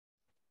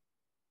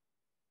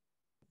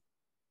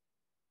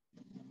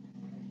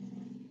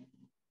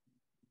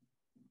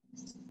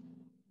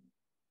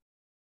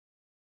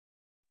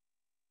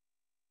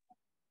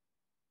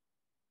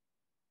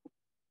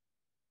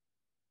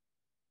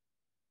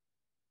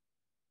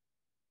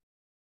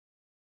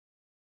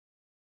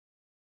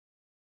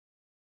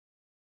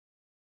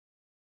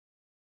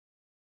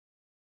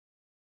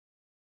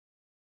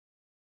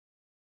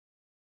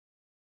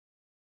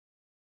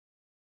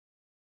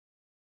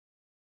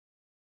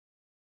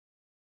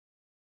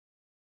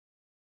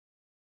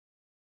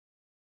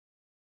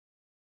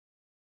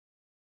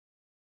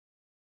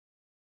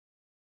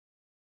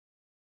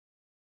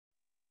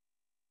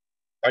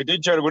Hi,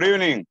 teacher. Good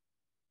evening.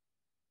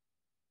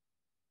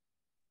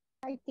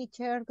 Hi,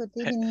 teacher. Good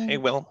Hey,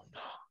 evening. Will.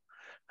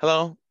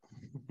 Hello.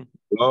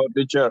 Hello,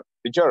 teacher.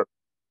 Teacher,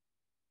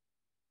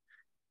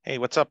 Hey,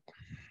 what's up?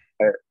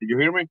 did you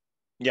hear me?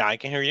 Yeah, I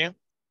can hear you.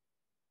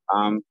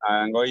 I'm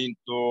going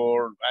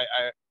to.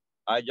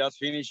 I just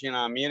finished in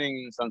a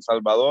meeting in San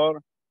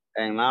Salvador,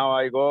 and now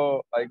I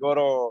go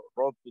to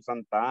road to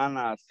Santa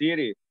Ana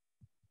City.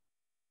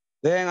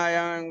 Then I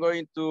am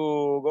going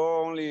to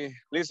go only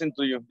listen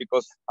to you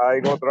because I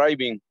go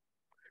driving.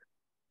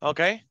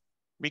 Okay.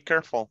 Be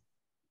careful.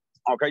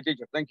 Okay,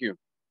 teacher. Thank you.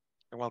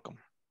 You're welcome.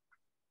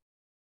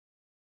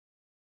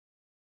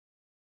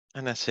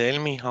 Ana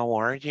Selmi, how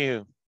are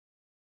you?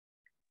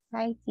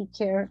 Hi,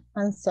 teacher.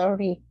 I'm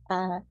sorry.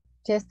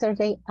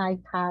 Yesterday I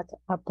had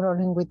a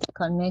problem with the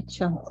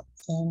connection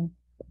and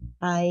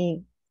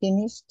I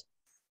finished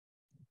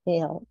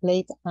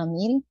late a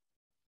meal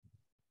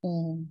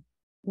and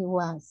it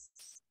was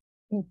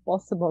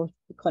impossible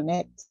to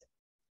connect.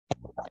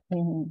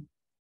 And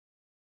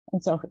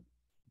I'm sorry.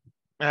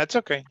 That's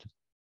okay.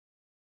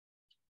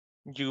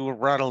 You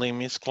rattling,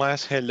 Miss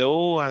Class.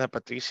 Hello, Ana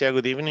Patricia.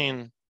 Good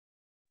evening.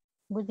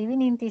 Good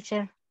evening,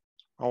 teacher.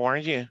 How are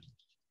you?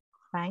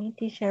 Fine,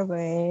 teacher.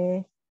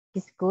 But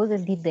it's good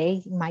the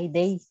day, my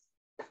day.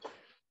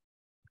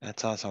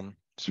 That's awesome.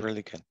 It's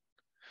really good.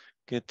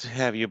 Good to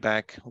have you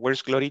back.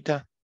 Where's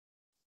Glorita?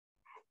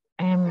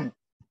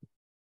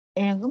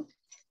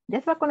 Ya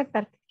se va a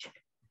conectar, teacher.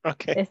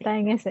 Okay. Está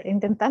en ese,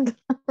 intentando.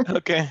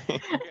 Okay.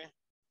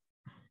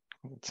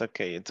 It's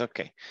okay. It's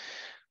okay.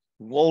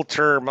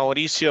 Walter,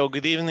 Mauricio,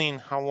 good evening.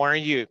 How are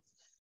you?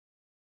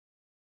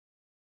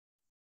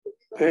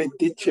 Hi,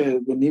 teacher.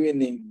 Good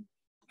evening.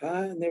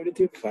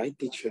 Everything fine,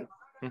 teacher.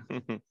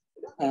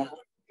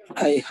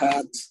 I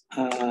had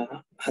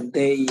a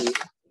day,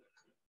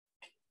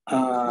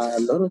 a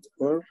lot of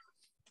work,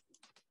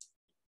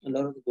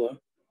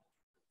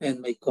 and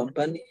my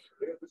company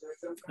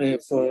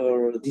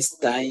for this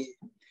time,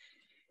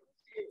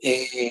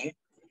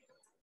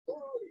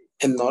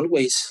 and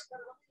always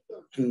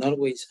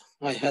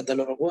I had a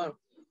lot of work.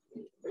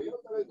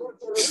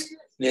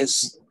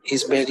 Yes,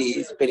 it's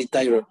very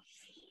tired.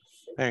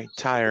 Very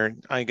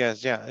tired, I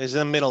guess. Yeah, it's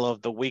the middle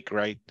of the week,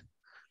 right?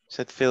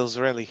 So it feels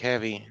really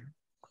heavy.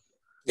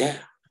 Yeah.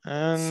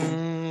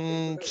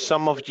 And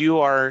some of you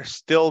are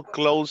still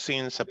closing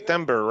in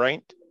September,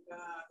 right?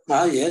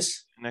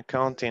 Yes. In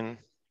accounting.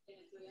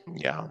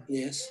 Yeah.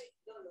 Yes.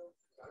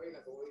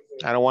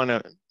 I don't want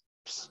to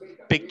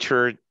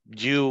picture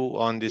you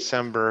on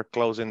December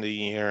closing the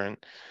year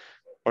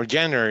or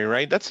January,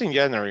 right? That's in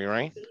January,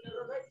 right?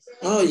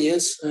 Oh,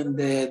 yes. And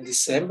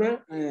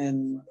December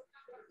and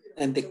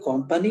the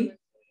company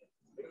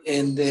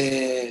and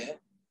the,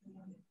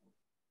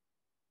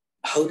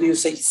 how do you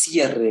say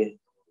cierre?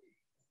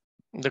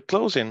 The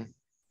closing.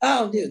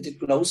 Oh, the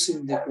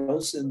closing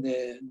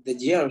the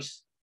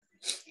years.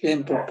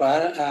 And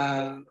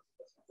prepare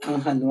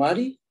on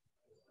January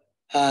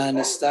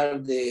and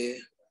start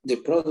the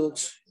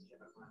products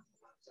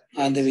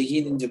and the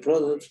beginning the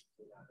product.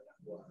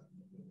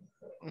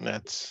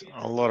 That's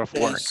a lot of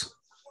work.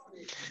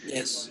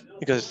 Yes.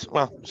 Because,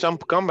 well, some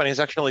companies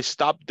actually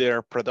stop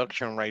their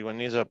production, right? When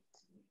it's a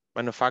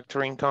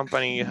manufacturing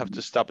company, you have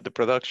to stop the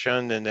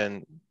production and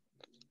then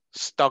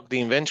stock the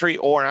inventory,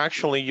 or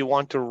actually you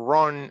want to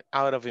run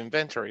out of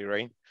inventory,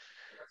 right?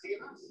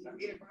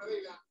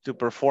 To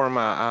perform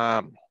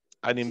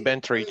an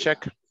inventory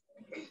check.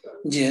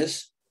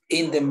 Yes.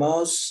 In the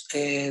most,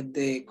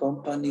 the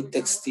company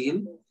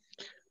textile.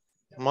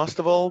 Most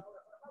of all,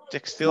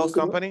 textile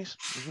companies?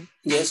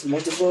 Yes,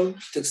 multiple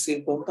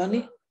textile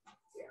company.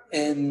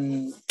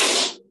 And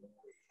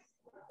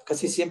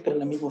casi siempre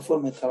la misma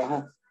forma de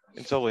trabajar.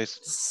 It's always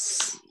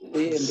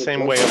the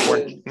same way of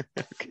working.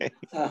 Okay.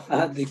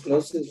 The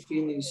closest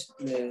finish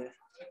the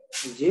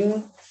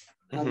year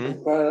and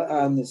prepare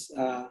and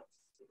the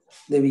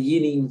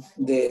beginning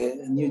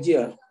the new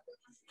year.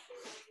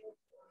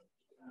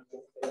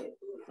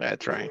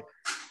 That's right.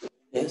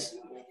 Yes.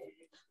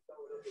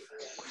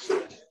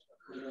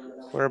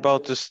 We're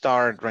about to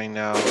start right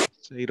now.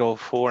 It's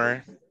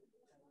 8:04.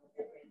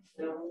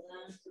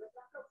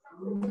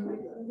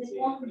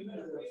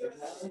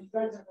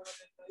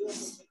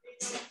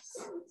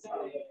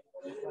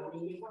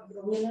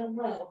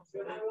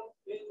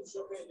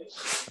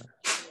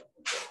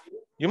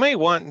 You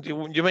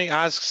may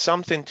ask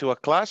something to a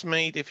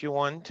classmate if you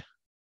want.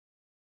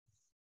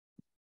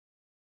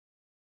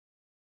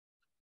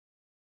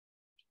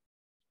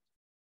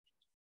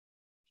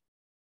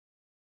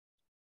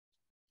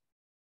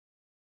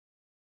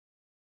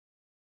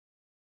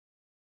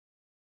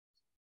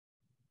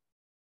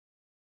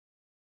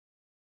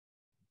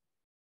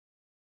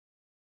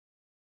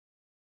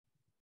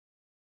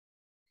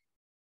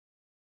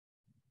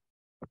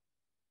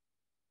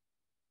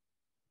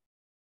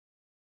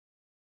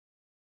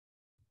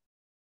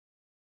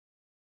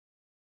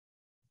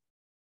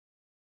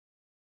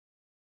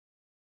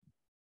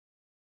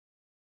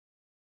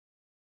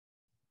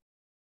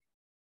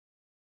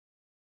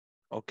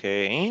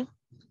 Okay.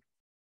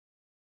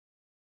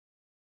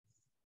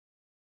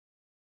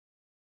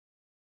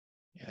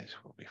 Yeah, this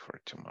will be for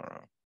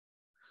tomorrow.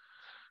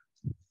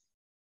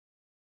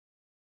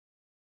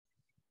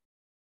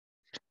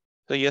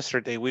 So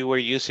yesterday we were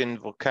using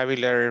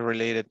vocabulary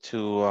related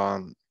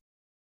to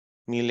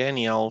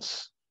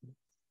millennials.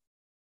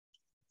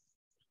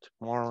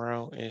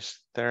 Tomorrow is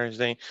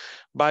Thursday.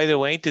 By the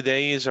way,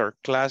 today is our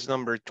class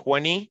number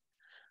 20.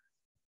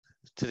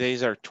 Today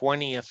is our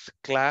 20th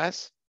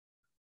class.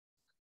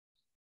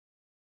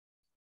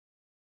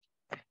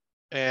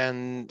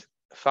 And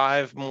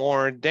 5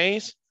 more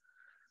days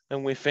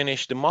and we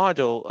finish the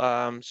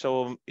module.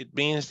 So it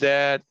means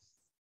that,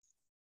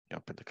 I'll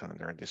put the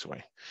calendar this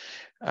way.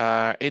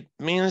 It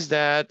means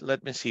that,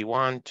 let me see,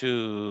 1,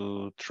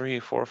 2, 3,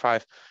 4,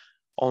 5.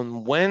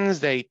 On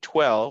Wednesday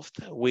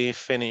 12th, we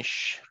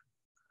finish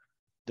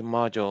the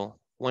module.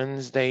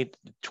 Wednesday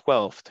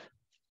 12th.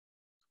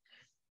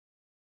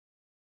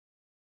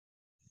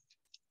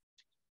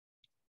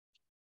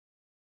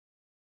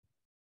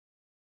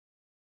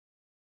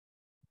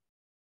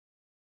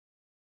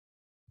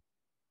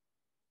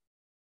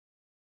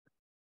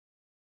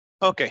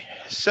 Okay,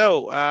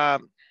 so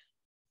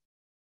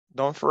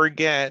don't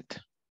forget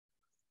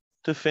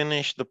to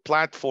finish the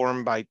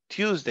platform by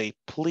Tuesday,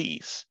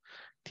 please.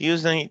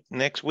 Tuesday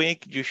next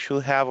week, you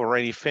should have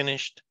already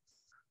finished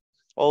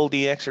all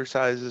the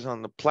exercises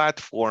on the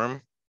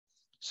platform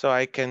so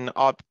I can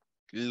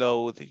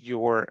upload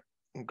your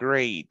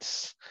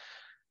grades.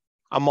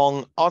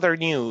 Among other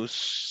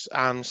news,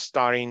 I'm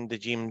starting the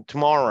gym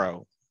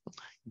tomorrow.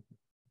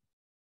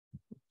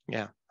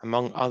 Yeah,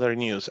 among other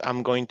news,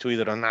 I'm going to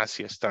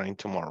Hidronasia starting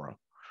tomorrow.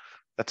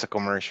 That's a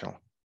commercial.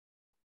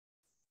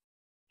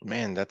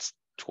 Man, that's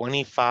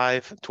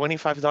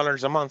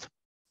 $25 a month.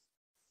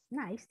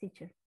 Nice,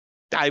 teacher.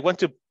 I want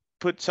to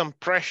put some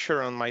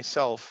pressure on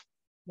myself.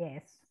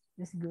 Yes,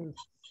 that's good.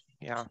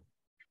 Yeah.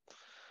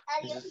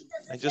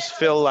 I just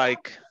feel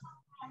like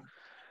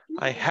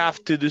I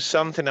have to do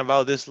something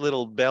about this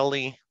little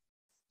belly.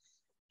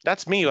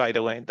 That's me, by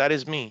the way. That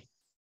is me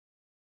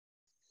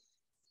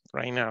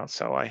right now.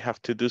 So I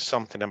have to do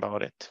something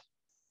about it.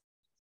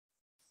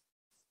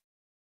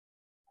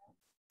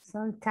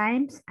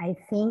 Sometimes I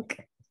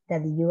think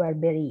that you are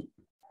very,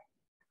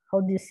 how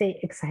do you say,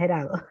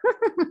 exagerado?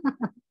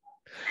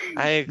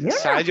 I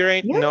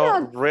exaggerate?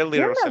 No, really,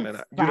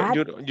 Rosalena.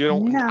 You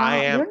don't, no,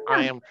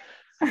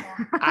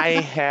 I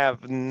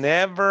have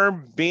never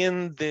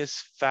been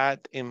this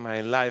fat in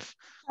my life.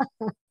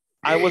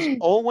 I was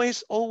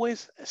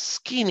always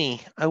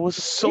skinny. I was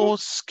so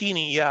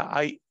skinny. Yeah,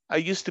 I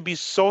used to be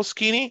so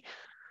skinny.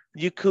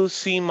 You could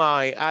see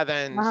my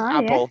Adam's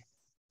apple.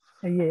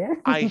 Yeah.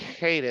 I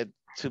hated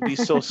to be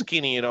so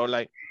skinny, you know,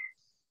 like,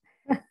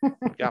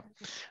 yeah.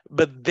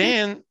 But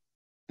then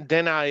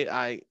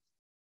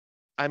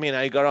I mean,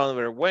 I got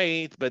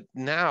overweight, but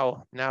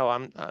now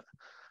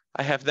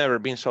I have never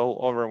been so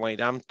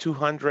overweight. I'm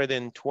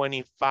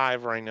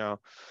 225 right now,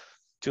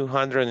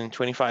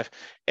 225.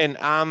 And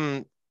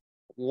I'm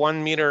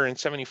 1 meter and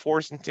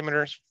 74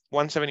 centimeters,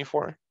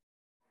 174.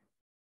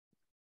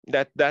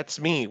 That's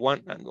me,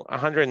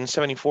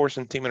 174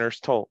 centimeters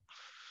tall.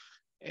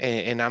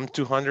 And I'm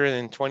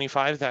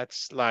 225.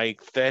 That's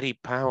like 30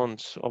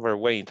 pounds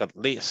overweight at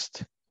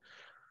least.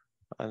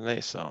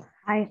 So.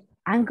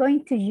 I'm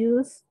going to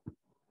use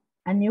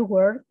a new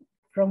word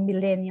from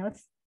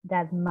millennials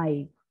that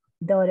my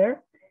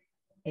daughter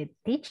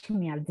teach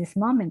me at this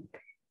moment.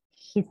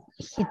 He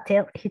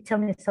tell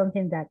me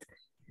something that,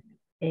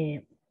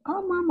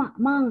 oh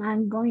mom,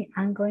 I'm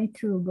going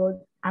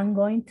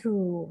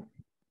to,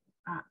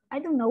 I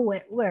don't know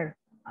where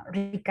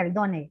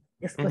Ricardone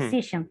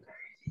exposition.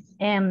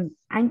 And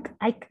I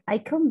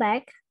came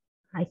back.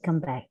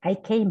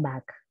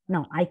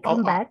 No, I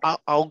come back.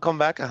 I'll come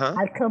back.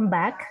 I'll come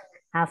back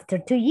after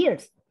 2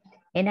 years,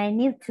 and I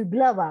need to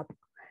glow up.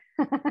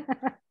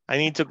 I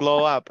need to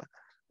glow up.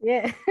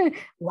 Yeah.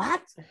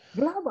 What?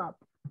 Glow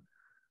up?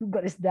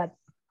 What is that?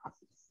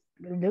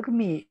 Look at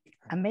me,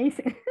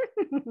 amazing.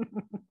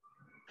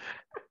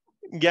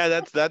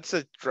 Yeah, that's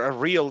a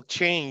real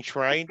change,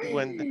 right?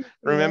 When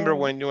remember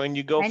when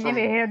you go from. I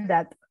never heard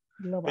that.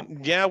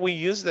 Yeah, we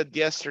used that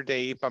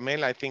yesterday.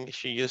 Pamela, I think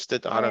she used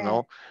it. I don't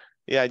know.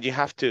 Yeah, you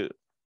have to.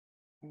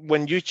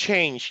 When you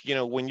change, you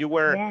know, when you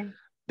were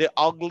the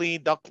ugly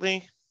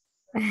duckling,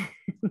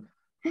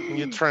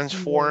 you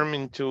transform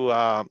into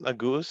a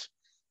goose.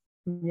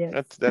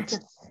 Yes. That's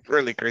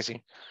really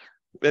crazy.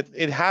 But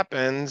it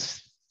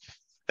happens,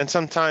 and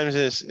sometimes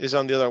is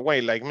on the other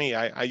way. Like me,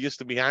 I used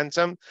to be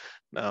handsome.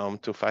 Now I'm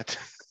too fat.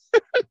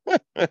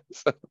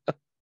 So,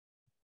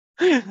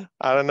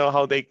 I don't know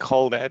how they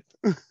call that.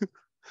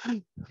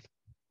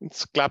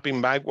 It's clapping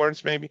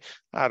backwards, maybe.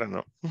 I don't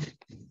know.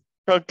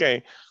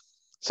 Okay.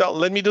 So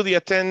let me do the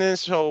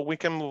attendance so we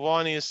can move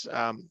on. Is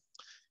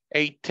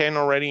 8:10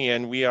 already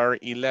and we are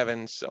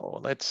 11. So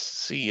let's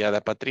see.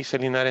 Ada Patricia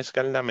Linares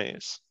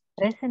Caldames.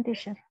 Present,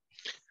 teacher.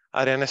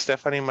 Ariana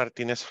Stephanie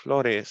Martinez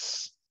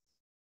Flores.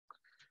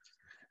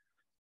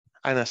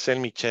 Ana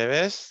Selmi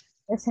Chévez.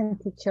 Present,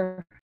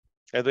 teacher.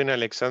 Edwin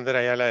Alexander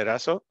Ayala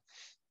Erazo.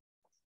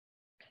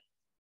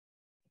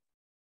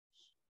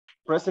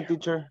 Present,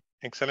 teacher.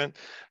 Excellent.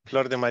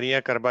 Flor de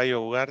María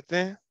Carballo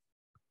Ugarte.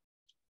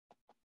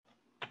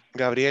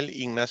 Gabriel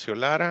Ignacio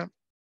Lara.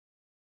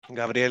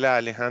 Gabriela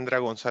Alejandra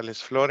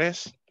González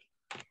Flores.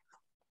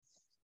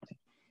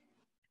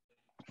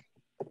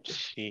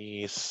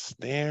 She's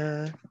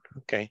there.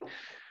 Okay.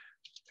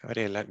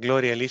 Gabriela.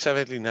 Gloria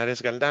Elizabeth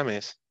Linares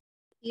Galdames.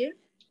 Here.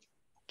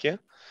 ¿Qué?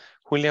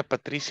 Julia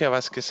Patricia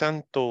Vázquez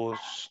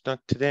Santos.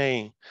 Not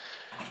today.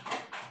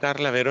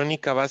 Carla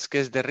Verónica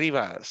Vázquez de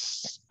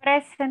Rivas.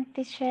 Present,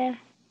 teacher.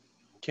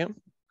 ¿Qué?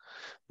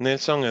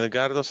 Nelson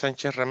Edgardo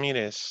Sánchez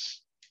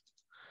Ramírez.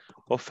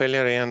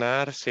 Ofelia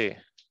Orellana Arce.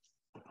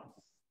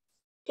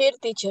 Here,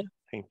 teacher.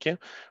 Thank you.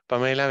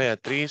 Pamela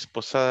Beatriz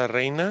Posada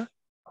Reina.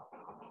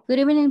 Good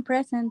evening,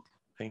 present.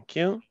 Thank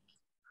you.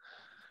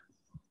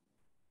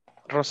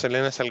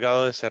 Roselena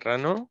Salgado de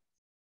Serrano.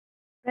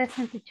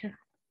 Present, teacher.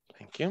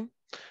 Thank you.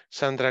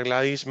 Sandra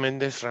Gladys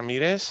Méndez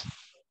Ramírez.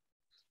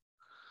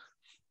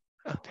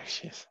 Oh, there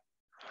she is.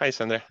 Hi,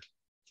 Sandra.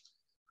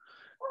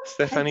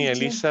 Stephanie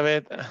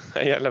Elizabeth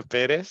Ayala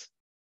Pérez.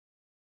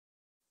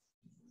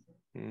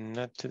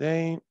 Not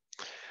today.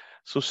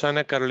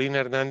 Susana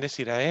Carolina Hernández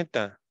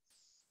Iraeta.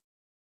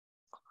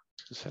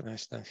 Susana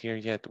is not here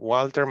yet.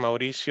 Walter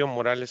Mauricio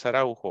Morales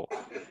Araujo.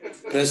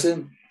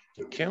 Present.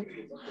 Thank you.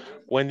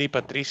 Wendy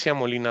Patricia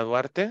Molina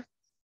Duarte.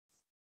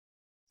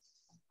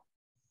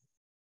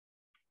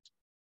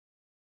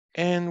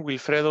 And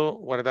Wilfredo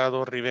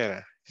Guardado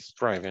Rivera is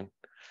driving.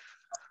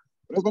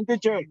 Present,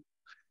 teacher.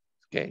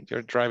 Okay,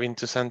 you're driving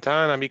to Santa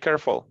Ana. Be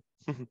careful.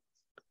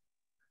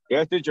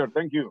 Yes, teacher.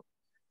 Thank you.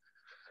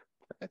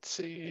 Let's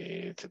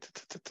see. I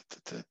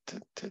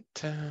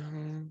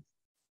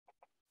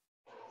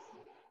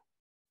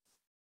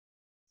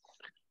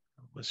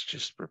was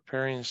just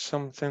preparing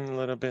something a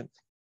little bit.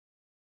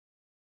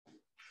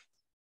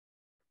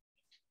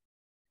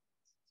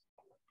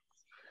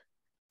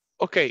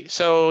 Okay,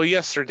 so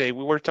yesterday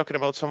we were talking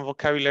about some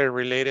vocabulary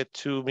related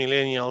to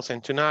millennials,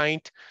 and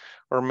tonight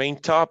our main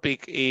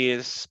topic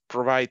is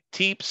provide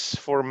tips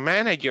for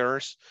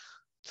managers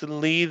to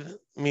lead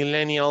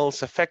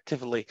millennials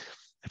effectively.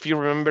 If you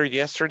remember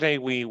yesterday,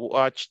 we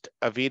watched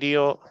a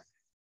video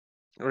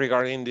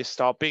regarding this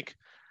topic,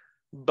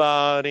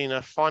 but in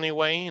a funny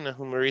way, in a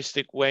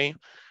humoristic way.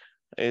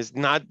 It's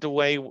not the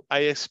way I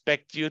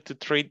expect you to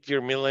treat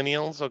your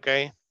millennials,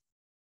 okay?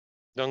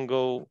 Don't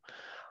go,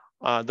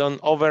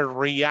 don't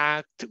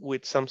overreact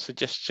with some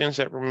suggestions.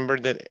 That remember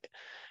that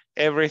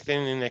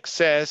everything in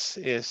excess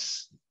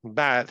is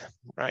bad,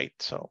 right?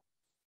 So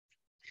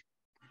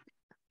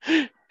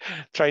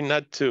try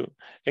not to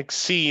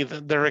exceed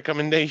the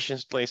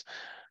recommendations, please.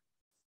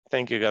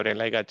 Thank you,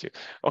 Gabriel, I got you.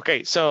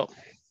 Okay, so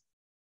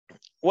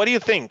what do you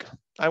think?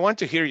 I want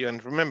to hear you,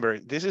 and remember,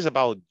 this is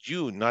about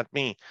you, not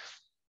me.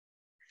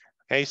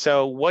 Okay,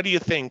 so what do you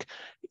think?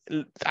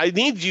 I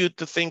need you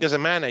to think as a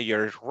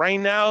manager. Right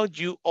now,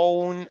 you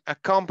own a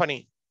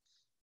company.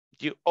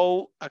 You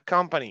own a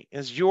company,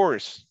 it's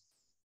yours.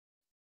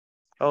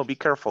 Oh, be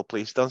careful,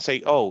 please. Don't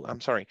say, oh,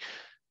 I'm sorry.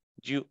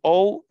 You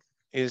owe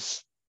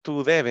is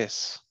tú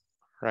debes,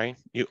 right?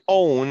 You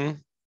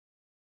own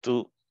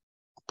to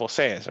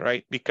possess,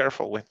 right? Be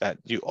careful with that.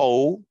 You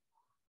owe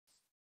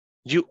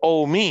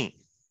me.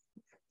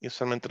 Y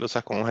usualmente lo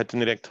usas como objeto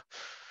indirecto.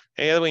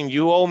 Hey, Edwin,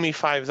 you owe me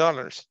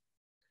 $5,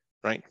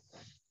 right?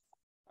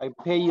 I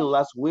paid you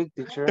last week,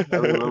 teacher. I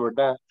remember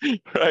that.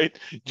 Right?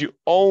 You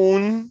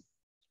own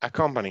a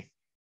company.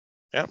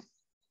 Yeah.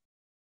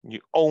 You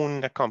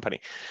own a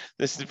company.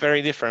 This is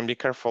very different. Be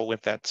careful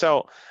with that.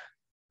 So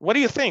what do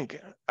you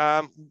think?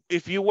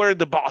 If you were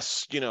the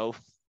boss, you know,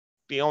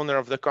 the owner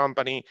of the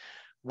company,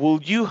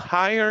 will you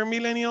hire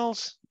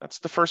millennials? That's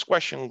the first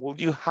question.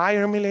 Will you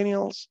hire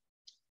millennials?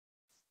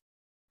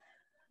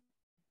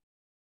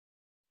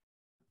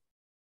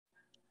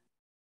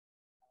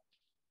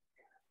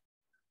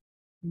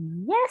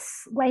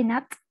 Yes, why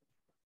not?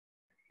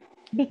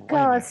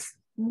 Because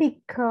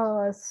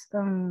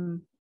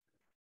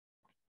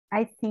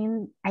I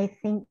think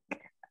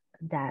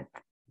that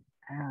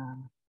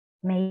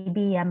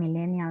maybe a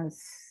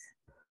millennials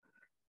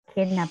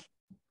cannot,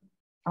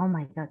 oh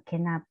my God,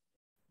 cannot,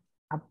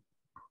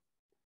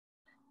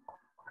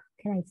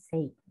 can I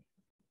say,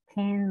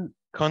 can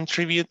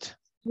contribute?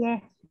 Yeah,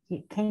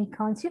 you can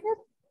contribute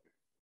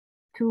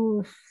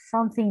to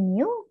something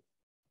new.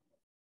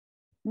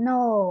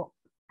 No,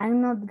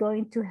 I'm not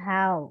going to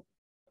have,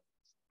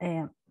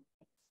 how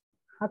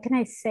can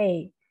I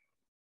say,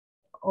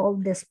 all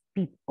these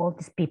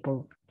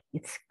people.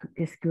 It's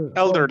good.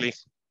 Elderly.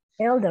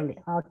 Elderly.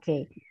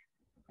 Okay.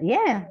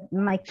 Yeah,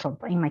 in my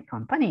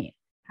company,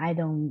 I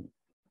don't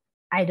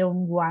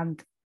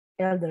want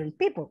elderly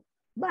people,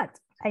 but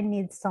I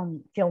need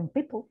some young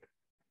people.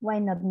 Why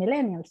not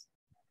millennials?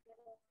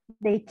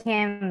 They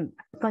can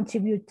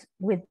contribute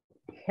with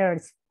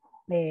hers.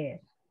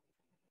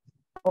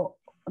 Oh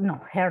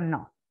no, her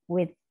no.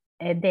 With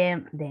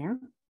them. They.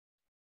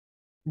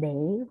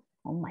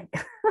 Oh my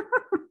God.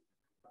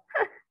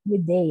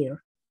 With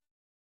their.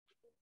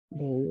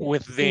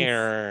 With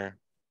their.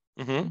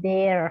 Mm-hmm.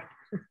 Their.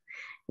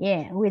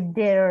 Yeah, with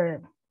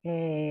their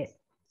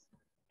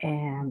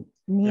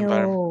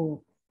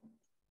new,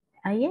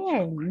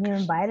 yeah, new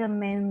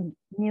environment,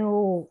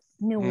 new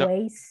No.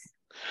 ways.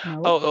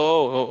 No.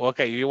 Oh,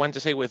 okay. You want to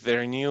say with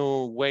their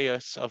new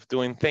ways of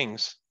doing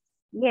things.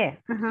 Yeah.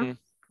 Mhm.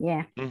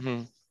 Yeah.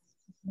 Mhm.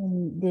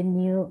 The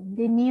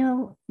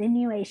new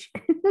age.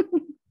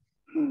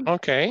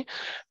 Okay,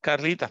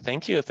 Carlita,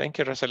 thank you,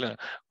 Rosalina.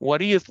 What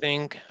do you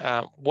think?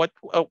 What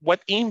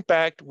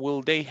impact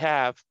will they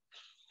have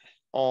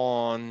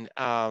on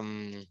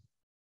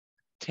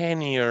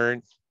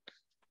tenured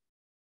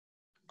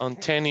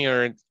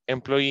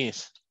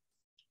employees?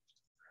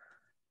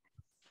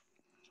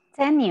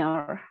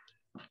 Tenure.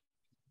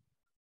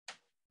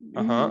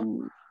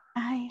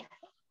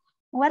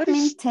 What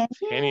means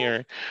tenure?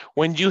 Tenure?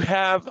 When you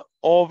have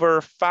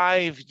over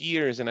 5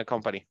 years in a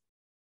company.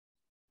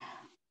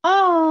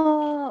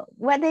 Oh,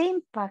 what the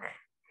impact?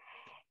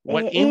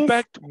 What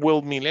impact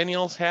will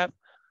millennials have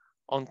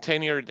on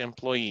tenured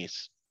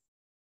employees?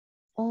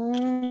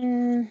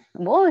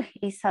 Well,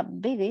 it's a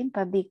big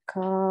impact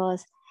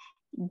because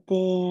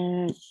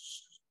the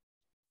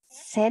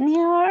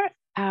senior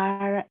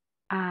are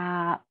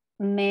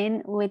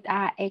men with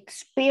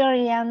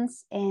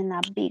experience and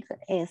a big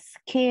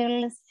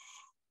skills,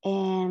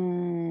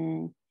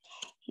 and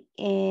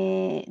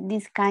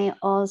this kind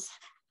of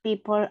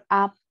people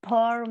are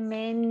for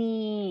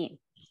many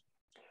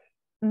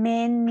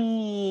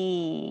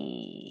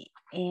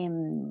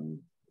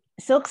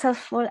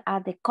successful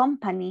at the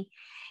company,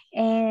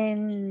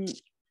 and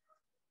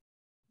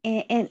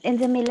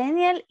the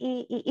millennial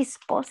is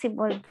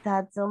possible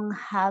that don't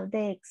have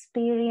the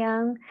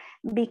experience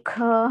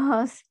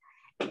because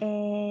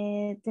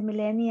the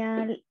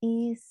millennial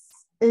is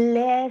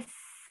less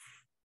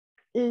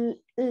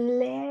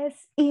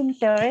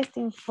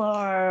interesting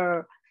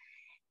for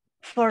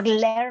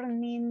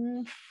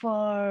learning,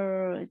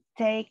 for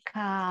take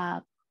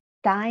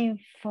time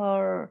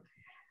for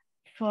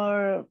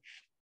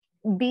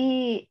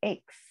be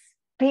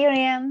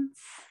experience.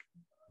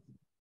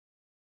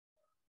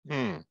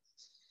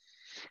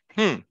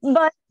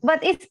 But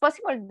it's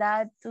possible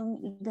that the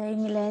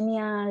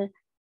millennial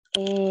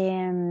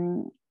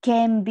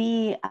can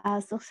be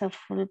a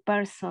successful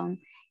person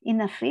in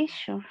the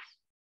future.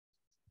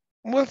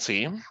 We'll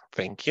see.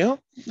 Thank you.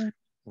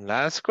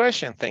 Last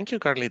question. Thank you,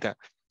 Carlita.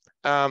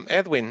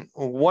 Edwin,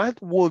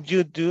 what would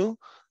you do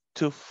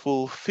to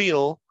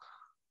fulfill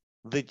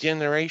the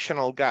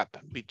generational gap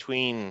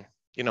between,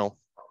 the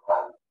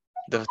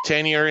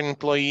tenured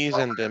employees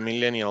and the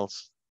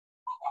millennials?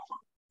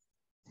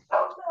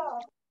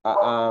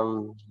 I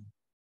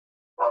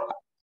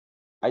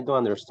don't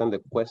understand the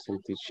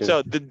question, teacher.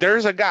 So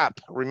there's a gap,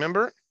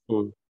 remember?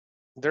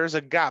 There's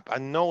a gap, a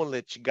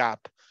knowledge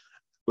gap.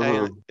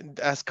 And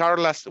as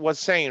Carla was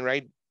saying,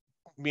 right?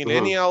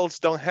 Millennials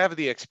don't have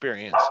the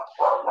experience.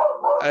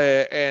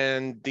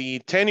 And the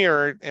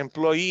tenured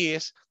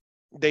employees,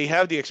 they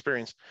have the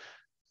experience.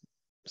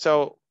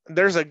 So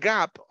there's a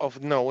gap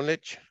of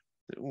knowledge.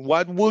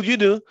 What will you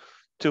do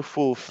to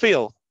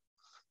fulfill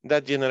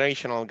that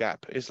generational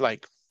gap? It's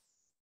like,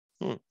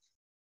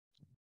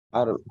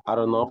 I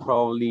don't know,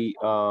 probably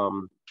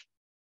oh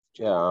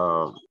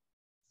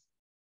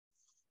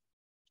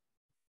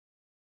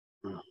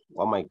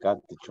my God,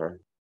 teacher.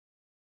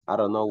 I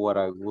don't know what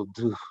I will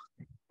do.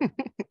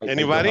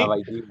 Anybody? I don't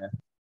have idea.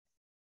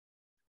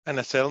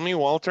 Ana Selmi,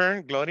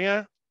 Walter,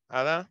 Gloria,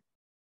 Ada,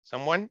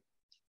 someone?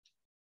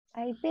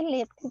 I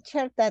believe,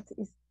 teacher, that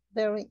is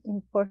very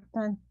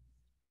important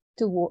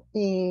to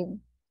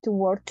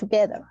work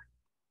together.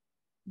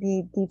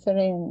 The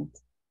different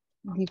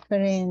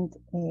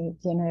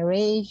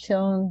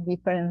generation,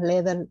 different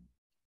level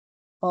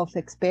of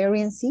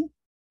experience,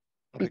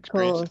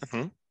 because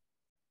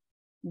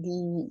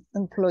the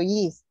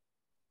employees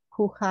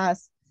who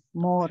has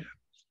more,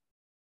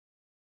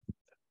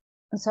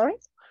 I'm sorry?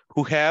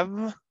 Who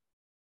have?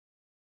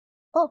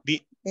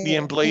 The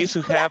employees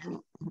who have?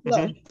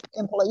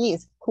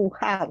 Employees who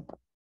have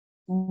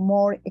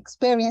more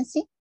experience.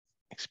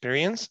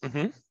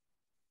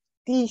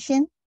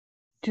 Teaching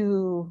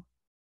to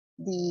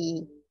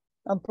the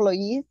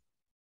employees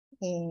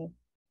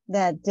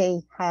that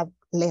they have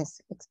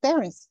less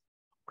experience.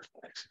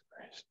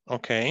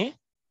 Okay.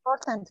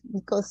 Important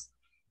because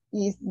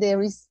if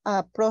there is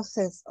a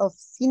process of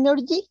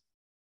synergy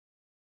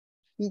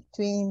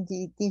between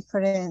the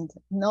different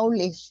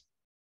knowledge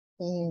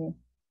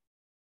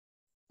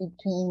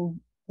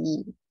between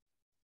the.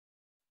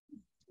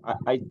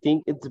 I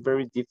think it's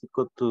very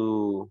difficult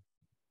to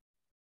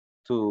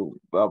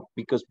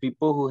because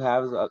people who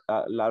have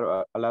a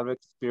lot of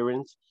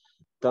experience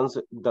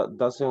doesn't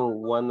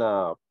want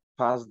to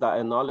pass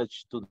that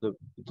knowledge to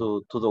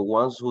the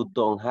ones who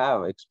don't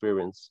have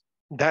experience.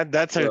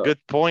 That's a good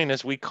point,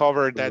 as we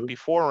covered that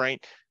before,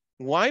 right?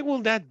 Why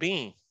will that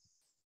be?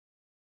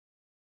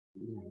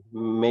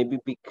 Maybe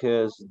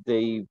because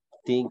they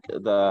think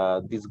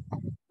that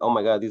oh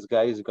my God, this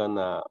guy is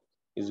gonna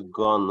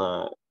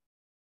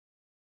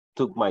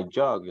took my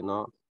job,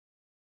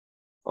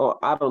 Oh,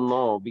 I don't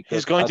know, because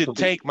he's going to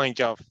take my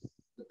job.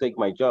 Take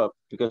my job,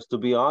 because to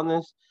be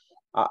honest,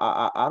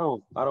 I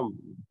don't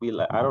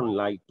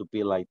like to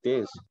be like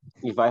this.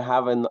 If I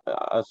have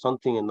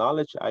something in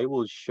knowledge, I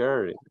will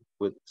share it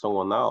with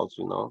someone else,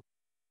 you know.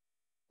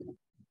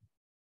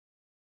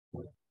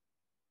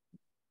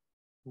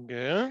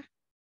 Good.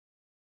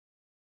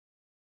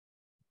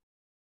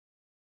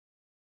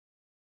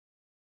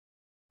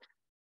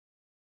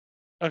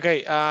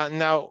 Okay,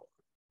 now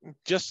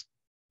just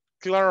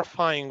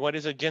clarifying what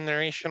is a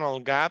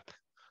generational gap,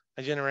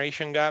 a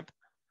generation gap,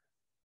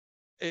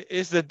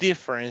 is the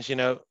difference, you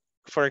know.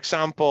 For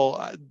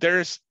example,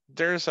 there's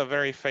a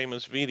very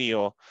famous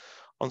video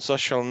on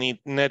social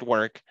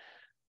network,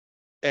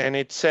 and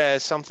it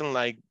says something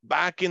like,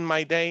 back in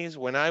my days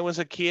when I was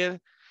a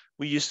kid,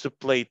 we used to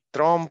play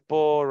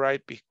trompo,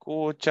 right,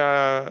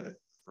 piscucha,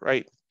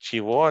 right,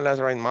 chibolas,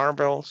 right,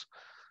 marbles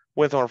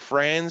with our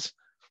friends.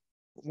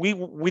 We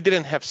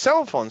didn't have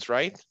cell phones,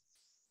 right?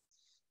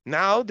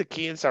 Now the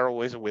kids are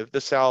always with the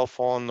cell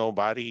phone.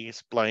 Nobody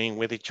is playing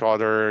with each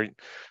other,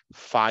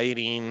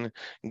 fighting,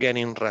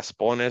 getting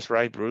raspones,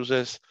 right,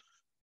 bruises.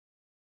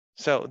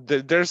 So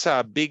there's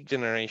a big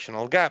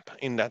generational gap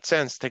in that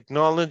sense.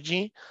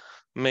 Technology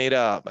made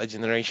up a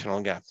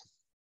generational gap.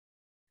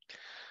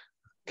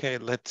 Okay,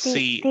 let's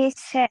see.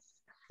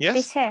 Yes,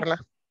 Teacher, Carla?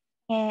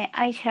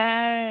 I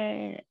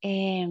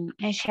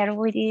share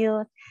with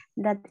you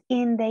that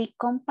in the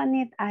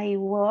company I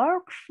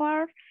work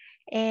for,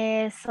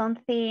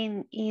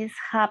 something is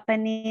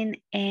happening,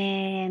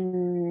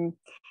 and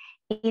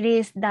it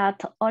is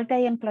that all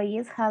the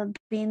employees have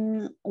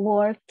been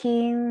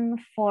working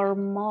for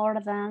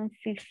more than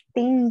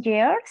 15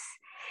 years,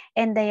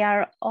 and they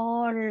are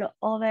all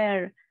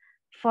over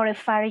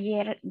 45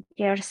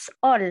 years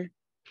old.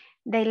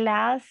 The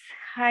last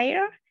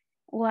hire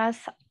was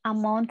a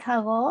month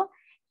ago,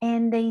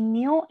 and the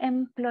new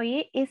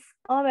employee is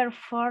over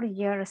 4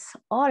 years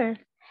old.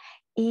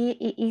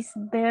 It is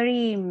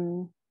very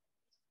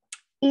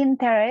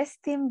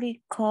interesting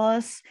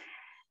because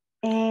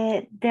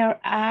there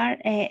are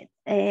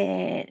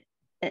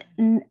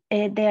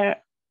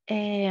there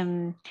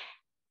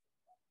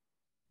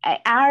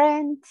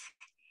aren't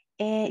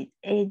a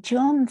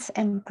Jones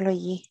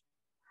employee.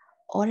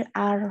 All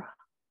are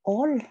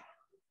old.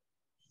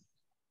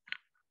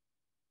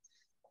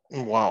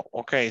 Wow.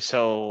 Okay.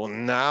 So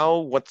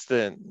now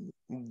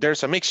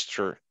there's a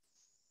mixture,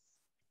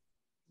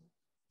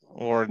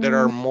 or there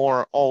are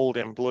more old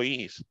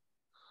employees?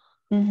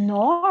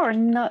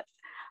 No.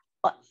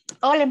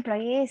 All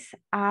employees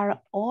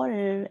are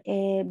old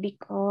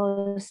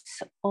because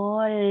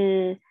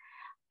all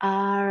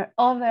are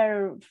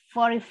over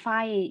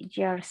 45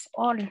 years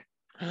old.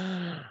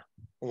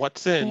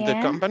 What's the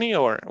company,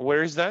 or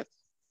where is that?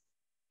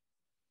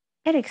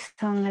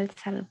 Ericsson, El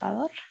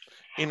Salvador.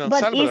 In El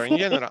Salvador,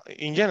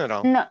 in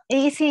general. No,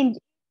 it's in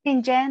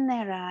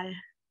general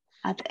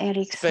at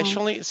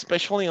Ericsson.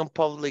 Especially on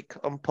public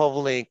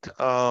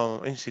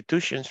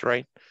institutions,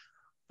 right?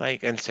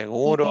 Like El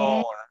Seguro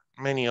or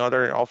many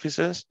other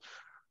offices.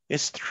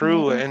 It's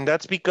true, and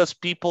that's because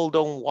people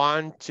don't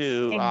want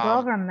to.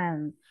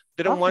 Government.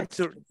 They don't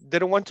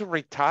want to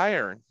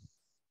retire.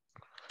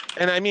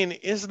 And I mean,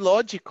 it's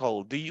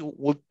logical. Do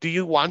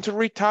you want to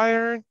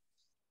retire?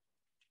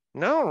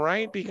 No,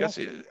 right? Because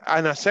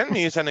Ana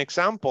Selmi is an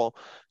example.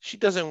 She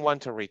doesn't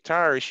want to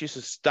retire. She's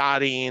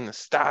studying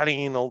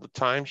all the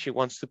time. She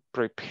wants to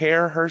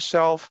prepare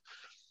herself.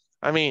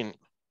 I mean,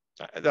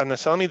 Ana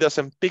Selmi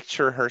doesn't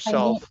picture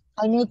herself.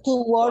 I need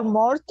to work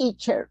more,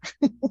 teacher.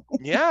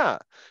 Yeah.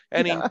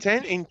 And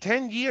in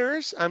 10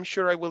 years, I'm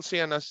sure I will see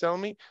Ana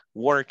Selmi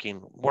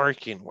working.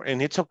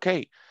 And it's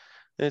okay.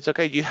 It's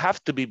okay. You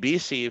have to be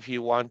busy if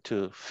you want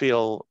to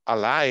feel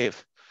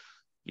alive.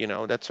 You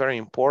know, that's very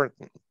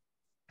important.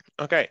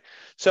 Okay,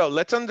 so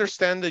let's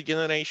understand the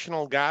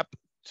generational gap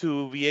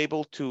to be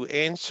able to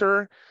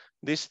answer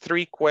these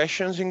 3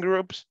 questions in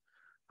groups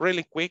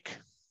really quick,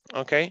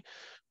 okay?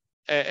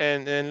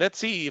 And let's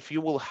see if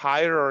you will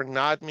hire or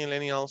not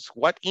millennials.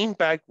 What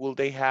impact will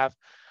they have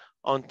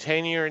on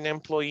tenured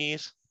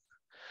employees?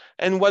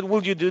 And what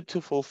will you do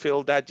to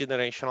fulfill that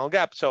generational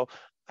gap? So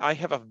I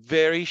have a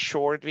very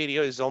short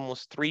video. It's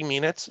almost 3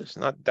 minutes. It's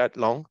not that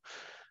long.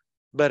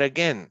 But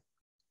again,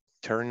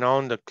 turn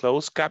on the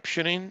closed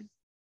captioning,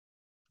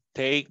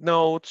 take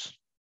notes,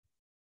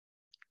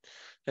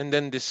 and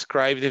then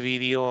describe the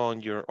video on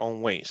your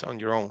own ways,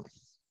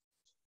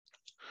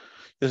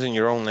 using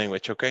your own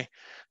language, okay?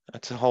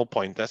 That's the whole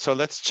point. So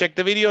let's check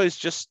the video. It's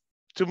just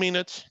 2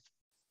 minutes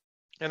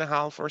and a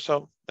half or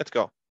so. Let's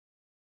go.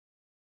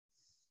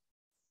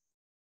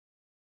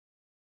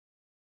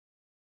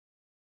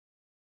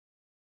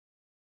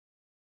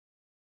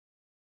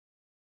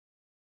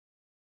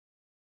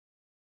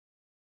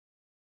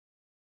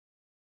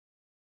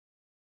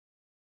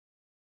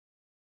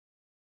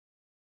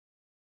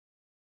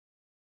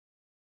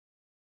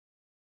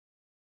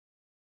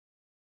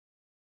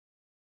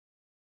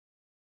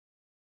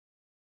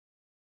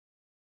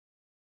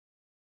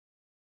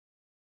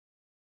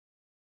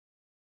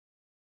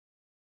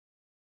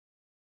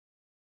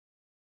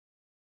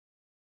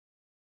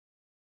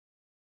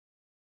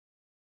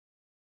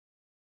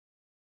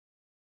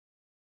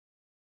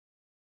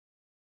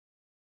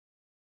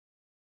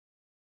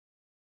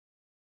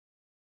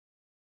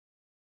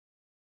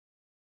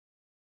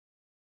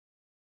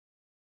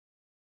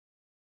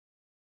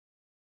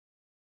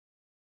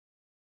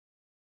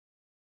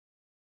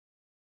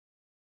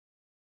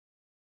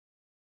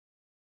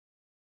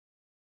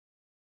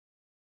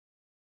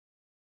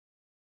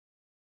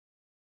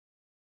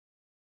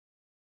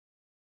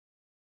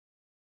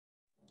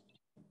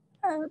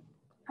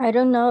 I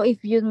don't know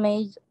if you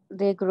made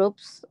the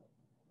groups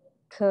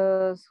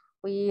because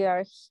we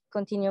are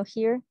continue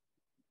here.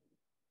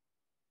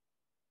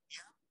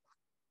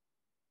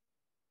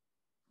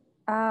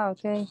 Ah,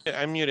 okay.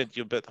 I muted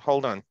you, but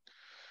hold on.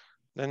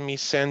 Let me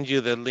send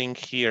you the link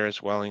here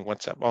as well in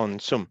WhatsApp on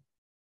Zoom.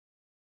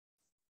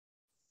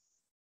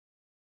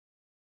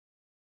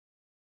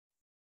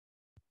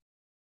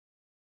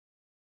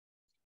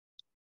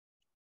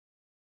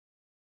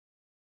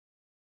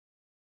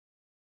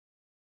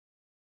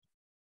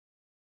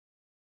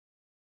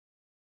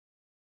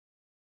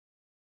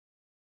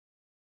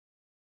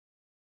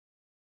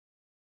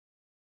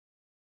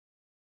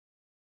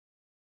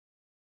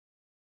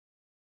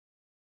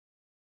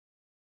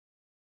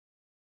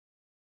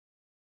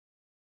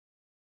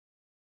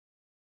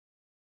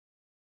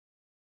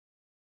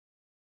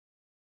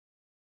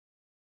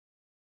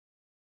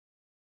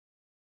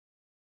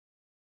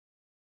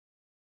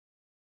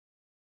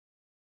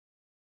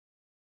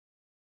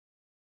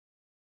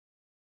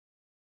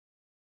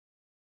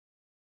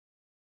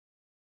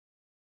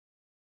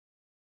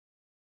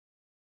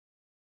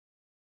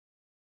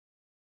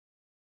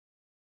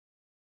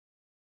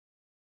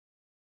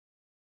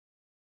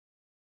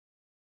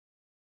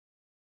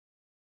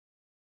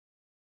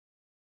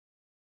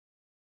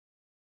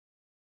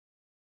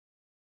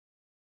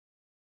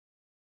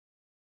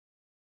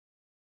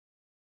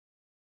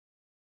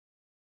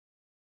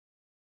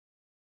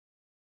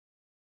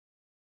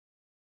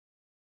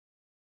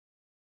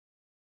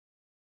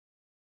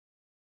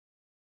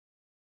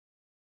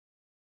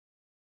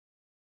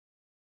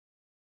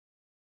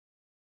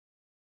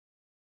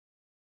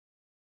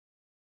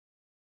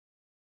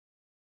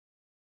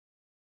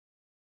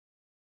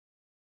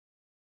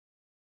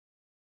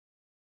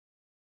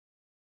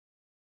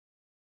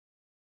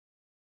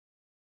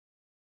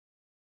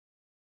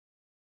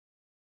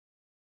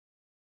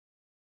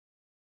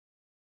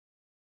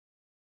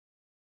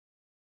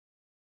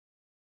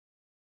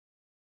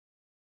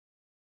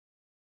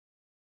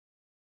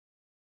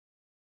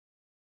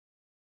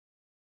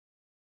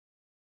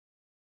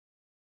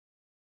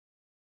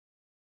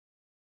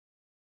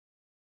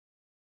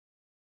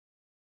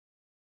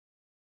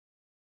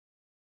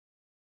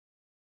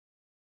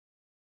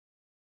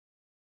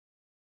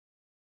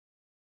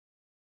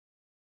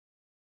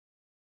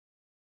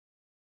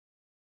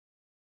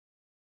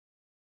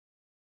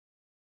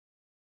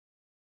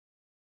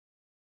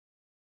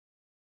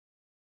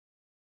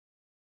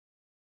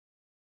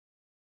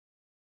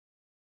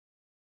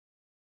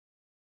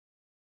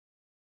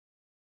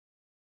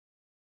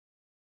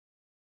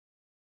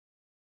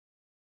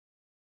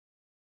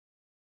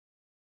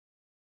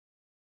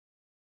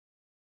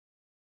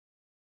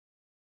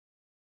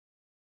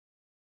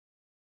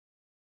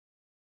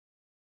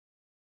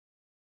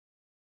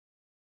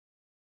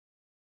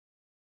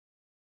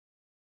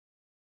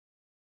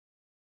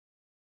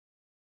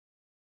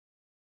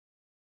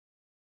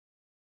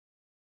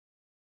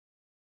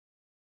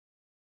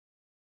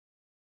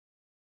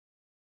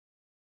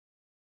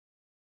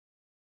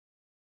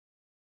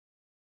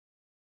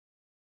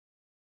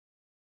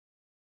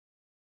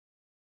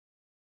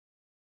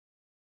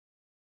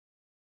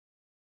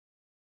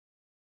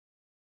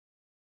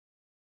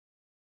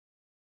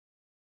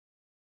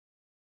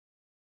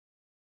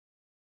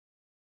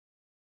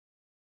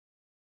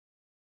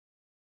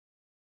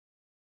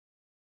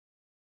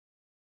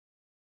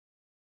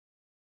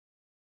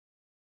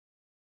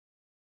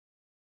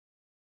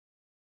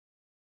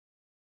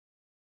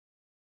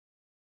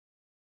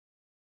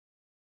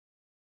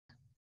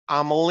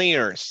 I'm all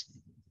ears.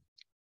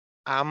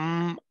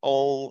 I'm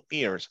all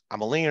ears.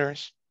 I'm all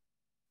ears.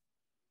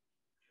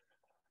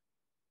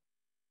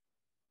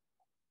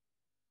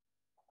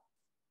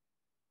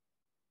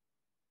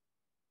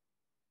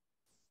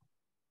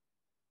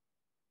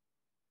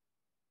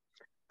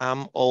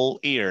 I'm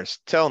all ears.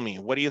 Tell me,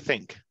 what do you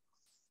think?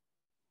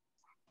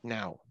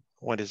 Now,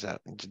 what is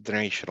that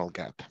generational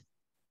gap?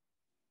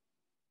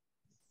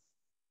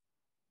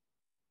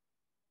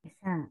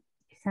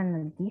 It's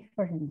a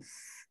difference.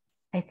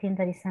 I think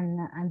there is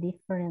a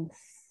difference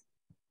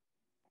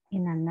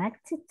in an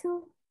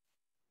attitude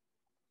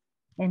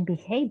and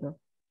behavior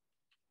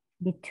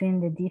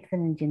between the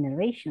different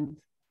generations.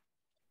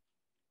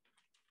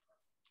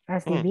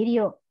 As the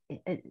video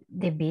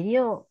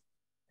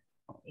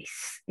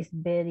is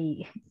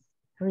very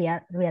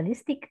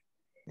realistic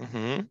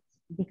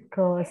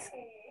because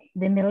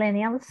the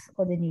millennials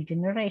or the new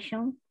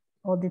generation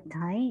all the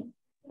time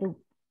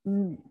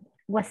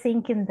was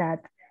thinking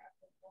that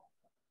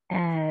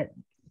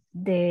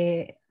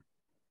the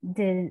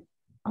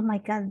oh my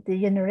God, the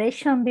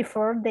generation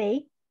before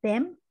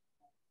them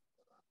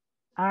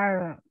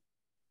are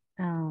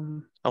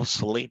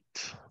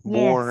obsolete,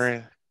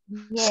 more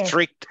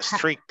strict.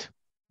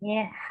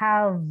 Yeah,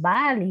 have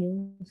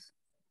values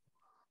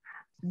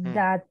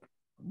that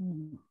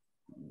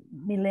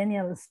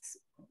millennials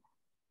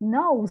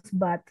knows,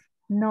 but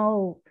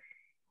no,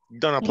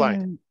 don't apply.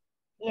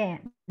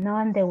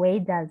 Not in the way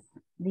that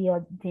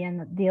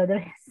the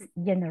other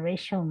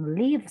generation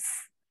lives.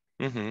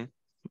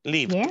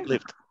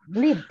 Lived.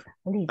 Lived.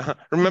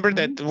 Remember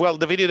that, well,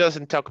 the video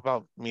doesn't talk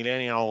about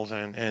millennials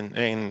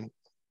and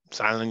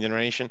silent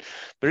generation,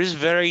 but it's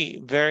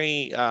very,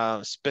 very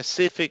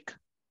specific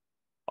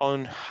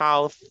on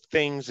how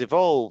things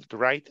evolved,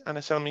 right,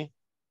 Ana Selmi?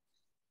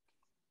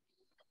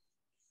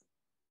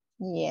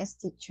 Yes,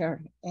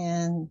 teacher.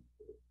 And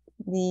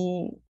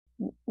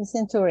it's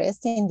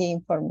interesting the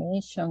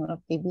information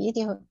of the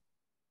video.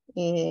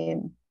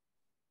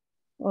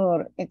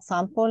 For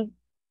example,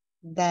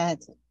 that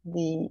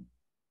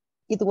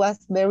it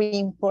was very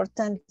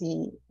important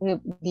the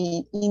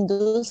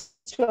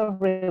industrial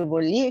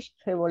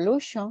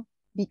revolution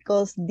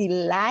because the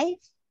life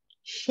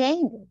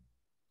changed.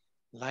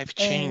 Life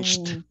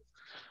changed.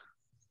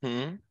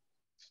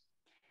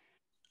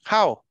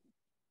 How?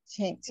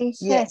 Change.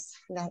 Yes,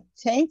 life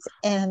changed,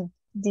 and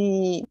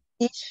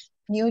each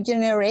new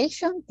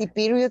generation, the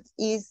period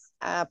is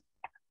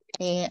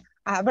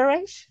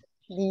average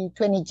the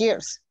 20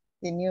 years.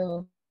 The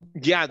new.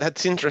 Yeah,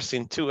 that's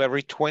interesting too.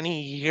 Every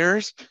 20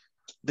 years,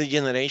 the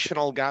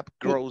generational gap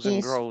grows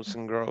and grows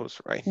and grows,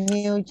 right?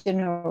 New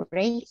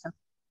generation.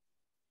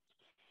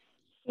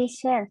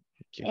 Teacher,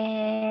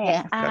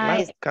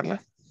 Carla?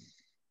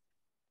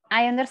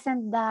 I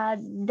understand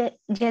that the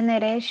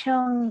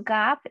generation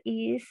gap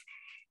is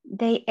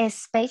the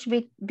space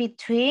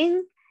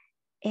between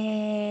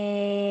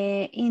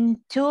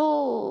in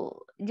two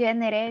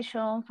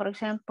generations, for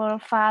example,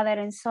 father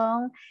and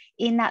son,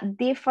 in a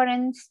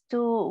different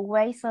two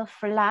ways of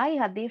life,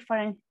 a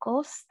different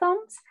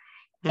customs,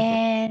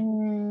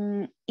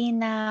 and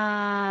in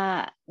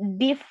a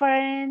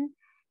different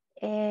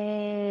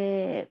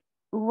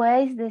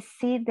ways they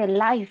see the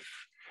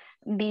life,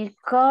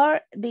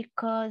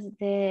 because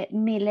the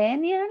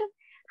millennials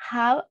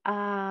have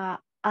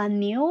a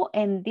new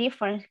and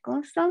different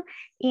custom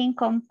in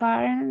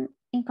comparison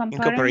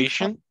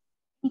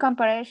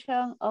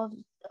of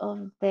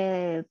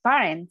the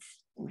parents.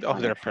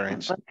 Of their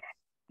parents.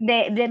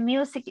 The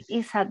music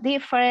is a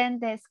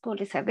different, the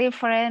school is a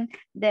different,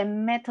 the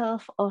method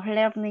of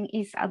learning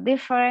is a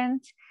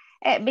different.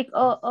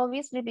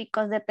 Obviously,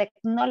 because the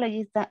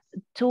technologies that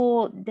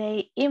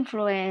they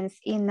influence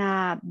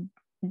in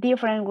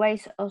different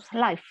ways of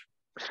life.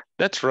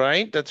 That's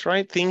right. That's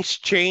right. Things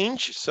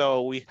change,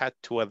 so we had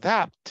to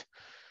adapt.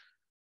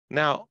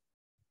 Now,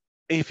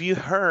 if you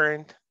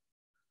heard,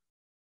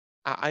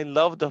 I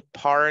love the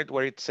part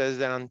where it says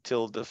that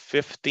until the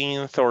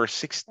 15th or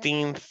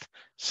 16th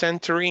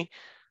century,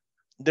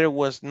 there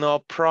was no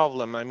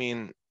problem. I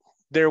mean,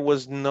 there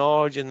was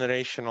no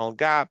generational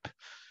gap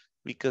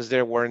because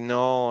there were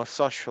no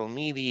social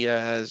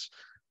medias,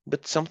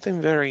 but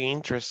something very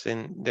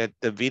interesting that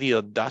the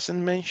video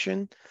doesn't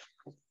mention.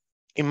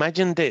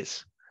 Imagine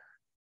this.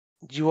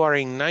 You are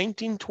in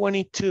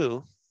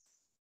 1922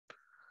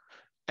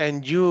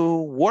 and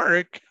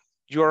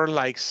you're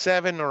like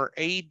 7 or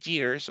 8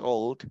 years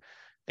old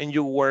and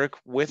you work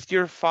with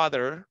your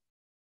father,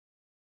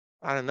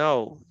 I don't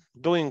know,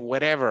 doing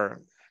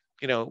whatever,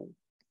 you know,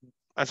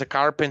 as a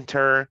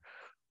carpenter,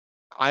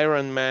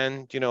 iron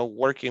man, you know,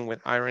 working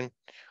with iron,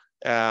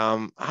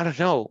 I don't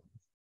know,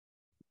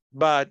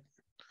 but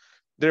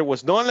there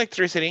was no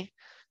electricity.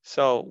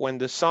 So when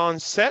the sun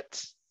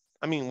sets,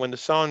 when the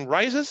sun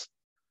rises,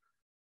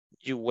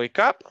 you wake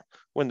up.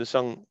 When the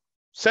sun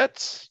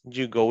sets,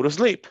 you go to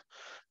sleep.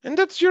 And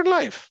that's your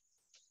life.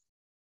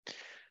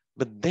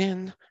 But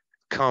then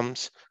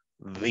comes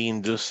the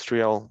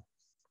Industrial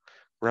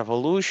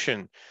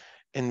Revolution.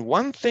 And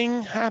one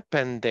thing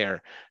happened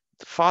there.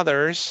 The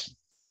fathers,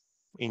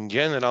 in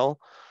general,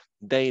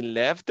 they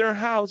left their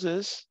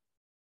houses.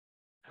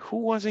 Who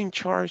was in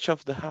charge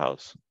of the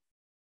house?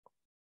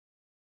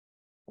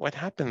 What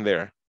happened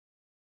there?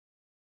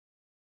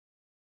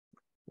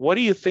 What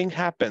do you think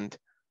happened?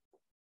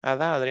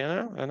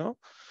 Adriana, I know.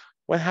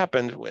 What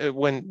happened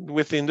when,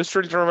 with the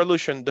Industrial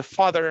Revolution, the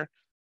father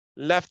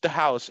left the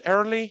house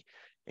early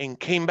and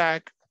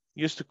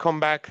used to come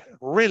back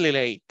really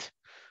late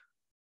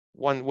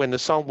when the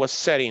sun was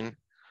setting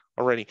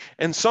already.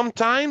 And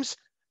sometimes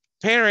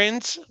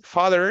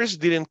fathers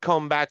didn't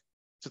come back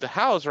to the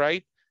house,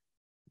 right?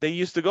 They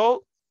used to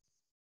go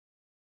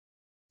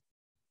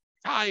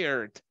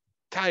tired.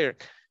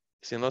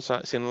 Si no lo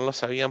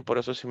sabían, por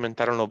eso se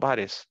inventaron los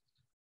bares,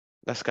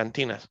 las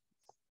cantinas,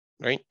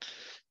 right?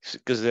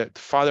 Because the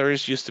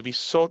fathers used to be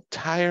so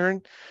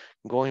tired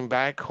going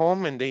back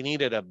home and they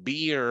needed a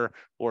beer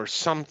or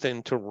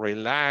something to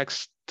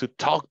relax, to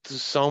talk to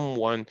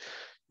someone.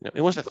 You know,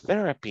 it was a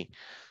therapy.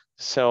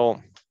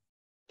 So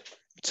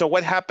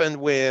what happened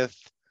with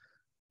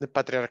the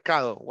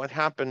patriarcado? What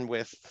happened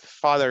with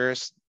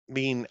fathers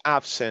being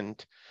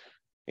absent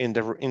in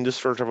the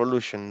Industrial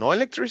Revolution? No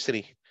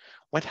electricity.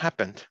 What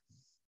happened?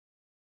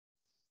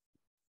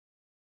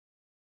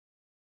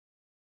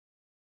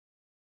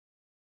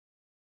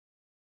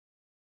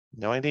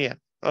 No idea.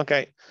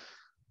 Okay.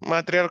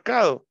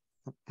 Matriarcado,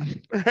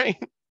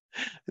 right?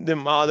 The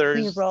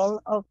mothers. The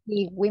role of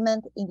the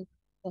women in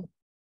the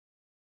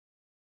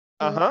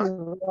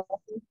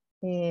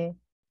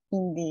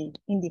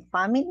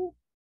family.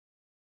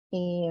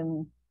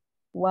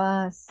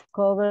 was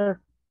covered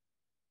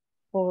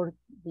for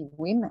the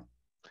women.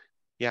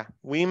 Yeah,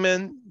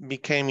 women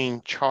became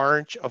in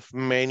charge of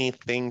many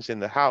things in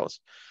the house,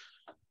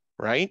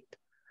 right?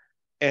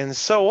 And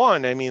so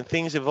on. I mean,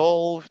 things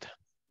evolved.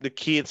 The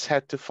kids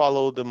had to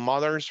follow the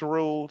mother's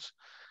rules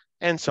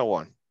and so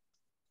on.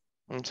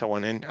 And so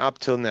on, and up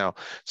till now.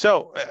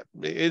 So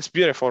it's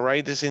beautiful,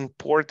 right? It's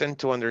important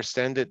to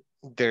understand that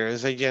there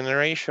is a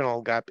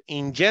generational gap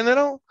in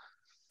general.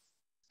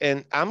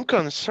 And I'm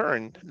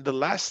concerned, the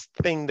last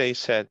thing they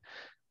said,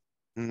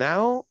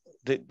 now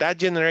that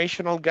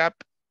generational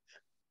gap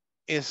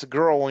is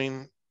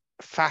growing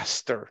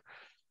faster.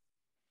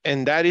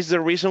 And that is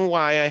the reason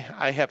why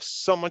I have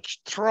so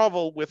much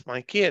trouble with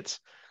my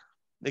kids,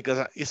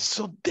 because it's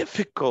so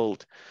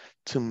difficult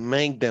to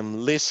make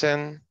them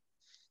listen,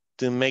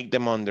 to make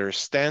them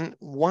understand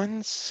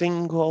one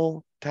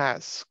single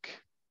task.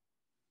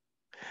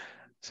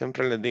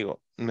 Siempre les digo,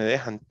 me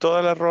dejan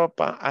toda la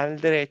ropa al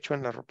derecho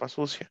en la ropa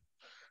sucia.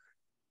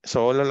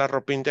 Solo la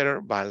ropa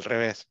interior va al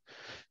revés.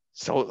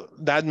 So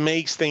that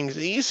makes things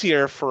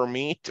easier for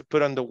me to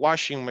put on the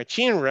washing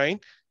machine,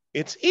 right?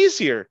 It's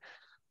easier.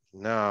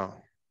 No.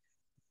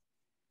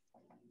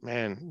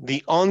 Man,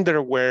 the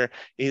underwear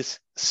is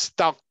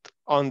stuck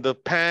on the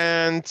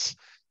pants.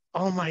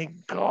 Oh my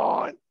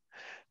God.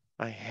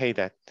 I hate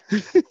that.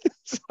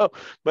 So,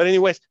 but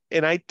anyways,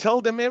 and I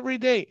tell them every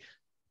day,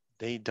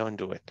 they don't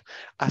do it.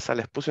 Hasta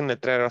les puse un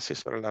letrero así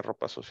sobre la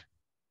ropa sucia.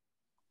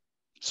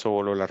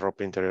 Solo la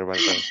ropa interior va al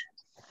revés.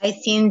 I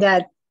think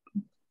that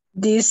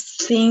this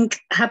thing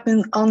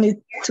happened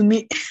only to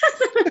me.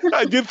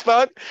 You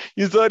thought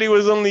it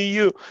was only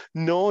you.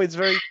 No, it's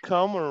very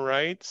common,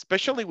 right?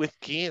 Especially with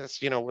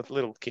kids, you know, with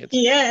little kids.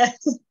 Yeah.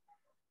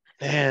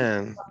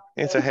 Man,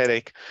 it's a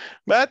headache.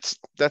 But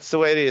that's the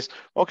way it is.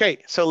 Okay,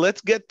 so let's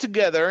get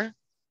together.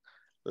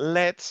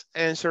 Let's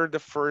answer the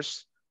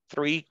first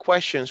 3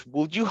 questions.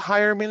 Would you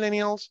hire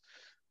millennials?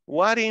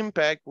 What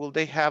impact will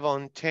they have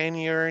on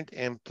tenured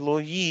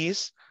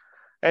employees?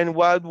 And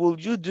what will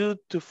you do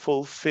to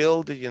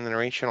fulfill the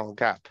generational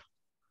gap?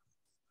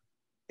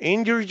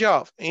 In your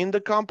job, in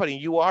the company,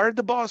 you are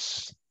the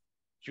boss.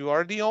 You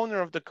are the owner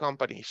of the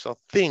company. So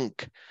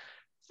think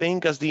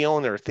as the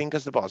owner, think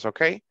as the boss,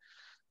 okay?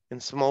 In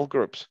small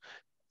groups.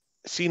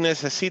 Si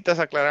necesitas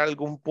aclarar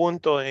algún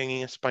punto en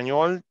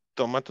español,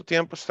 toma tu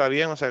tiempo, está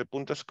bien. O sea, el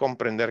punto es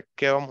comprender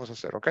qué vamos a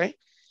hacer, ¿ok?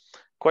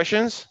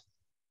 Questions?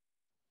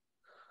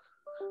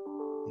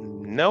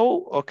 No,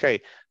 ok.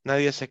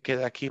 Nadie se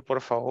queda aquí,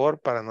 por favor,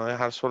 para no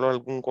dejar solo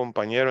algún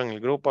compañero en el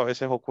grupo. A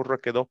veces ocurre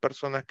que 2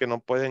 personas que no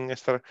pueden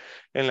estar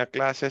en la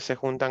clase se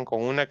juntan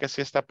con una que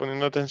sí está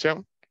poniendo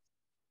atención.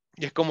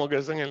 Y es como que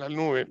están en la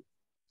nube,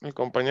 el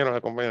compañero o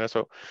la compañera.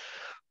 So,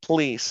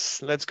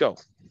 please, let's go.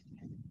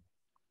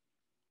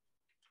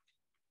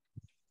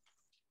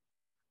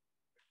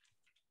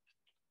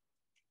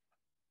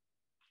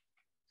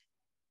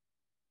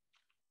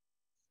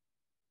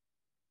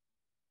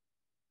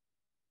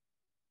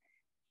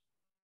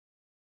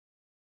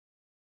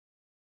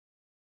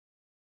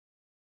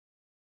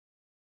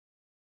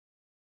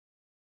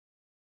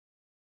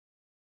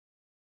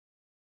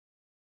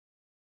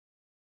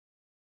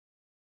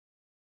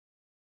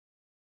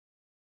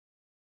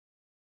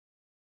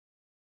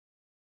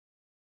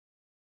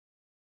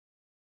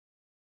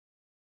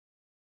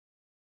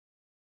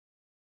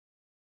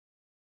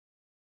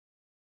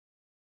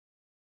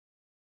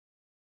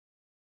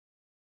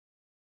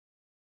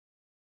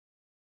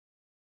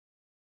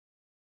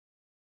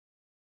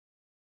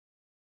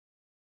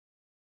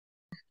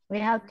 We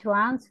have to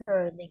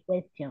answer the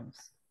questions.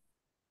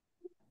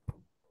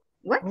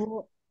 What?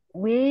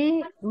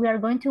 We are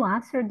going to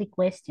answer the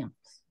questions.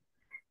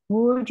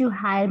 Would you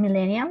hire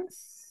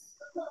millennials?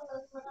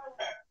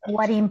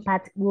 What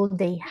impact would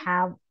they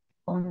have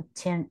on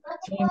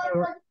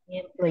tenured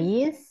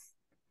employees?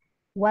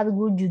 What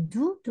would you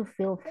do to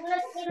fulfill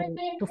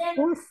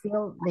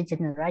the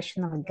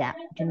generational gap?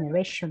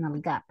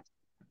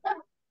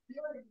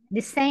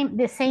 The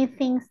same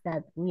things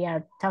that we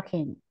are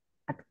talking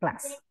at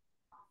class.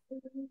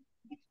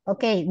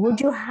 Okay,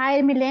 would you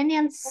hire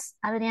millennials,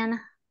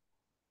 Adriana?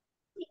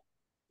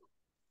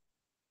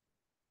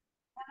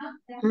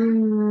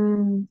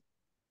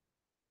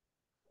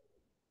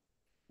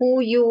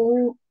 Who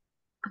you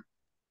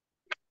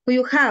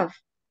have?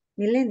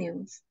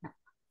 Millennials.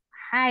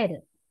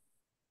 Hire.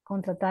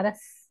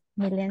 Contrataras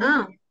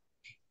millennials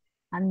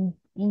and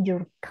in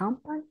your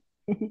company?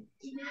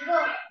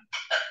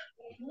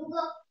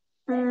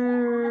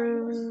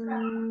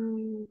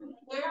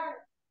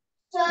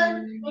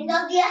 En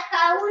 2 días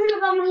cada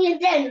uno vamos a ir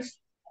entrenos.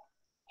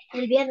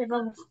 El viernes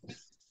vamos.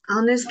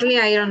 Honestly,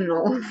 I don't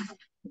know.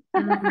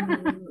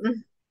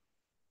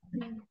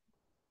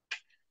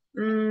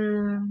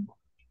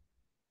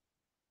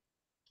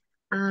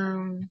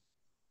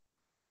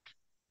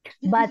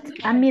 But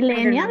a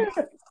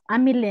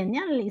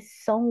millennial is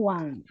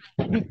someone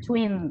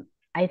between,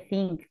 I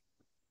think,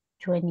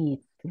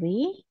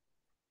 23,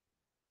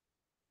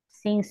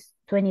 since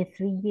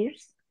 23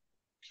 years.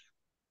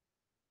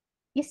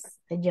 Is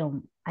a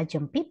young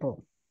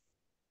people.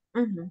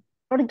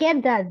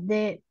 Forget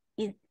that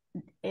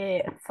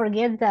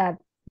forget that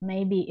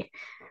maybe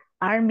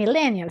are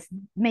millennials.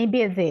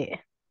 Maybe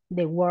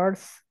the word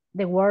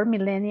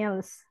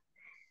millennials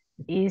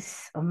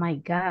is, oh my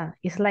God,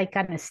 it's like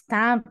a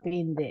stamp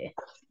in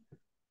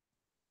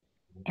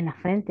la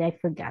frente. I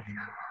forgot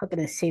how can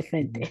I say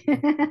frente.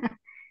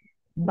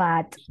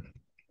 But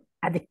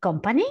at the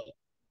company,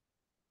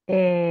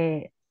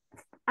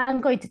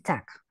 I'm going to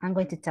tell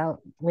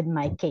with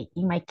my case,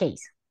 in my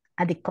case,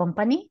 at the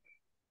company,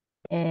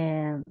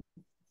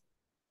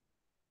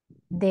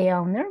 the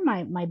owner,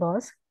 my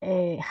boss,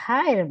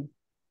 hired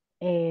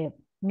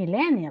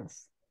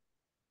millennials.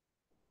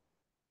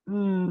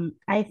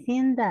 I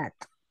think that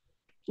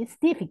it's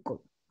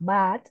difficult,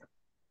 but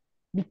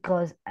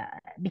because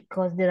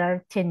there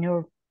are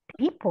tenured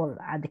people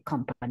at the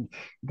company,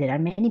 there are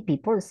many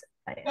people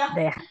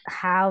that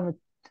have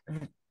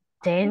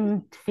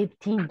 10,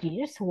 15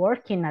 years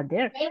working at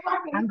there.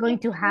 I'm going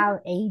to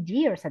have 8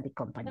 years at the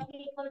company.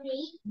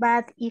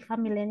 But if a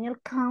millennial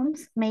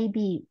comes,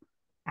 maybe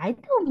I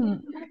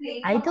don't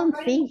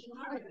think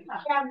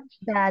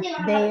that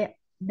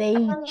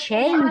they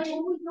change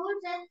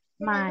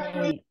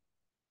my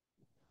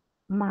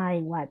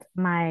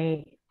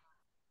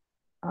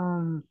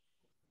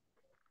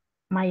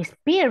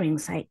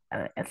experience. I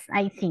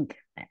think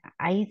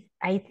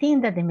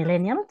that the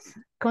millennials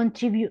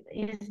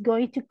is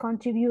going to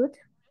contribute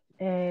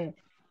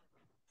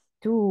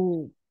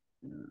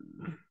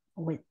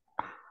with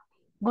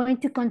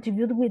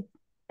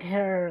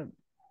her,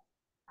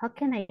 how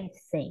can I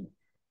say,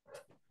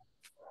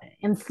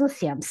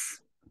 enthusiasm.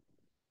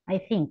 I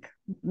think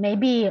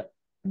maybe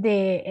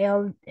the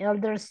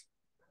elders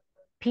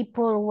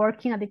people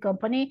working at the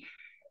company,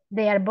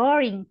 they are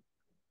boring,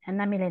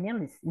 and a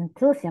millennial is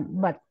enthusiasm,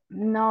 but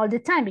not all the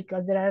time,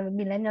 because there are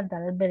millennials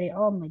that are very,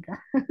 oh my God.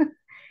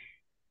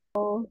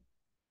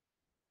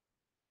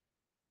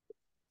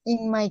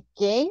 In my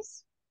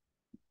case,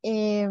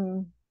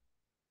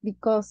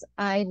 because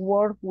I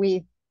work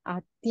with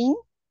a team,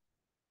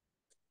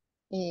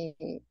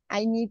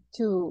 I need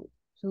to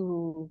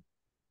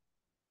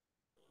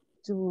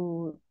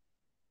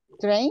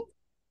train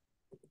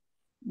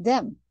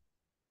them,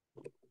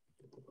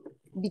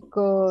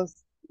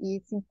 because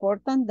it's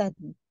important that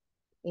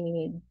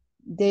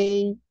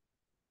they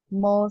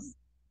must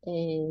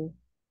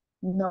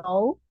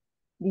know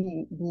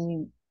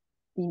the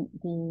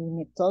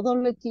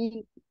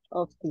methodology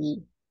of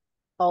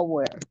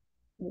our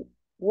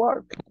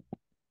work.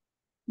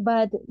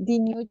 But the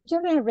new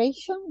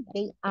generation,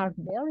 they are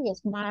very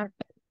smart.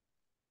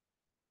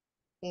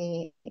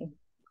 They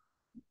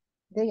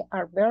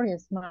are very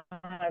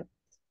smart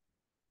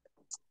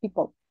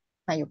people,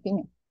 my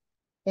opinion.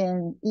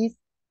 And it's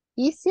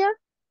easier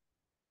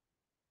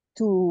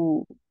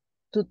to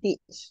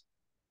teach.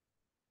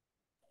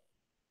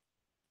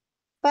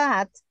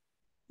 But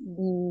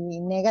the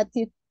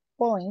negative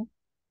point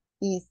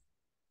is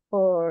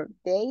for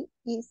they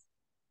is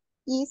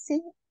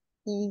easy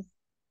the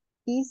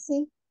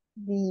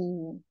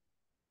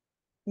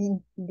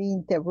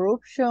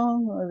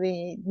interruption or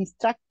the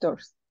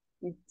distractors.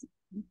 It's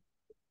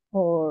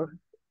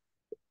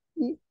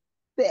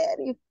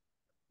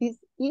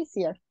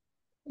easier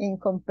in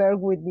compared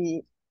with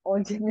the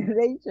old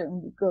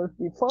generation, because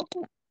the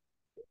focus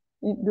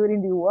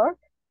during the work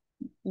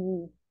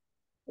is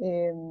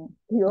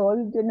the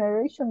old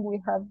generation, we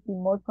have the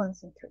more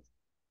concentration,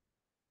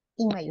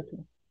 in my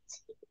opinion.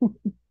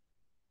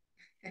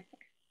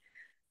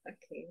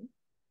 Okay.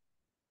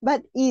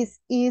 But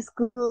it's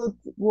good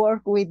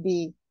work with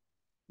the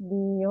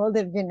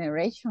older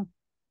generation.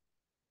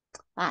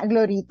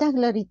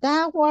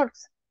 Glorita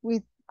works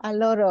with a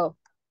lot of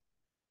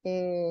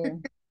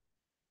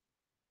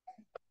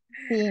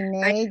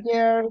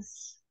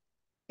teenagers.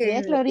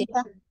 Yes,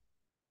 Glorita.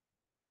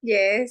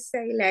 Yes,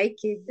 I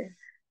like it.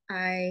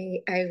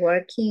 I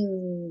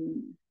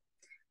working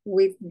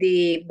with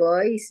the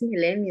boys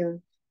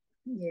millennium.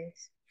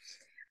 Yes.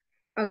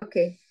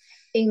 Okay.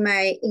 In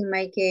my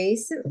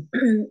case,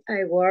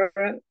 I will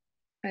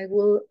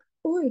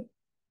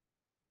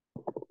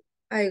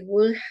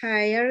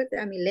hire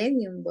a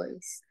millennium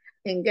boys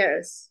and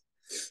girls.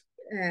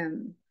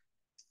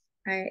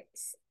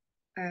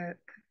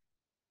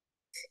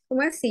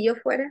 ¿Cómo es si yo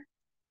fuera?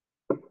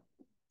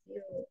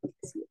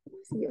 Si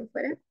yo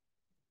fuera.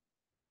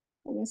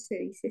 ¿Cómo se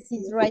dice?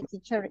 It's right,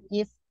 teacher,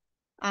 if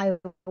I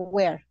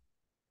were.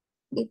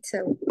 It's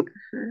a,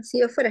 si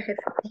yo fuera jefe.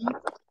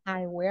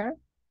 I were.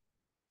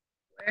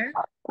 I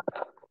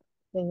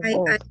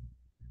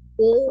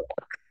will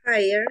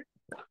hire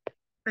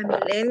a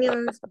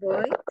millennials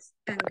boys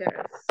and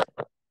girls.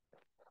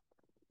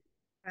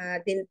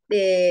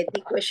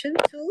 The question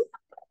 2.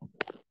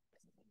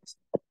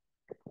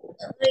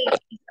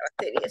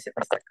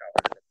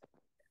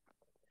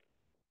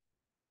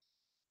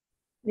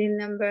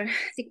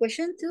 The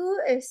question 2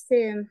 is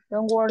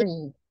don't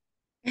worry.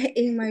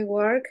 In my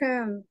work,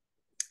 the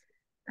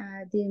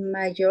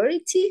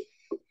majority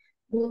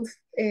will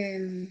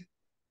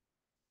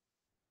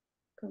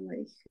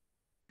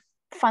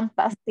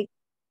fantastic.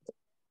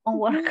 on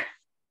work.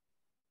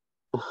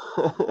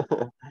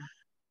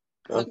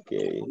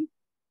 Okay.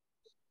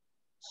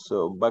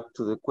 So back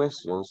to the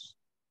questions.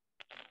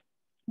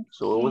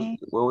 So Okay.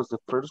 what was the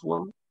first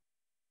one?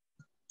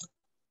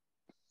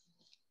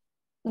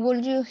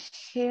 Would you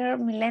hear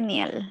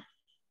millennial?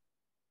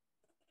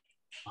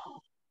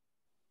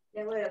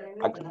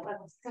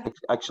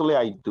 Actually,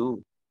 I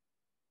do.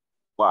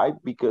 Why?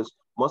 Because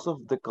most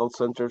of the call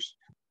centers,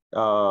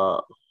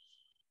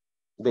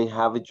 they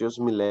have just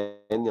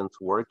millennials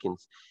working.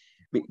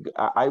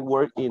 I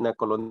work in a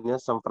colonia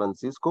San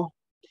Francisco,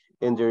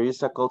 and there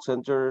is a call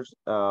center.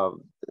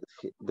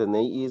 The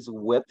name is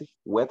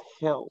Wet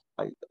Hell,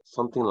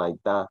 something like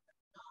that.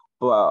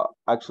 But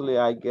actually,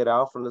 I get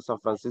out from the San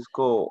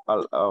Francisco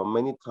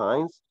many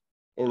times,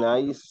 and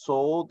I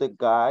saw the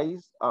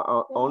guys.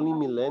 Only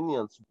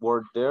millennials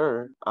were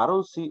there. I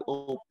don't see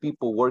old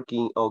people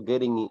working or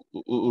getting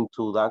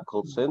into that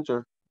call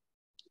center.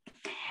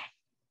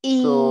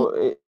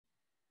 So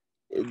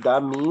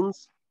that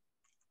means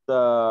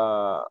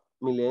the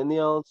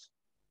millennials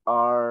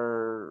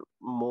are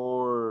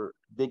more,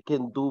 they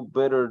can do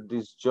better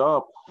this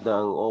job than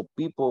old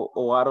people,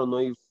 or I don't know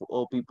if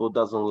old people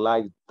doesn't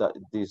like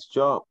this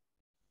job.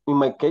 In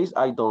my case,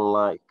 I don't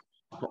like.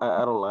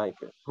 I don't like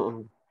it.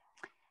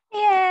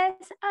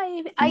 Yes,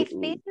 I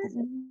think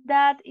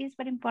that is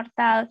very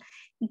important.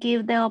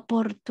 Give the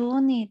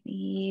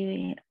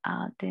opportunity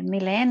the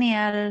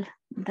millennial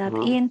that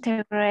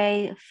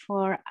integrate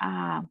for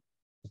a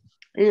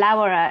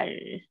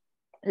laboral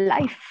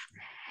life.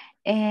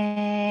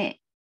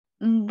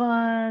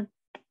 But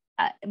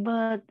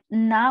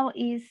now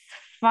is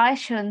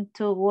fashion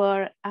to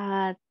work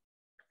at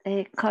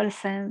a call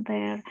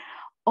center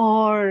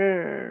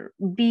or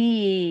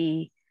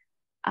be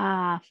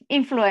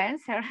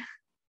influencer.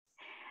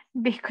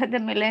 Because the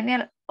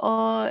millennial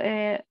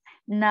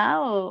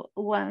now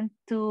want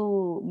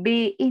to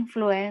be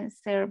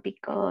influencer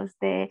because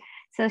the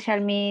social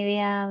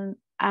media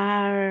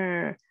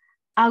are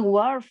a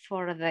word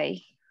for them.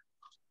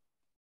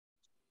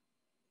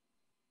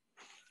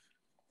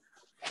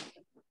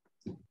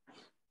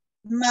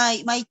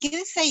 My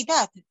kids say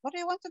that. What do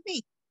you want to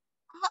be?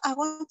 I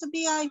want to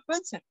be an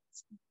influencer.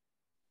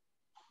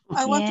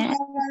 I want to have a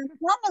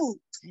channel.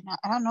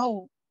 I don't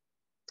know.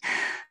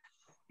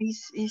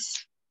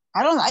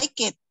 I don't like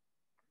it.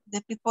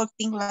 The people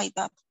think like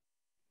that.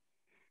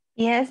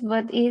 Yes,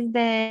 but is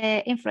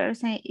the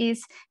influencer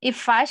is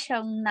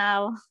fashion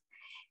now?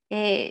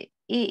 It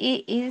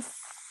is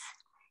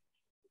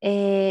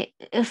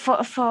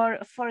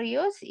for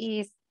use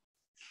is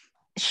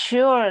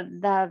sure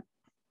that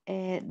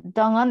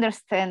don't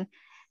understand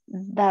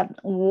that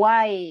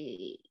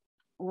why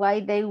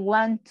they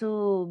want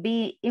to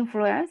be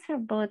influencer,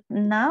 but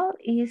now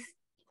is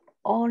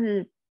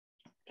all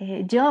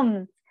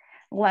young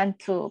want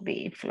to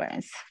be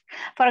influenced.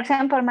 For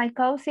example, my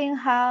cousin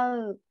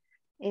has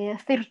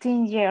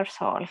 13 years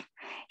old.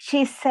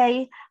 She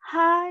say,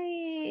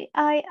 "Hi,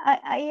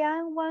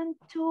 I want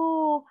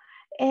to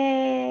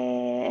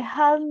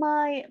have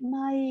my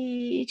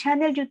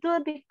channel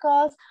YouTube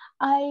because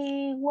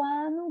I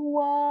want to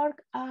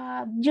work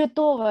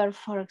YouTuber,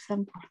 for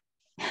example."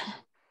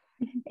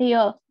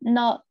 Yo,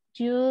 no,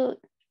 you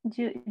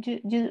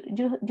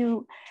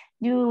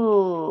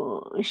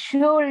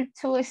should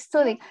to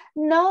study.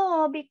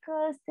 No,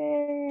 because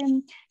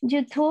the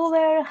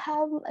YouTuber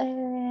have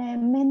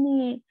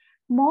many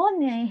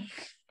money.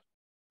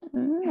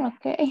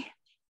 Okay.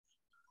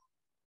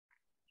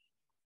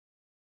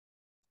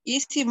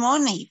 Easy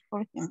money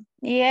for him.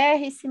 Yeah,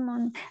 easy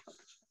money.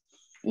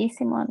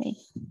 Easy money.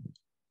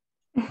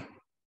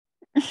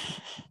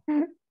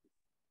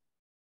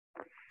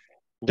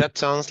 That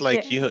sounds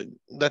like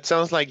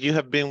you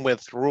have been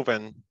with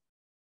Ruben.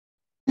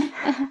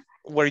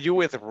 Were you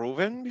with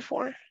Ruben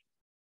before?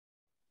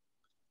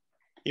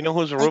 You know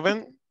who's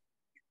Ruben?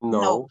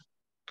 No.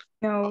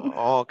 No.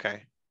 Oh,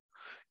 okay.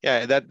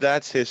 Yeah,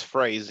 that's his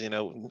phrase, you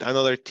know,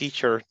 another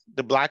teacher,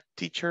 the black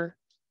teacher,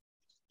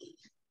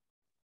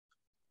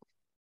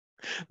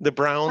 the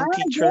brown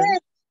teacher.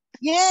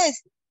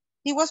 Yes,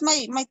 he was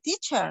my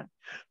teacher.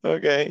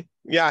 Okay.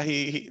 Yeah,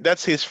 he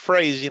that's his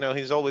phrase, you know,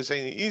 he's always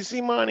saying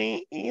easy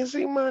money,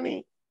 easy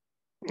money.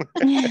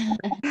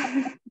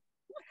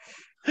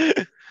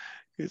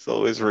 He's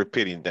always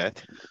repeating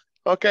that.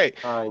 Okay.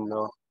 I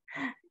know.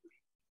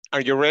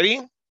 Are you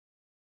ready?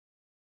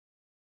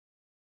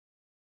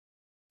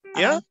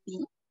 Yeah?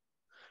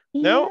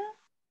 No?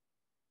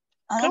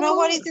 I don't know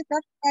what is it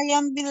that I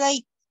am be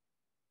like.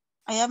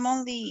 I am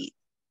only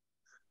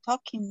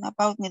talking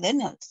about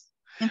millennials,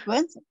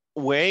 influencers.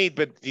 Wait,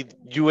 but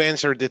you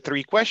answered the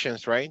 3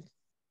 questions, right?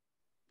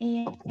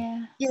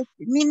 Yeah. Yes,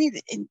 me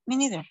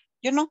neither.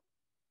 You know?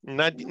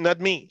 Not me. Not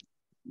me.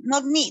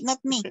 Not me.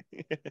 Not me.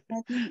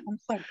 I'm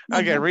sorry.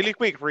 Okay, really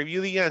quick,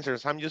 review the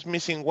answers. I'm just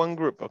missing one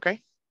group,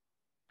 okay?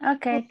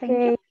 Okay, thank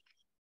you.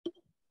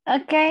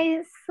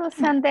 Okay,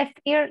 Susan,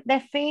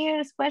 the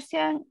first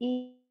question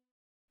is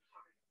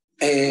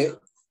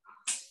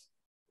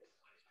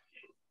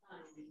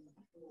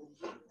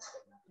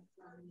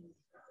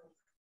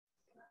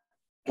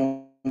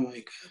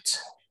my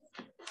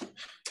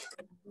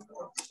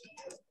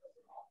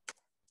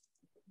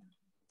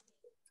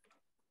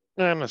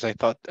God. As I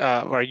thought,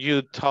 are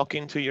you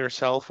talking to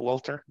yourself,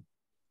 Walter?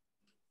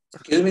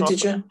 Excuse me,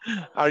 teacher?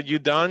 Are you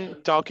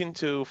done talking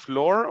to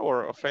Flor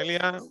or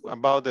Ophelia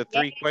about the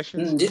three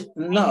questions?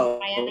 No,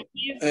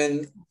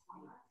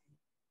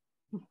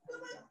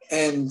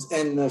 and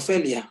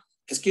Ophelia,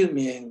 excuse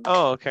me. And,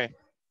 oh, okay.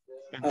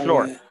 And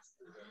Flor.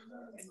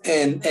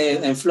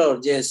 And Flor,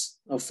 yes.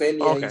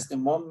 Ophelia okay. is the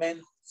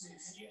moment.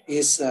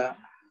 Is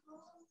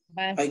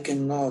I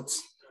cannot.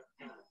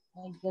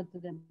 I go to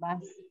the bus.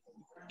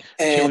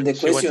 And the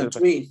question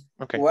 3,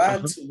 okay.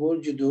 What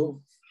would you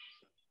do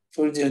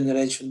for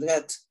generation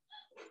that?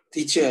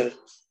 Teacher,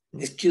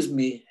 excuse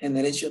me,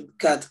 generation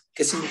cat.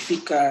 ¿Qué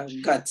significa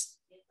cat?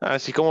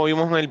 Así como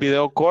vimos en el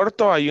video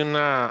corto, hay un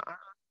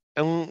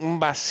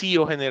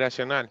vacío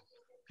generacional.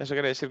 Eso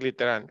quiere decir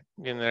literal,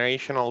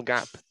 generational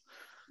gap.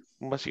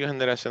 Un vacío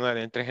generacional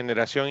entre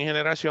generación y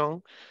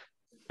generación.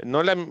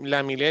 No la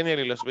millennial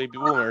y los baby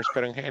boomers,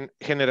 pero en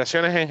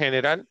generaciones en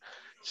general,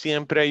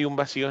 siempre hay un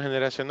vacío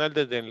generacional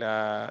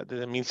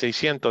desde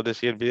 1600,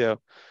 decía el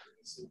video.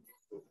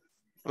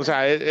 O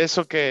sea,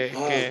 eso que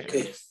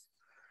Okay.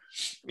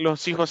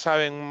 los hijos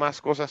saben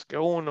más cosas que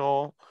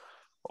uno,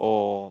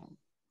 o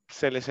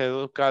se les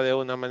educa de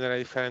una manera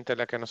diferente a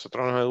la que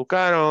nosotros nos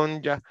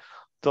educaron, ya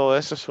todo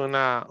eso es un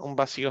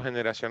vacío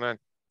generacional.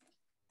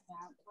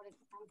 Por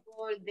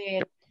ejemplo,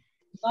 de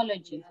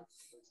technology.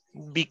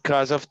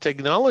 Because of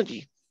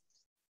technology.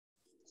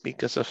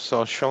 Because of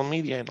social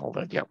media and all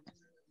that, yeah.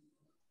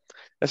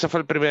 Ese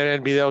fue el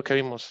video que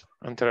vimos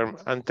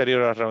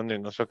anterior a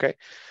reunirnos, ¿ok?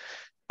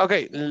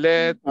 Okay,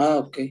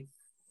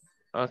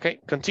 okay,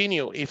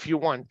 continue if you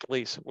want,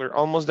 please. We're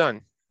almost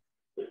done.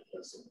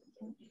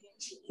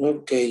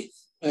 Okay,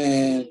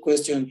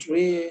 question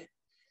 3.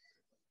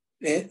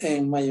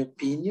 In my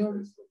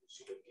opinion,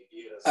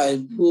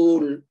 I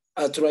will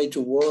try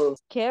to work.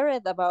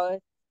 Scared about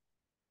it.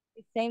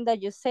 The same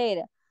that you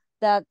said,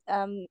 that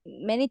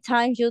many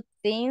times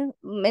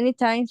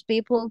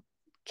people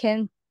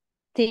can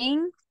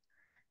think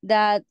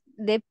that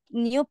the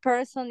new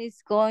person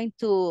is going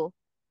to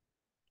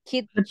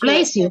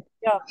replace you.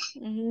 Job.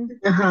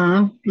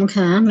 Mm-hmm.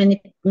 Okay.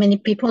 Many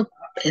people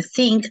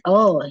think,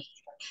 oh,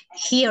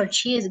 he or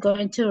she is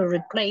going to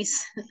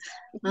replace.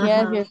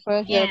 Yes,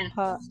 replace yeah. your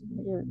part.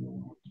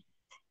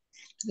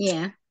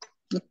 Yeah.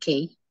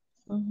 Okay.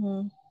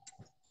 Mm-hmm.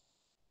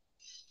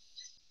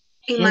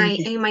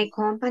 In my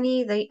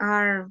company, they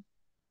are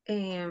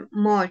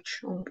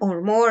much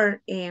or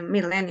more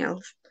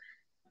millennials.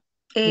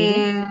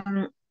 Really?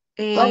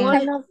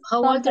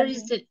 How old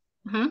is it?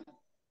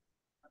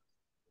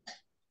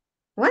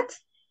 What?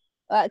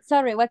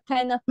 Sorry, what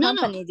kind of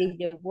company did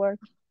you work?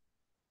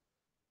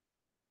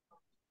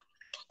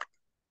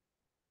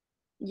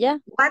 Yeah.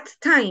 What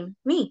time?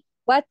 Me?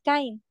 What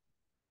kind?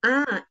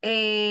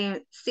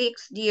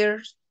 6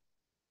 years.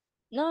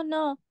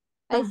 No.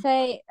 I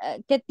say,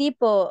 ¿qué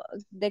tipo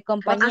de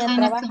compañía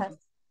trabajas?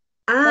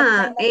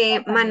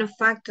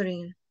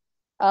 Manufacturing.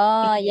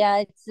 Oh, yeah,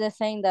 it's the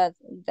same that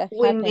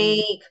we happened.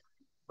 Make,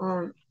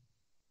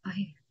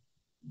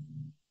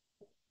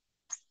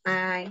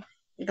 I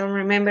don't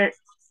remember.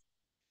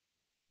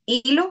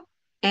 Hilo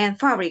and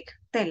fabric,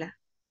 tela.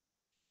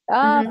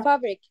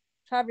 Fabric.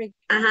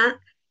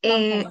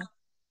 The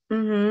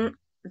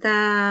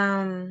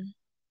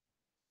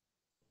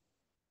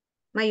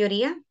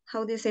mayoría,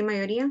 how do you say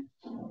mayoría?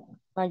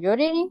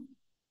 Majority?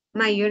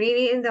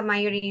 Majority and the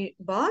majority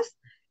boss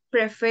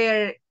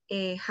prefer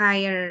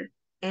hire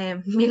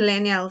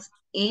millennials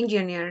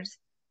engineers.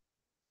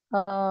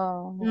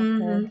 Oh,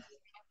 okay.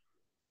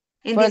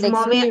 In this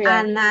moment,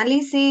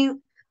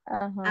 analyzing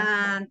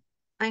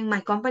in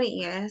my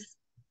company, yes.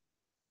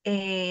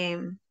 We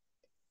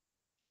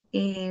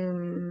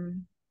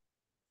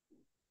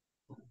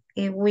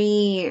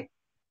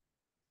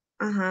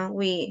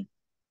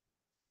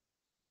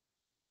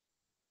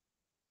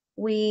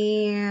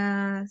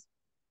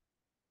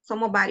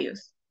somos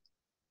varios.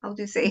 How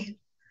do you say?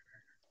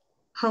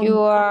 You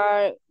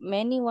are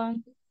many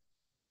one.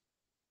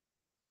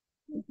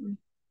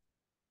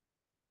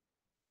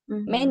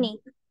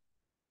 Many.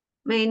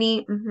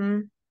 Many.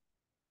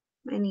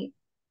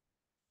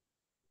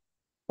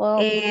 Well,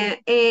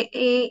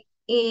 in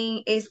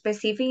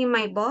specific, in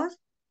my boss,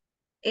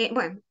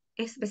 my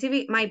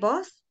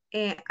boss,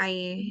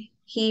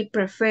 he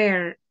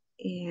prefer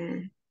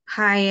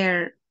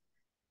hire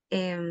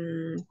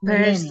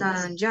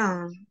person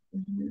young.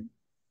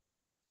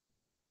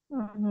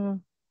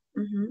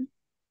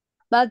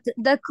 But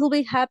that could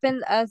be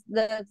happen as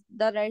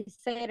that I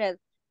said it.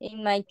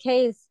 In my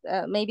case,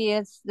 maybe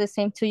it's the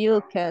same to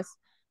you, because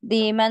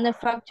the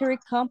manufacturing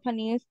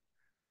companies,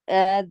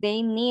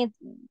 they need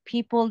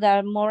people that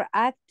are more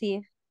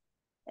active,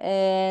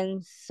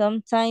 and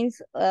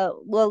sometimes,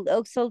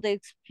 also they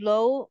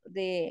explode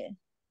the,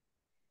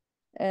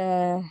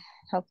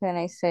 how can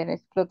I say it?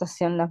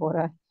 Explotación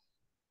laboral.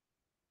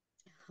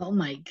 Oh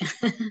my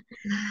God.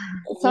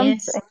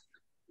 Yes.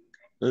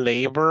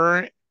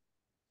 Labor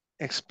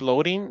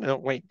exploding. No,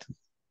 wait.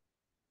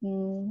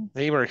 Mm.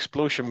 Labor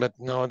explosion, but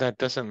no, that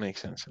doesn't make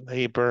sense.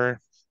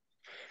 Labor.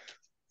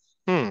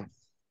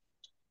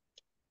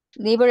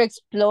 Labor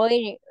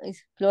explorations,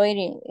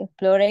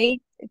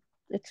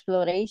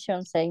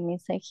 I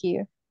miss it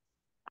here.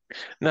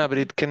 No, but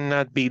it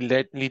cannot be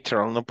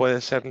literal. No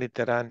puede ser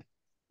literal.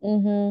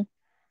 Mm-hmm.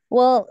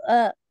 Well,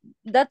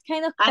 that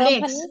kind of company,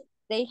 Alex.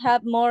 they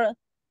have more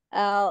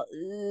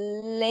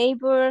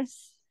labor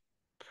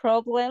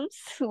problems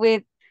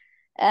with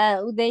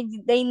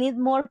they need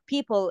more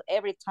people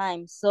every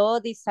time, so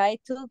decide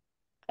to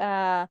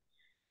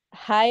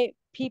hire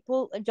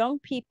people, young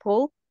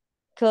people,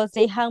 because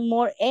they have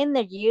more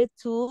energy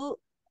to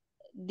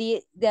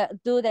do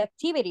the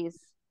activities.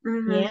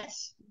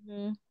 Yes.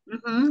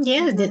 Mm-hmm.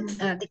 Yes,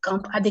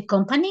 the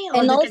company or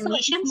And the also it's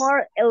technicians.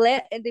 more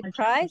the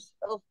price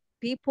of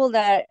people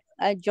that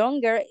are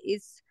younger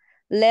is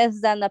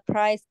less than the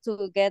price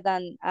to get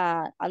an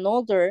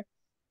older,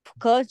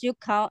 because you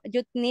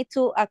need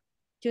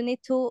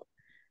to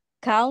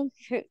count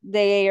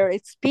their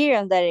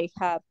experience that they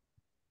have.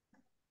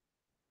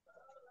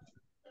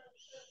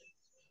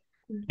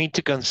 Need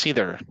to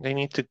consider. They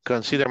need to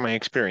consider my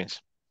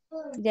experience.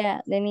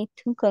 Yeah, they need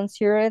to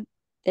consider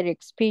their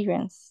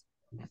experience.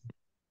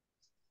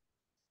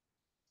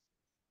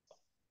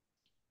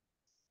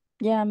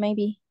 Yeah,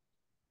 maybe.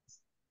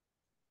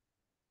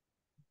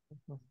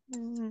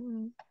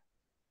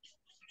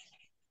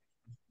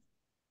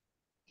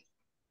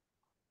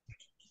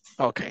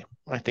 Okay,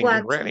 I think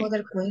we're What ready.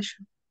 other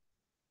question?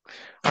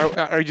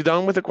 Are you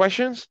done with the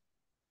questions?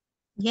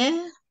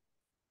 Yeah.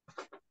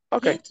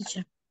 Okay, Yeah,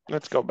 teacher.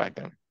 let's go back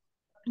then.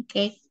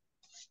 Okay.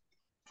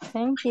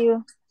 Thank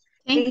you.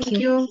 Thank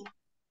you.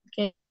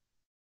 Okay.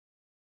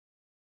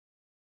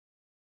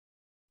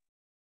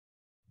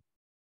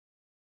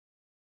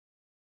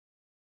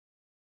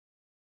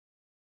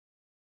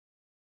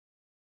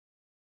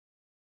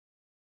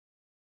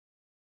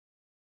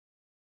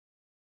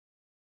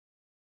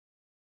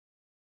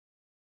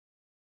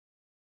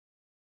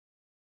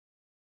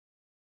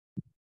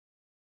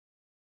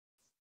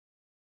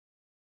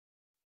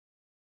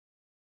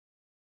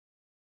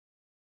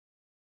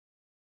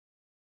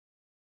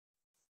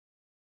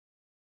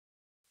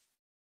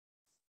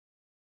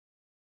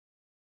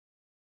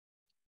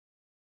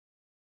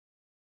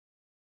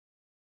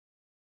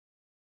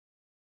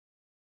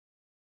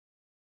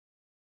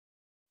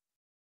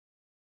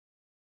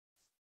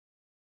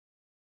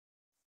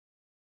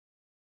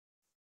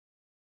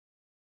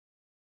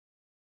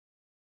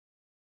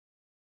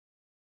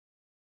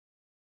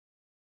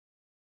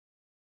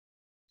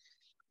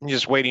 I'm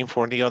just waiting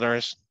for the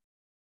others.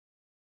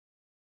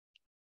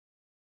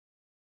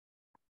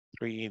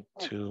 3,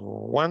 2,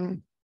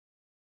 1.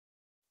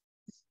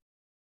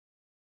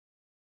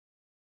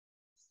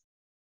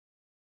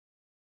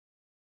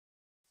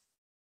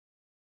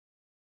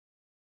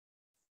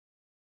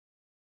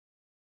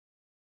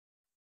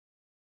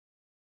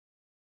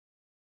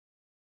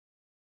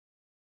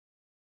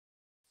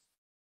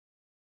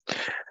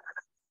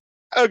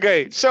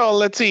 Okay, so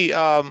let's see.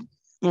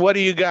 What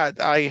do you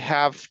got? I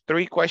have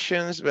 3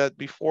 questions, but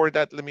before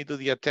that, let me do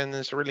the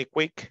attendance really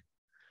quick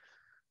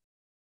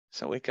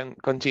so we can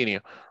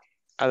continue.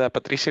 Ada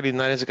Patricia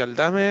Linares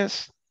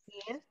Galdames.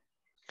 Yes.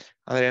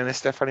 Adriana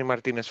Stephanie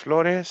Martínez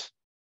Flores.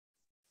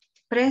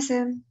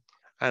 Present.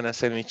 Ana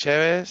Selmi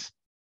Chévez.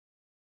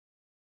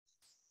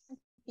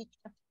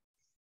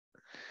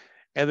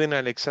 Edwin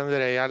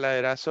Alexander Ayala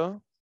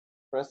Erazo.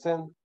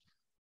 Present.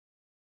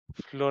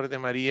 Flor de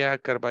María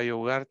Carballo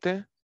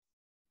Ugarte.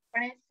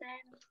 Present.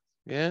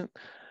 Bien.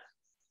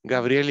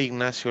 Gabriel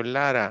Ignacio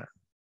Lara.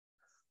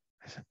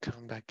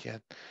 Come back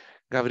yet.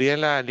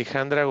 Gabriela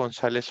Alejandra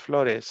González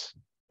Flores.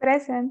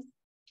 Present.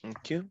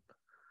 Thank you.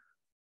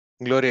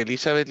 Gloria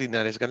Elizabeth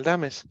Linares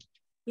Galdames.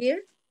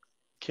 Here.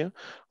 Thank you.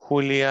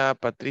 Julia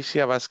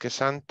Patricia Vázquez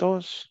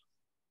Santos.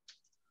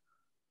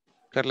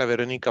 Carla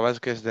Verónica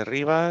Vázquez de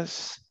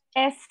Rivas.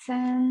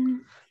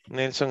 Present.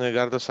 Nelson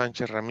Edgardo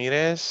Sánchez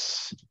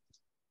Ramírez.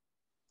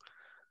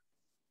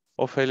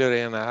 Ofelia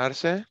Orellana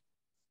Arce.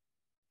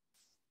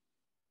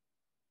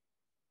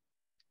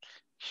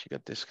 She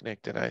got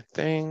disconnected, I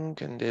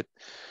think. And it.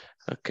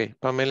 Okay.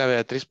 Pamela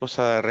Beatriz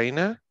Posada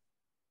Reina.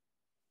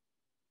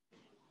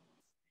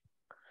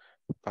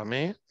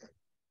 Pame.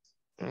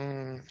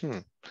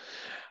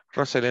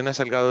 Roselena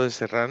Salgado de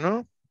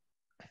Serrano.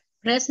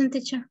 Present,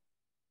 teacher.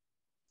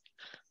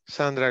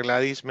 Sandra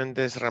Gladys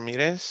Méndez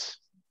Ramírez.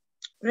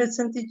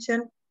 Present,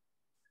 teacher.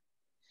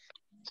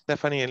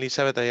 Stephanie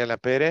Elizabeth Ayala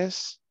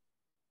Pérez.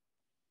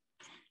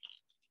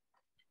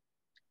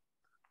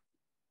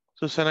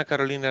 Susana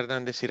Carolina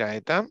Hernández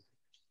Iraeta.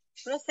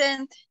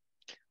 Present.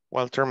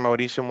 Walter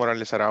Mauricio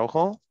Morales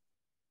Araujo.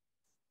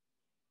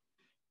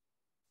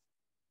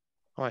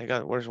 Oh my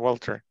God, where's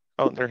Walter?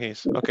 Oh, there he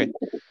is. Okay.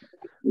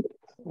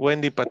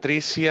 Wendy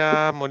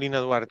Patricia Molina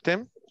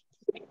Duarte.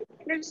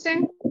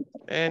 Present.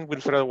 And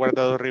Wilfredo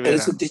Guardado Rivera.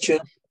 Present, teacher.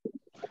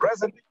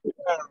 Present.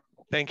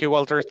 Thank you,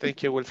 Walter.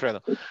 Thank you, Wilfredo.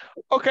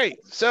 Okay,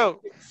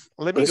 so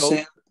let me go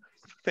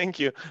Thank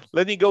you.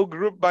 Let me go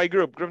group by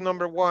group. Group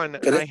number one,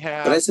 I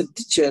have. Present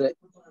teacher.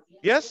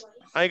 Yes,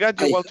 I got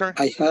you, Walter.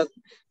 I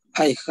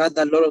had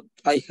a lot of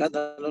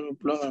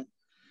problems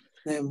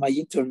in my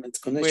internet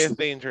connection. With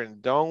the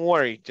internet, don't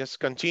worry. Just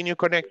continue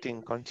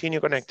connecting. Continue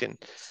connecting.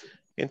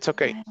 It's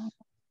okay.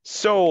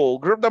 So,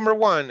 group number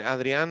one,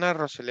 Adriana,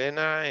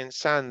 Roselena, and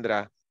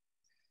Sandra.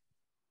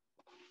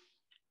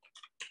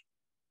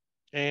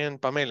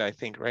 And Pamela, I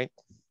think, right?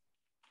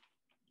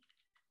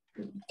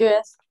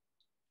 Yes.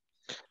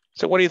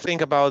 So what do you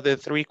think about the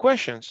 3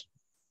 questions?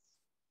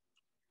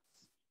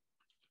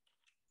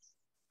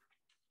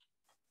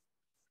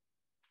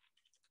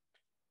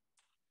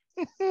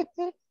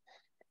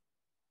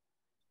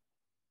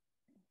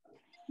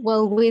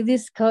 Well, we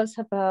discussed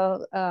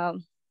about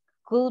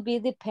could be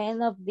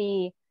depend of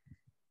the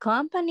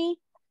company,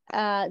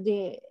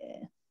 the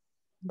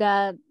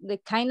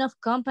kind of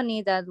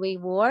company that we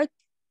work.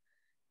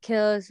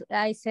 Because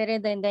I said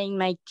it in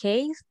my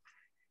case,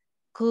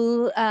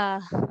 could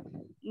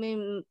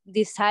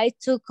decide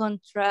to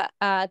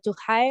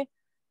hire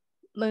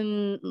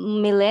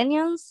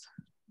millennials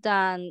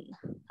than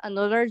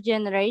another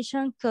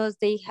generation because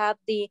they have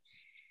the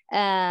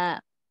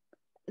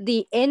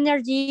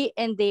energy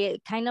and the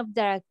kind of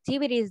the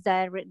activities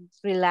that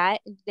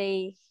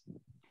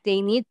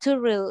they need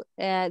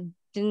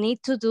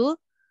to do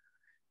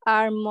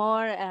are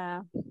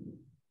more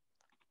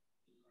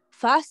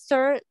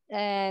faster,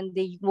 and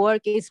the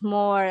work is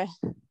more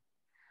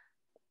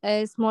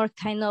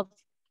kind of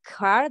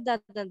hard than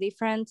a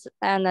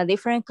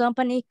different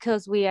company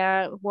because we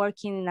are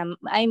working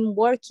I'm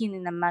working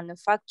in a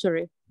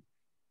manufacturer.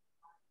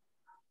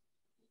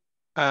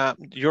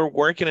 You're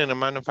working in a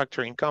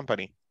manufacturing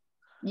company?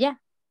 Yeah.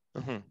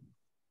 Mm-hmm.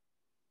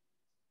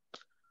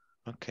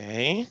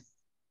 Okay.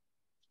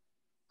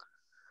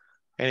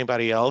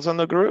 Anybody else on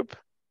the group?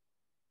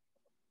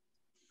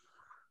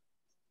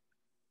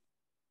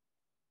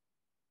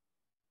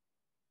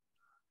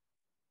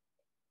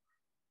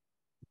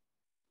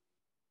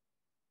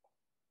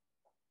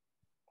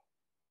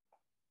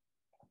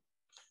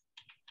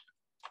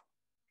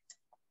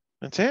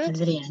 That's it?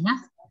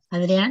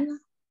 Adriana,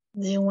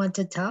 do you want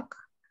to talk?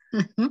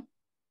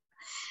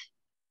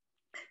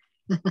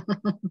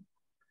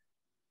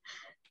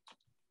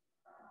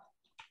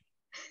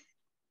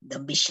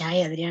 Don't be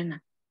shy,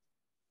 Adriana.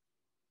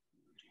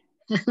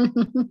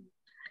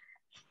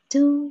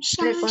 Too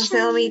shy. Le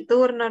concedo mi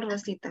turno,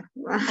 Rosita.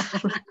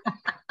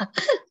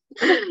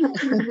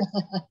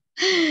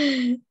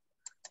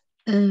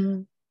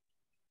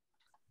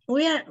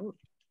 We are,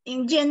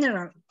 in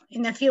general,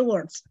 in a few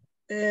words,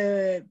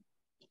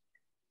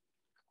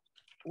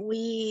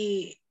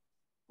 we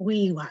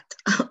what?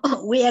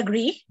 We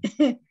agree.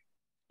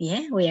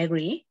 Yeah, we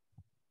agree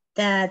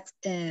that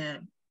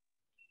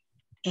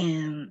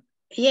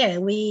yeah,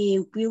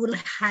 we will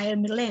hire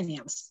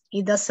millennials.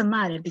 It doesn't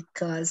matter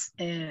because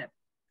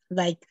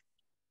like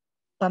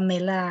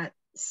Pamela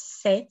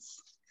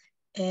says,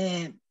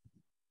 the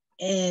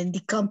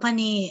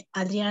company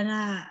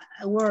Adriana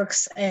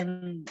works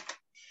and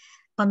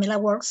Pamela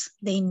works,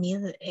 they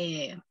need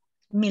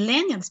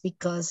millennials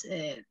because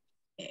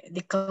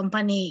the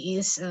company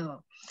is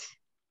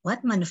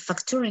what,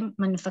 manufacturing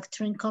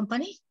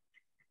company,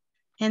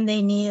 and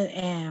they need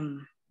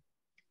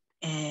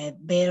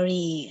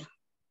very,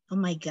 oh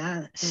my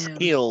God,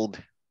 skilled.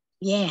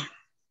 Yeah,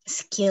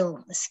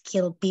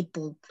 skilled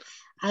people.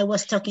 I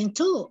was talking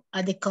to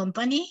at the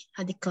company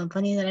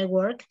that I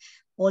work.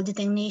 All the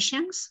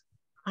technicians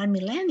are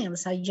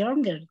millennials, are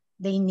younger.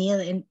 They need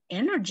an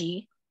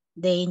energy.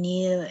 They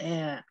need.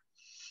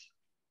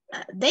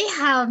 They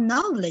have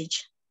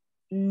knowledge,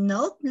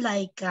 not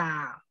like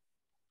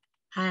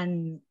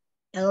an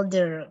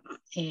elder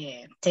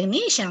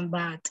technician,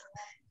 but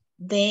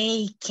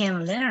they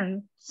can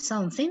learn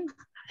something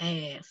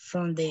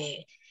from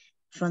the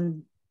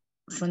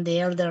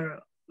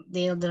elder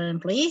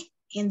employee.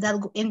 In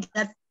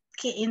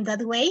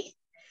that way,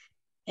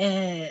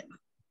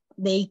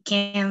 they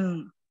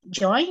can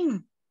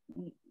join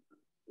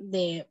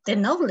the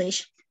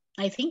knowledge,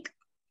 I think.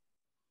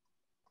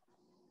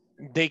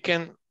 They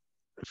can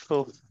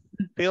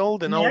fulfill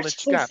the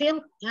knowledge gap.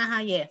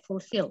 Yeah,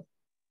 fulfill.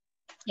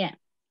 Yeah.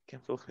 Can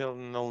fulfill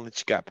the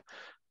knowledge gap.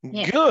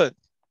 Yeah. Good.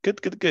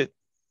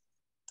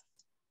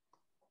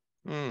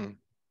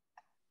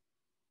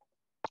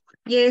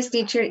 Yes,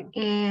 teacher.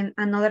 And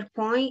another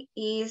point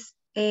is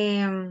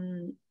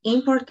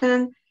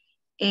important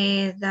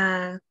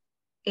that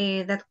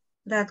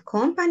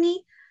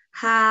company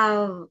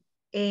have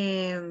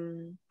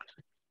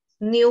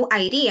new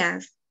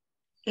ideas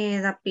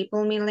that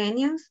people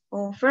millennials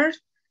offer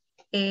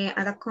in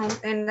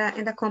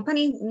the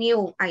company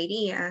new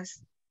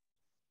ideas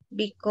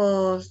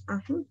because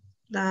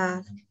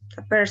the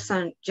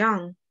person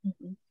young.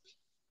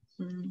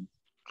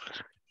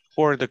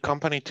 For the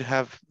company to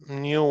have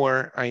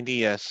newer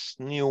ideas.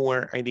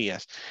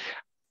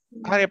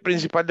 Área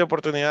principal de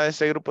oportunidad de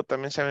este grupo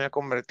también se había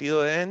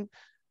convertido en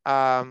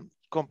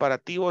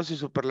comparativos y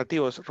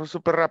superlativos.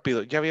 Súper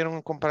rápido, ¿ya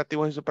vieron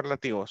comparativos y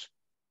superlativos?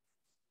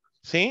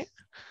 ¿Sí?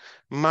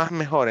 más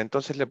mejor.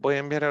 Entonces les voy a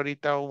enviar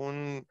ahorita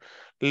un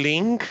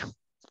link.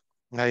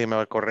 Nadie me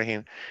va a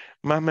corregir.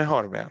 Más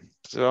mejor, vean.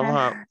 Entonces vamos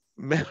a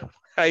ver.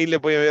 Ahí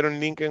les voy a enviar un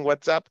link en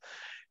WhatsApp.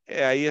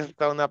 Ahí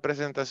está una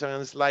presentación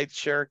en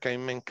SlideShare que a mí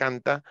me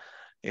encanta.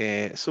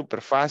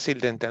 Súper fácil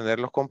de entender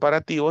los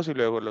comparativos y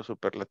luego los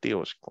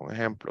superlativos con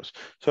ejemplos.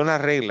 Son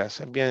las reglas,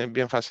 es bien,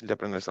 bien fácil de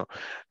aprender eso.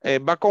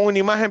 Va con una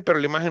imagen, pero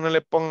la imagen no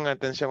le pongan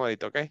atención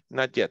ahorita, ¿ok?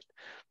 Not yet.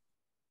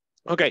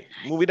 Okay,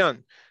 moving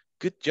on.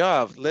 Good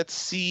job. Let's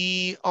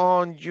see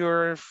on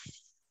your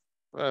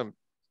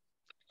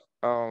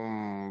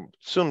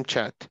Zoom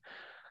chat.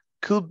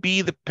 Could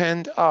be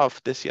depend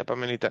of, decía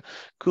Pamelita.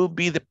 Could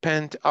be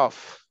depend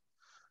of.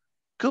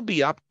 Could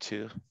be up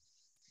to.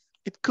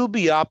 It could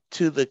be up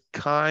to the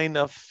kind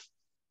of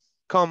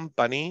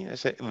company.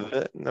 Ese,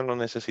 no lo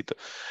necesito.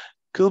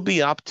 Could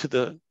be up to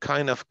the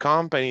kind of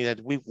company that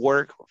we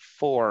work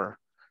for.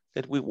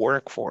 That we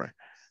work for.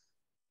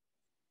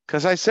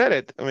 Because I said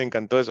it. Me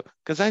encantó eso.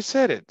 Because I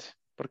said it.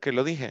 Porque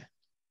lo dije.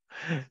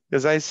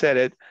 Because I said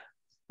it.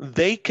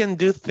 They can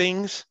do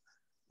things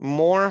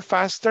more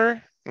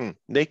faster.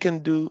 They can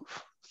do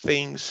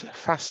things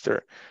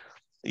faster.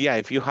 Yeah,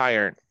 if you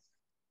hire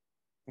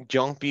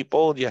young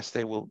people, yes,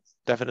 they will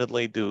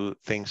definitely do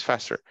things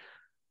faster.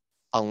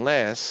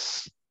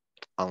 Unless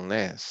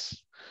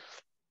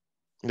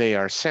they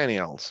are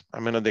seniors, a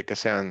menos de que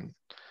sean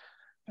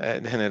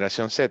de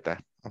generación Z,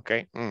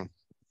 okay?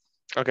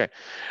 Okay,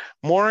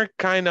 more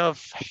kind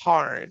of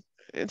hard.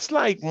 It's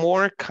like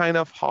more kind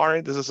of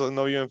hard. Eso es un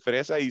novio en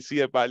fresa y sí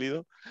es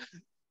válido.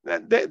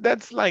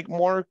 That's like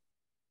more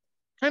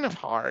kind of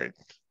hard.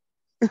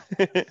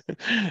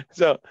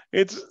 So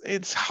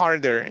it's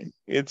harder.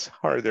 It's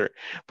harder.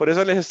 Por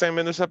eso les estoy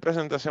enviando esa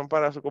presentación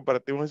para su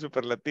comparativo y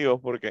superlativos,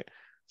 porque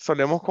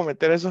solemos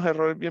cometer esos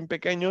errores bien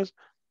pequeños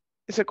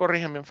y se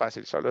corrigen bien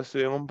fácil. Solo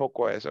estudien un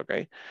poco eso,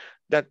 okay?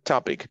 That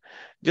topic.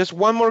 Just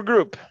one more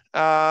group.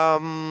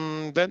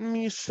 Let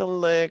me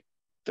select.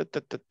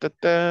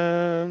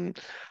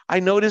 I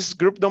noticed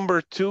group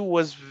number 2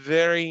 was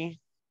very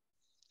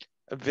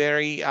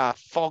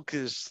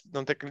focused.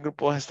 Noté que el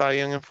grupo estaba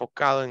bien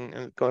enfocado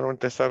en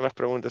contestar las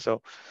preguntas.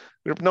 So,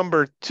 group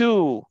number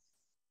 2.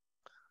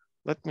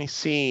 Let me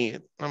see.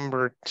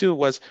 Number 2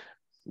 was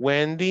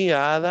Wendy,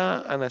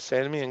 Ada, Ana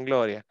Selmi, and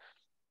Gloria.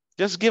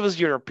 Just give us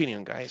your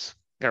opinion, guys.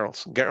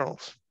 Girls.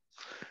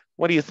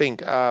 What do you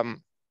think?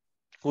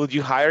 Would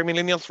you hire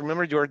millennials?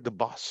 Remember, you're the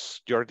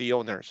boss. You're the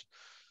owners.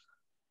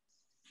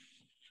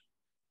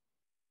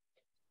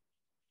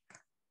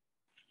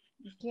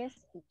 Yes,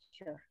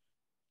 teacher.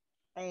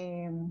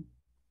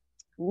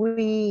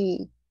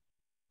 We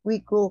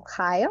could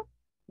hire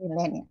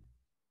millennials.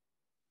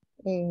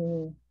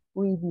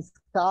 We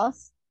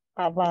discussed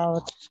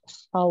about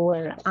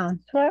our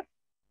answer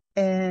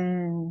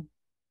and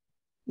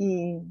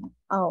in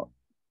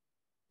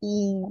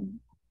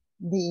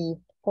the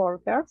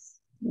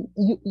forecast,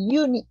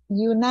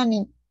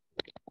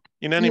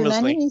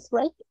 unanimous,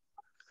 right?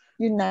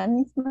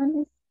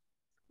 Unanimously.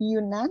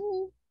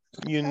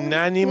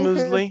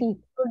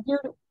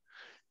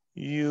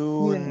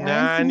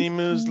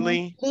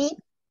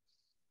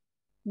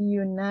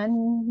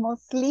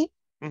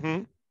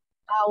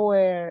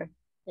 Our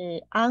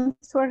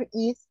answer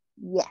is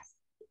yes.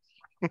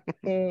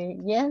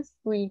 Yes,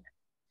 we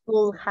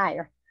will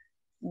hire.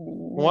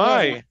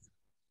 Why?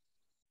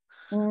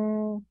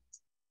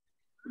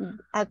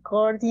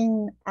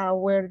 According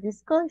our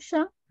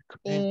discussion,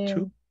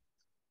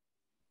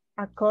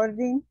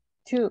 according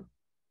to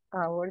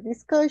our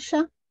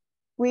discussion,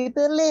 we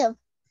believe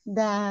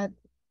that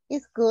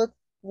it's good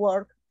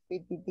work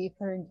with the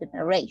different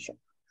generations.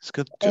 It's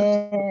good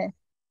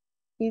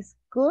it's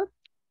good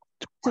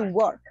to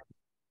work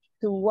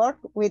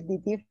with the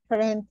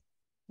different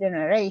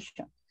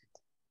generation.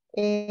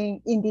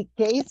 In the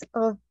case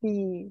of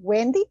the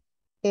Wendy,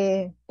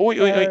 in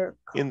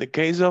the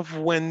case of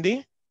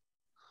Wendy.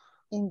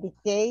 In the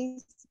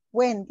case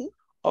Wendy.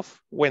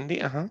 Of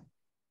Wendy,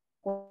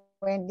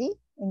 Wendy,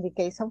 in the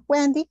case of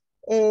Wendy,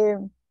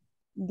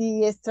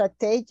 the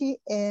strategy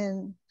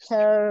in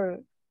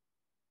her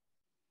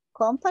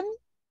company,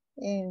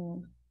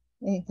 in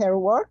her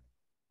work,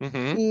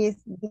 is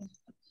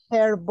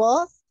her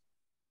boss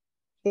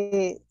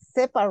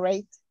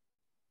separate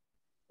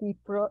the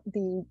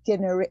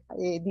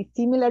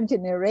similar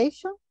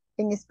generation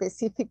in a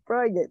specific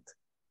project.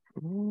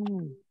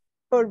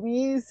 For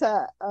me, it's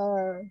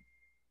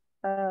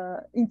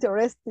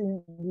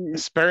interesting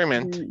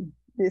experiment.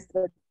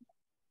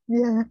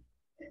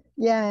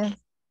 Yeah.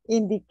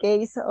 In the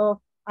case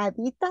of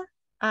Adita,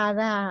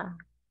 Ada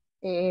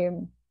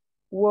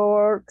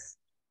works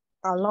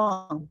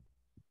alone,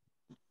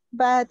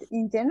 but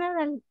in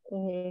general,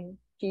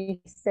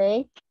 she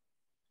said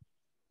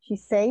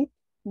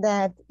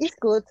that it's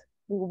good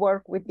to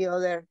work with the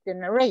other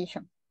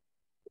generation.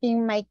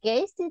 In my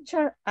case,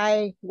 teacher,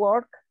 I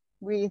work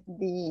with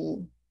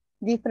the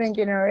different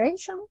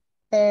generation,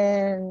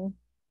 and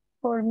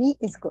for me,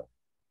 it's good.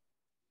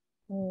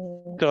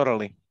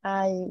 Totally.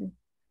 Yeah.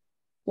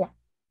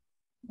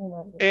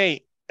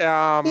 Hey,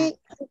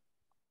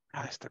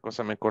 Ah, esta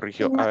cosa me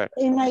corrigió. A ver.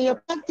 In my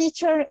opinion,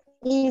 teacher,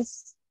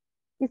 is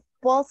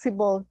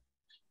possible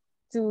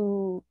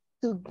to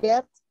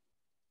get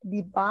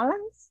the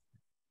balance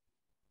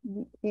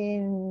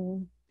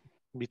in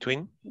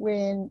Between?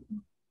 when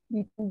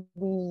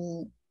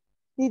the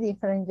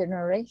different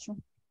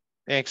generation.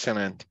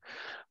 Excellent.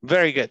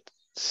 Very good.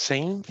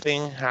 Same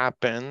thing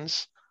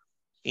happens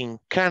in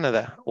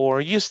Canada,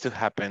 or used to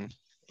happen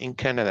in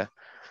Canada.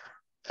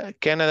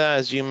 Canada,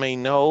 as you may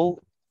know,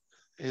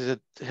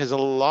 has a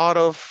lot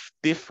of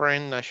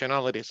different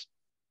nationalities.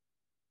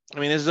 I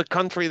mean, it's a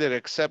country that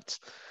accepts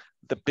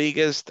the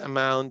biggest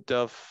amount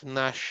of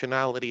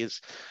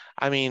nationalities.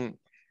 I mean,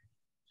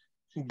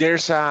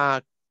 there's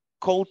a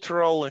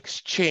cultural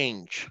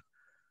exchange.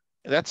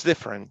 That's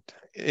different.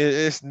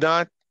 It's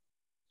not,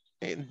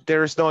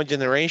 there's no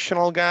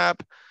generational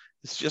gap.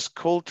 It's just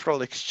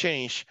cultural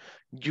exchange.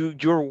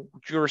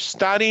 You're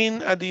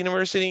studying at the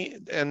university,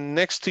 and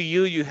next to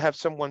you, you have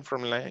someone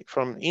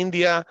from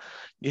India,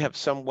 you have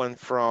someone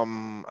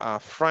from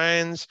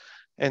France,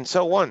 and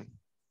so on,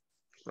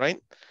 right?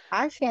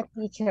 Asia,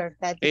 teacher,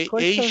 that the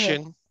culture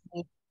Asian.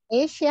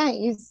 Asia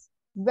is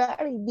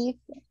very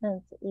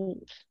different.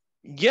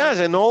 Yes,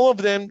 and all of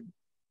them,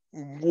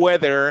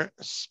 whether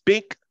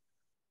speak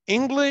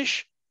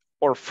English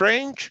or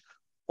French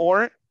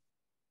or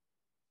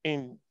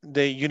in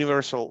the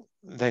universal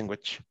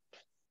language.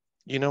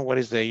 You know what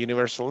is the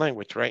universal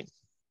language, right?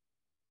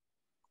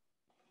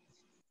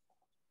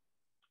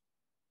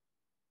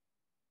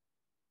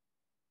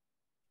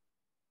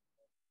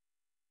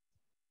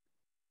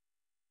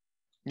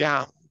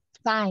 Yeah.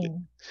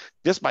 Sign.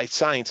 Just by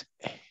signs.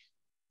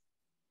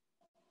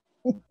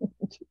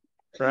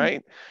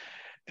 Right?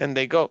 And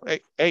they go,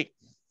 hey, hey.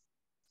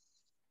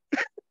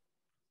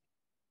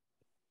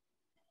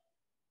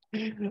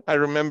 I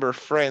remember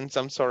Friends,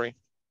 I'm sorry.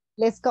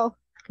 Let's go.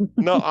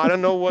 No, I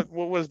don't know what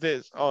was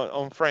this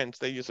on Friends.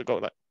 They used to go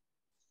like.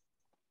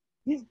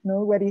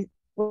 No, what it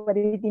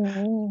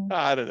mean?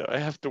 I don't know. I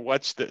have to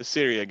watch the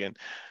series again.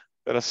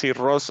 Pero sí, a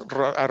Ross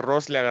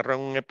le agarró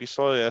un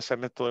episodio de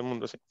hacerle todo el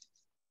mundo así.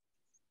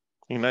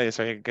 Y nadie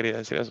sabía que quería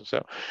decir eso.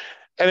 So,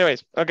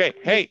 anyways, okay.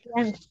 Hey,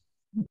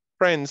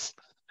 Friends,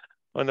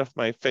 one of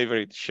my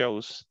favorite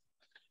shows.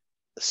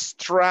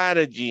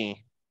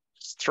 Strategy.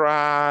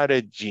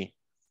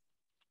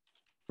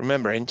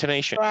 Remember,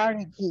 intonation.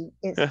 Strategy.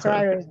 Is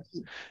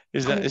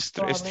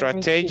that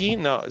strategy?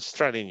 No,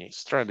 strategy.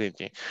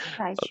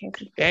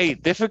 Hey,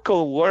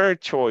 difficult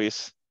word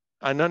choice.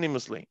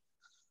 Anonymously.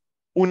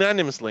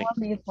 Unanimously.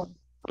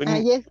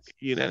 Yes.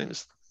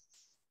 Unanimously.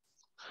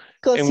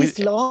 Because it's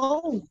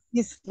long.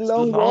 It's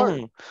long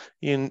word.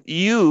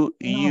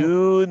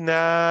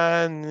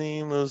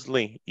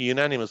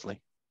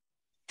 Unanimously.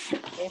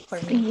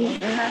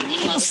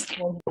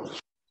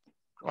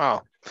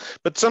 Wow.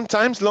 But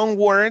sometimes long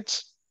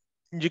words,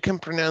 you can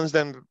pronounce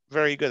them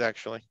very good,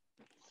 actually.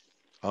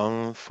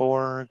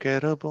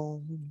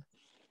 Unforgettable.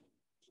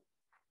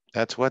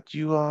 That's what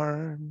you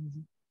are.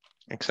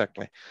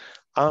 Exactly.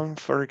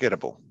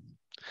 Unforgettable.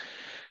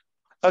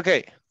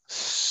 Okay,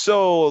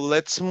 so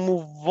let's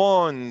move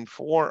on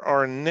for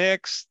our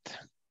next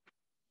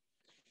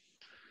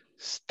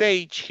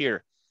stage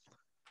here.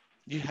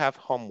 You have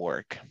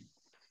homework.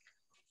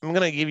 I'm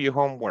gonna give you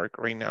homework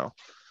right now.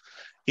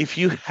 If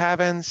you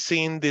haven't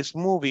seen this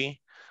movie,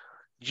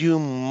 you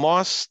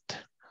must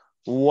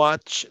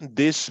watch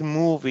this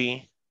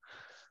movie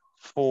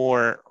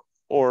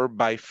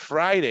by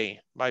Friday.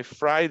 By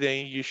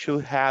Friday, you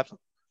should have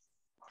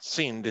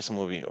seen this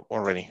movie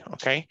already,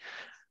 okay?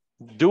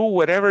 Do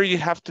whatever you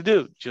have to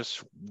do.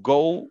 Just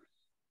go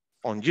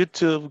on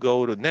YouTube,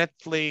 go to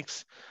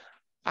Netflix.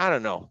 I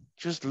don't know,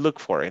 just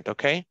look for it,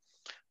 okay?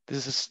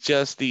 This is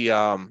just the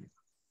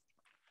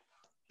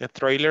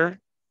trailer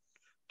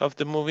of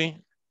the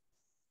movie.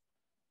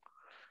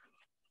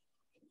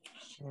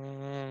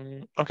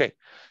 Okay,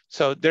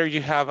 so there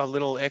you have a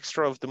little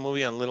extra of the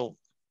movie and little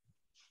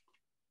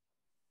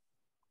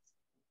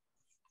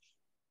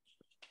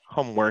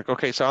homework.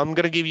 Okay, so I'm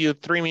gonna give you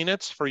 3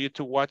 minutes for you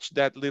to watch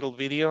that little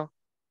video.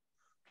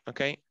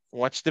 Okay,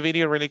 watch the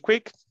video really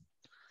quick.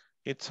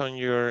 It's on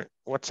your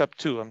WhatsApp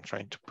too. I'm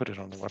trying to put it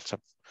on the WhatsApp.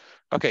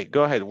 Okay,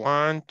 go ahead.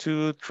 1,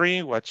 2,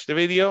 3, watch the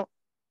video.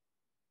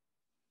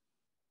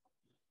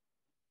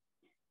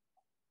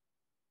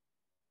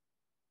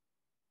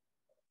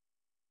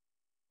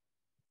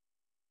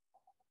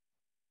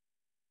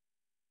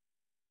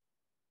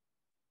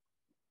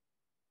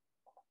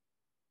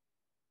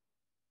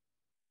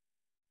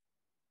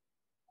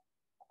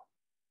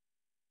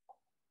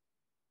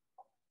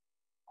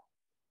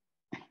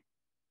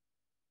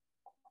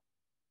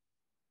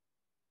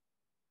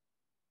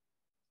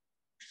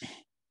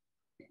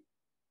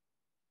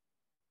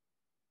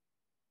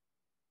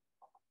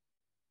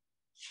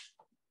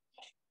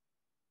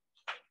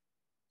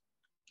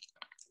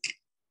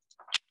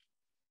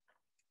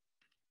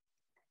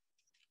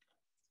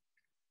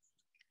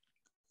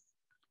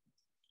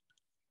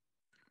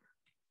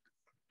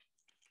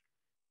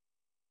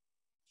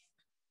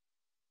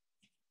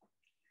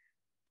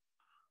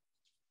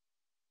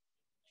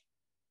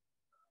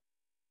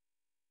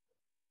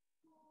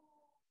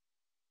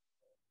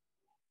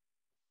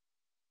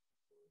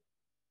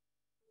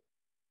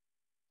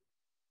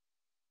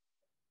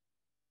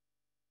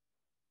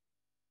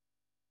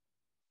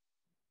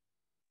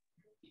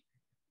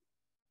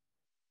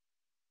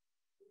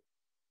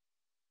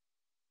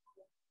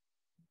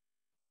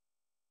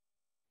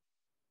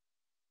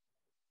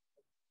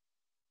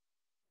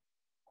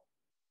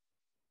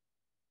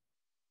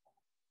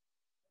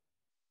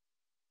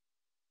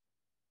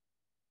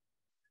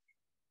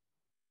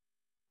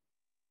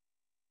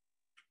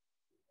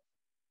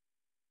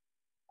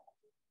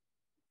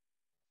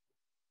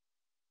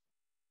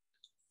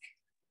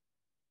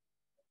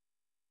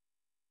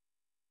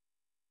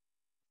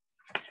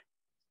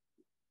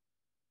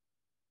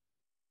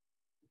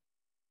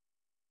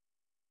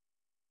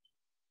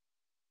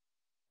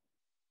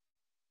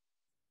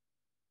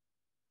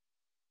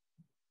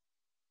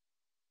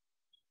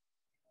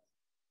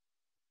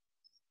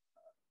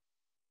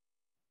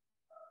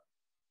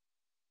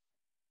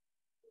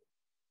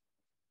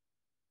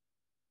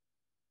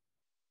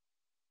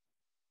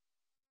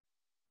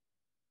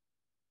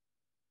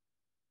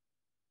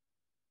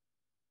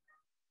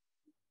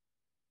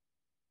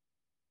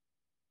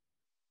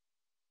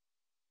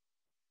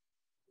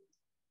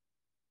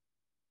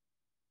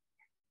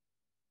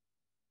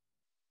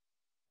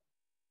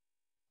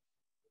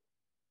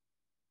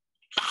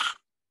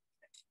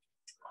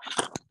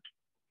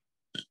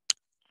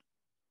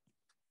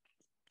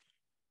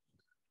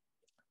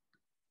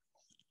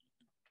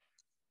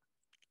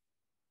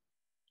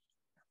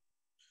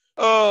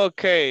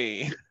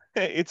 Okay,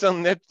 it's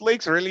on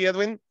Netflix, really,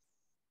 Edwin?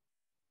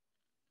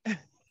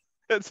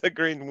 That's a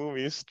great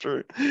movie, it's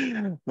true.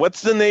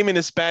 What's the name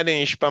in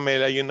Spanish,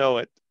 Pamela? You know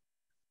it.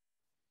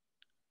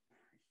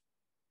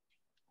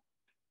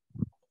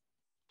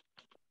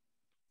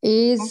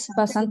 Es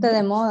bastante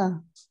de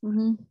moda.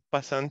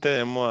 Bastante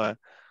de moda.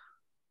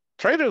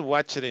 Try to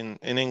watch it in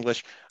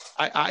English.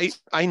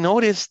 I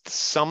noticed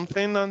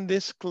something on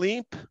this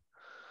clip.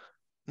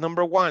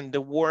 Number one,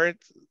 the word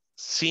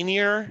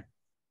senior,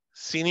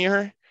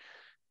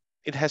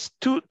 it has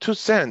two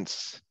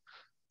sense.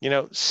 You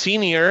know,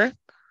 senior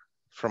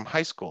from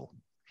high school.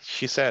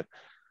 She said,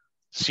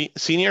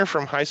 senior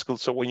from high school.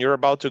 So when you're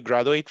about to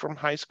graduate from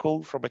high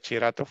school, from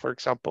bachillerato, for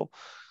example,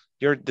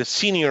 you're the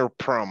senior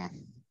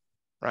prom,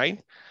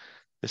 right?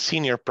 The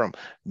senior prom.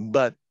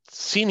 But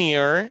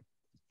senior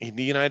in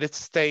the United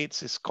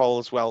States is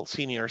called as well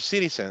senior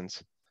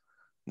citizens.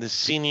 The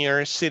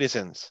senior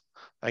citizens,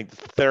 like the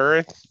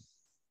third,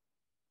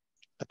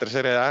 la tercera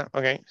edad,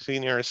 okay,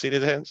 senior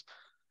citizens.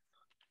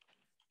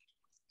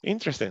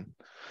 Interesting.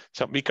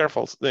 So be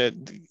careful.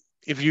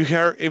 If you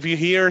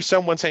hear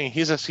someone saying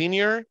he's a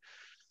senior,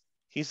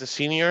 he's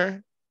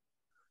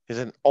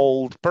an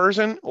old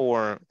person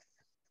or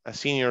a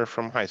senior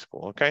from high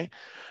school, okay?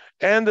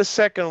 And the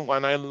second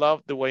one, I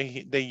love the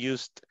way they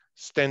used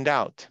stand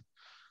out.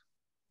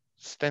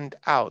 Stand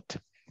out.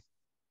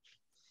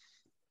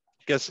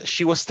 Because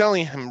she was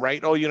telling him,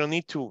 right? Oh, you don't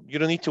need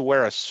to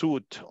wear a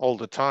suit all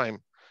the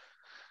time.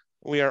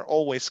 We are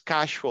always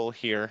casual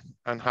here,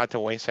 Anne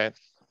Hathaway said.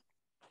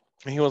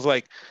 And he was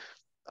like,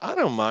 I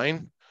don't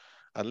mind.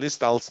 At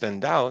least I'll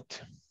stand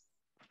out.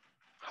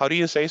 How do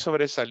you say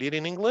sobresalir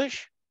in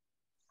English?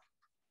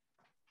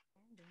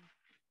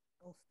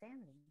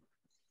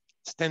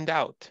 Stand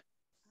out.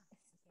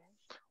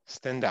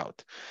 Stand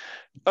out.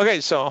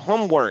 Okay, so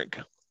homework.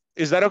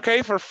 Is that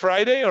okay for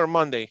Friday or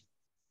Monday?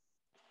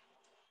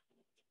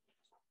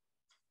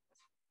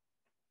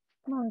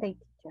 Monday,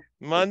 teacher.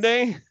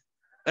 Monday?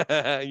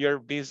 You're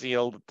busy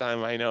all the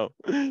time, I know.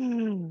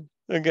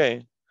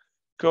 Okay.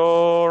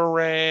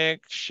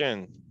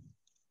 Correction.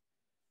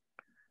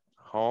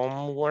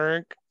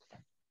 Homework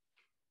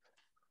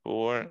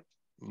for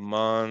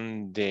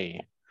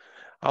Monday.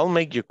 I'll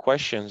make you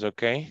questions,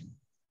 okay?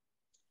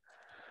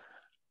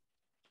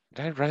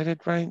 Did I write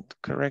it right?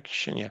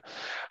 Correction, yeah.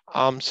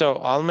 So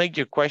I'll make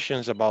you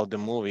questions about the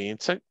movie.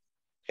 It's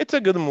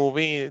a good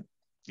movie.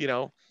 You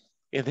know,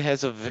 it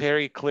has a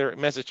very clear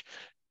message.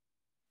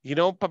 You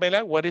know,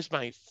 Pamela, what is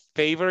my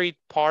favorite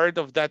part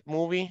of that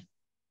movie?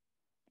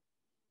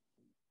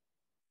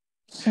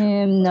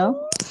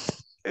 No.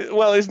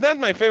 Well, it's not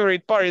my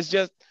favorite part. It's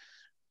just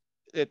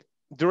that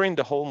during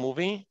the whole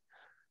movie,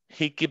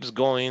 he keeps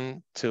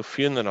going to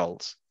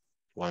funerals.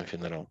 One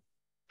funeral,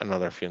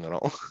 another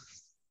funeral.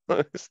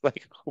 It's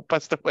like, who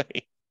passed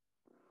away?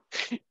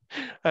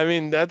 I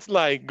mean, that's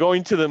like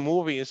going to the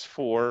movies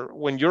for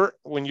when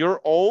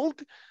you're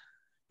old,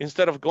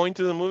 instead of going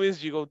to the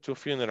movies, you go to a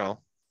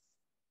funeral.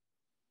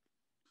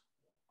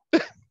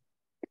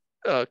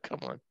 Oh, come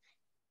on.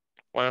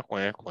 Wah,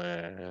 wah,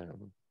 wah.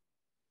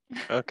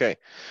 Okay,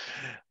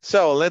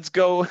 so let's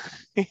go.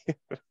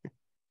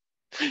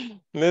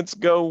 Let's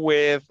go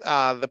with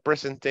the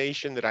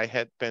presentation that I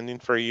had pending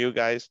for you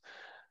guys.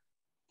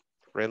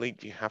 Really,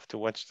 do you have to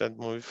watch that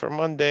movie for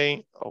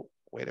Monday? Oh,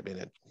 wait a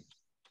minute.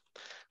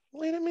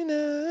 Wait a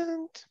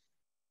minute.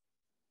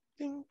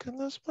 I think I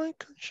lost my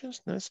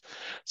consciousness.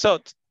 So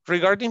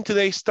regarding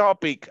today's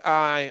topic,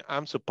 I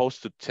am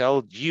supposed to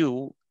tell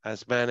you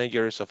as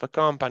managers of a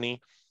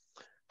company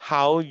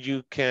how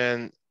you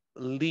can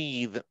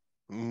lead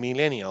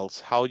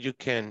millennials, how you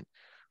can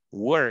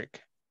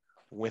work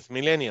with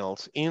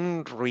millennials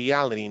in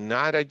reality,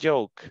 not a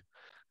joke.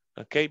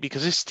 okay?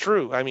 Because it's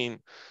true. I mean,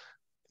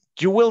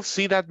 you will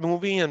see that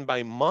movie and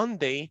by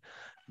Monday,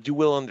 you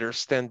will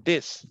understand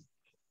this.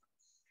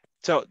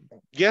 So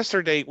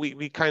yesterday,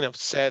 we kind of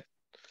said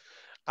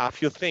a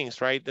few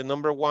things, right? The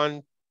number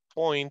one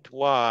point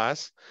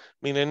was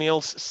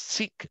millennials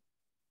seek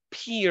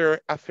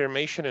peer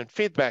affirmation and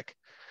feedback,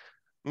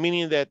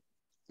 meaning that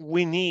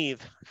we need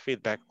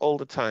feedback all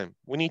the time.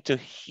 We need to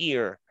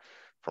hear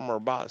from our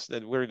boss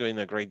that we're doing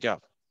a great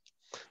job.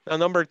 Now,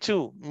 number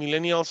two,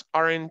 millennials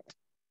aren't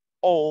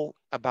all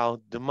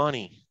about the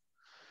money,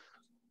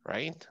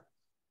 right?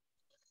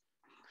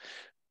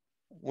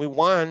 We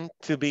want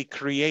to be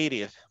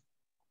creative.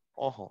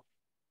 Oh,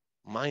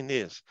 mind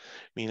this,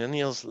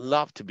 millennials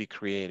love to be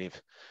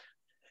creative.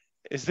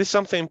 Is this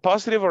something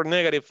positive or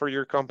negative for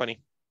your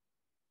company?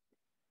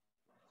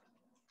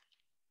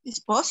 It's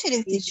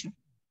positive, teacher.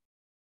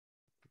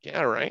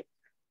 Yeah, right?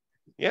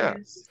 Yeah.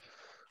 Yes.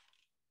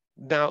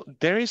 Now,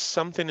 there is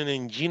something in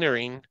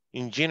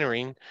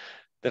engineering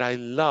that I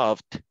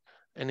loved,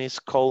 and it's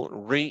called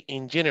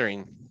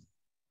re-engineering,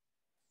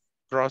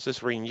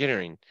 process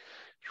re-engineering,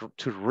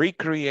 to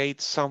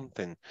recreate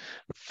something.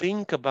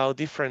 Think about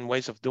different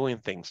ways of doing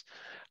things.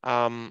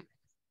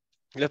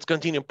 Let's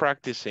continue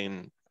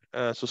practicing.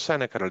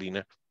 Susana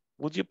Carolina,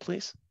 would you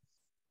please?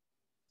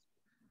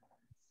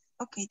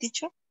 Okay,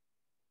 teacher.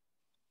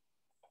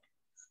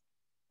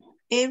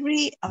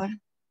 Every,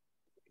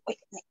 wait.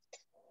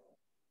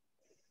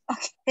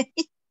 Okay.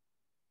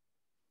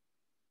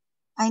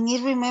 I need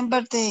to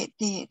remember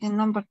the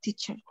number,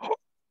 teacher.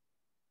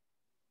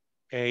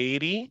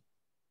 80?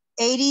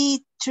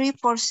 83%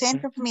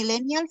 of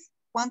millennials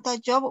want a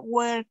job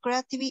where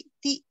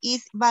creativity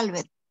is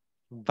valued.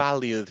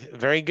 Valued.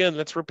 Very good.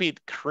 Let's repeat.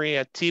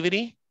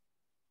 Creativity.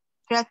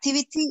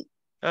 Creativity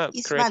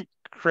is valued.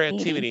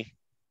 Creativity.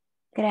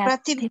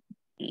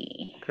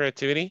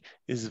 Creativity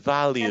is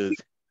valued.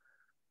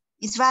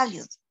 Is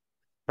valued.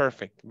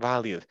 Perfect.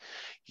 Valued.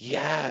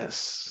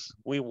 Yes.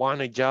 We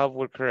want a job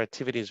where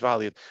creativity is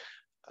valued.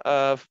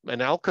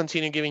 And I'll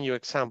continue giving you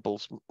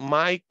examples.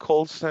 My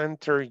call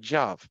center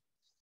job.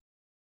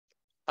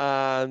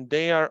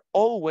 They are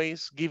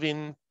always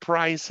giving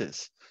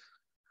prizes.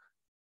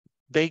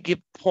 They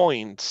give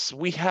points.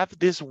 We have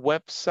this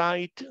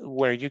website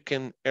where you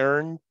can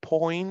earn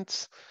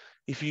points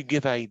if you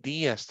give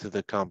ideas to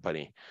the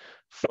company.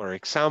 For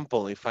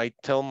example, if I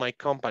tell my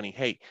company,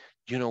 hey,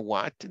 you know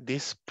what?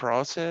 This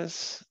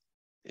process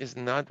is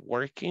not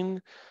working.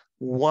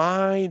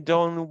 Why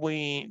don't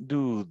we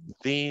do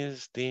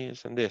this,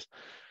 this, and this?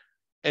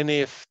 And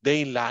if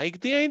they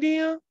like the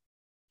idea,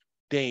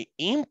 they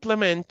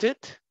implement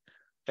it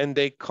and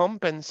they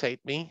compensate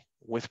me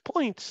with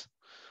points.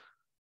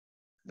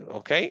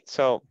 Okay,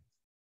 so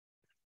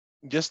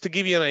just to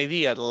give you an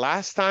idea,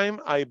 last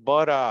time I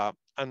bought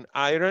an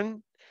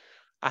iron,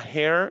 a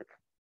hair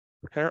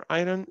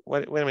iron.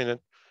 Wait a minute.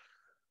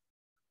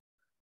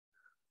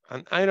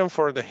 An iron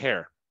for the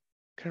hair.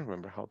 Can't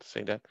remember how to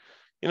say that.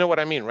 You know what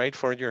I mean, right?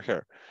 For your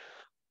hair.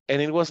 And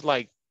it was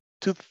like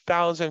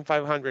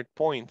 2,500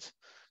 points.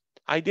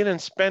 I didn't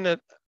spend a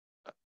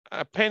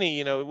penny,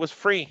 you know, it was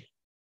free.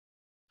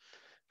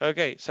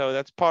 Okay, so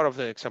that's part of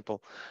the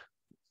example.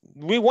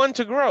 We want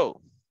to grow.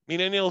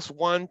 Millennials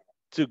want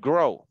to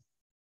grow.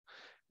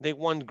 They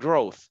want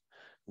growth.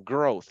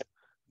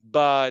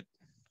 But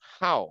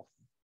how?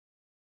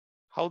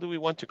 How do we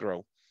want to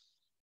grow?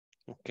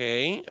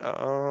 Okay,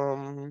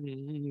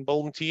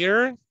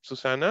 volunteer,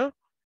 Susana.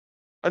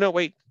 Oh, no,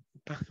 wait.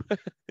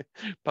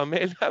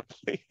 Pamela,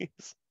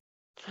 please.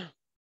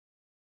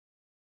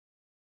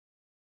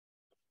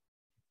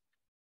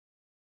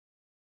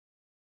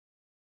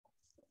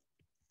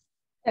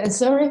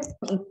 Sorry,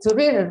 to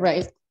read it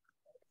right.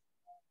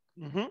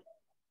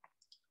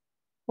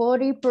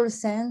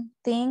 40%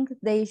 think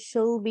they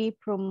should be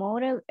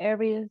promoted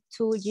every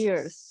 2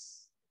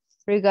 years,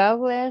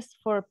 regardless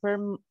for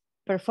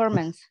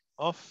performance.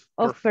 Of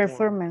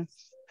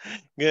performance.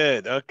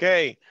 Good,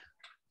 okay.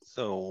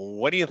 So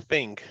what do you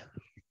think,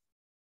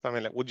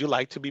 Pamela? Would you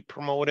like to be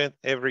promoted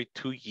every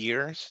 2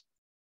 years?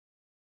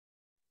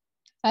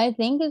 I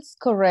think it's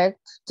correct.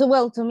 So,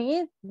 well, to me,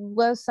 it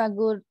was a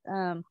good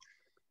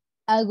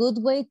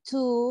way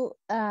to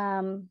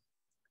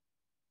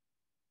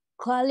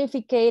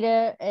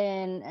qualified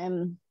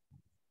and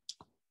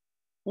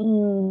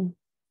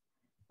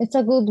it's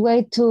a good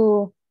way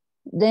to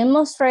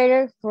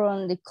demonstrate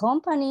from the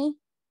company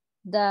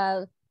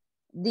that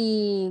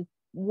the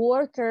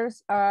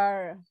workers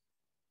are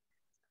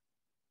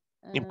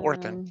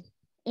important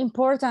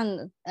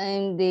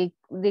and the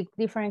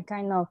different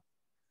kind of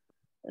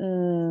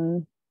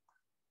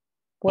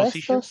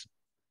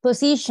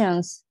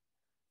positions.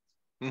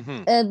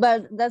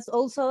 But that's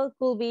also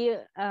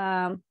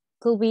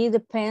could be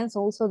depends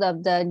also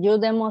that you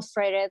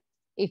demonstrated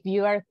if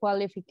you are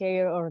qualified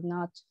or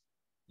not.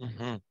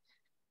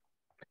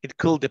 It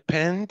could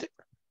depend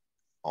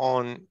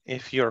on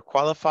if you're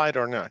qualified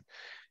or not.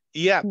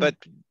 Yeah, but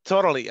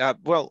totally.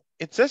 Well,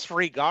 it says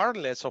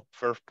regardless of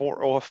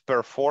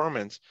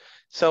performance.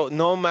 So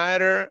no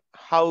matter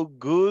how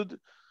good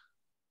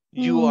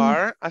You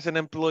are, as an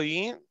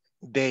employee,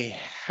 they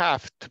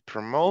have to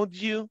promote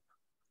you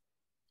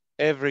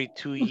every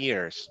 2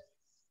 years.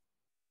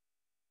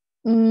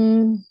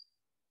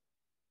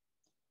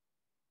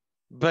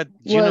 But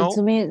you know,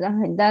 to me,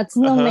 that's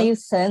not make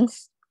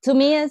sense. To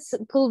me, it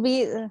could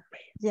be,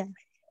 yeah.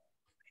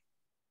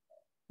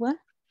 What?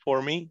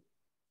 For me?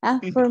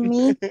 For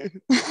me,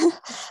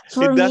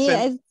 for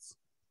me,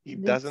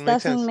 it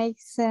doesn't make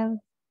sense.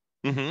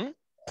 Mm-hmm.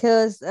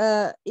 Because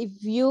if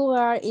you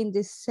are in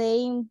the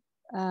same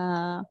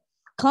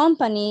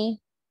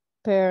company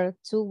per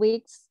 2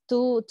 weeks,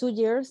 2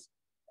 years,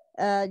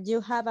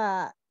 you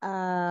have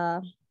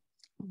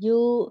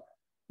you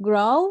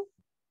grow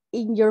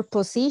in your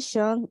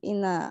position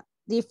in a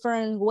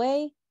different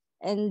way,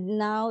 and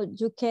now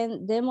you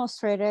can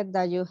demonstrate it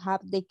that you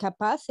have the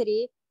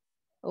capacity,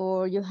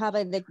 or you have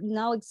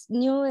now it's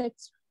new.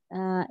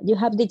 You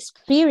have the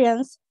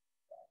experience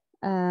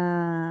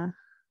to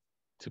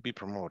be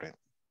promoted.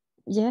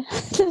 Yeah,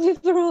 to be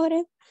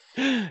promoted.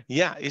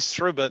 Yeah, it's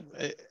true, but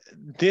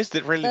this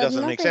really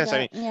doesn't make sense.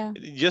 I mean,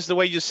 just the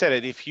way you said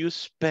it, if you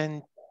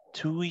spend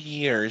 2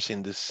 years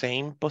in the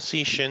same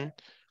position,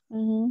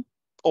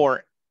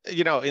 or,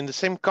 you know, in the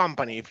same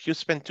company, if you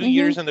spend 2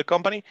 years in the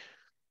company,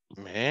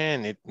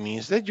 man, it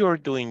means that you're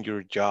doing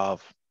your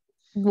job.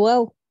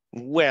 Well,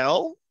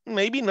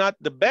 maybe not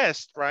the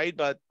best, right?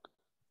 But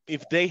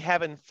if they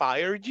haven't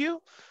fired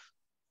you,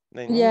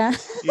 then you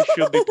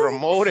should be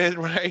promoted,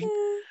 right?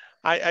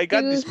 I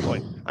got this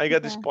point. I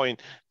got this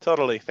point.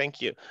 Totally.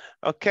 Thank you.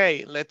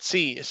 Okay, let's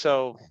see.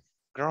 So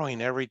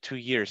growing every 2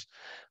 years.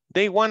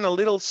 They want a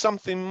little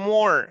something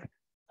more.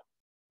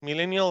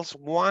 Millennials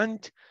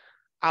want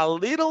a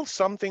little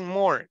something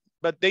more,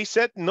 but they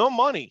said no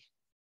money.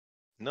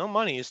 No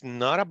money. It's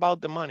not about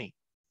the money.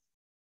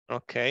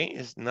 Okay,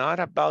 it's not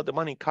about the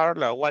money.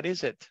 Carla, what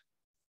is it?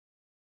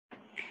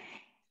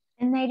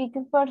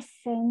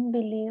 92%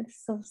 believe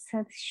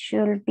success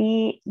should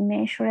be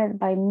measured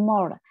by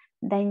more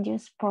than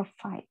just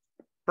profit.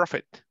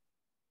 Profit.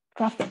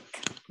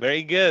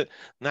 Very good.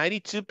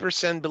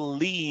 92%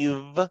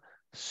 believe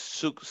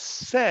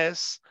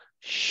success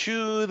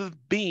should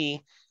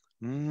be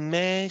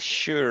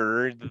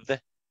measured.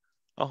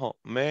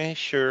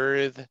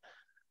 Measured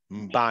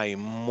by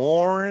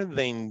more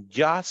than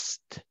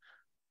just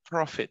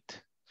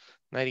profit.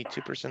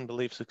 92%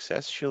 believe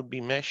success should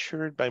be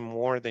measured by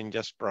more than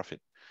just profit.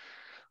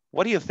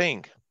 What do you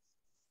think?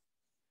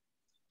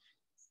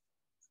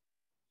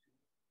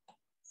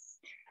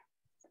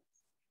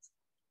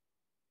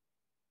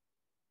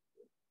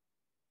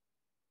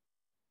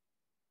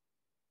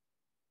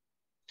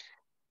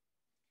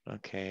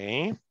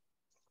 Okay,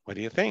 what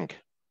do you think?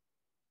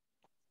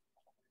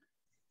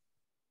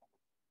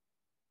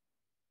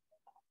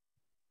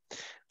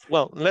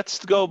 Well,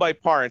 let's go by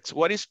parts.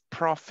 What is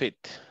profit?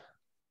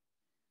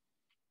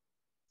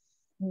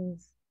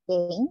 Gains.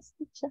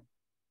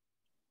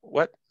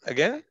 What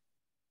again?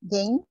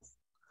 Gains.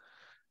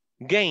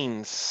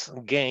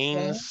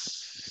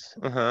 Gains.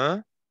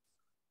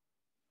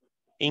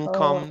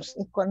 Incomes.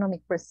 Or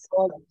economic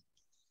result.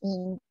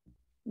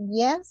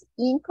 Yes,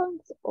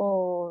 incomes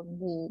or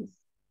the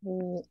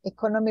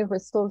economic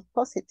result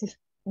positive.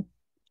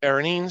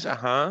 Earnings,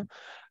 the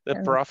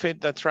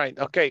profit, that's right.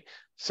 Okay,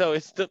 so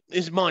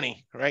it's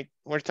money, right?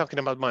 We're talking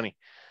about money.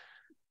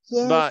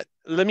 Yes. But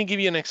let me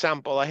give you an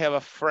example. I have a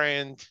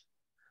friend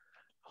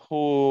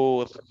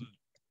who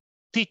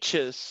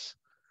teaches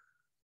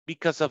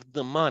because of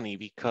the money,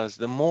 because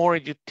the more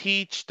you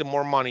teach, the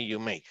more money you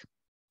make.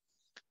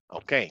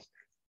 Okay,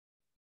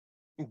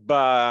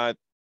 but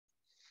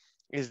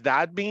is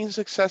that being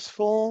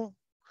successful?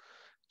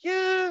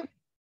 Yeah,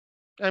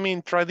 I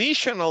mean,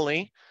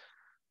 traditionally,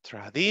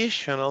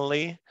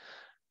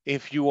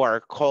 if you are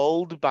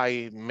called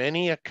by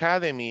many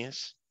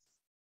academies,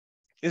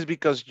 it's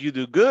because you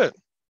do good.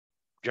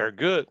 You're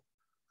good.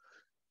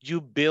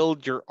 You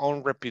build your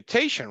own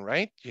reputation,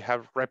 right? You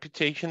have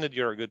reputation that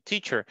you're a good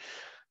teacher.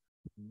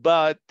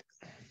 But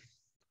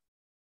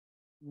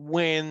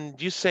when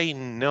you say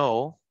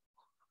no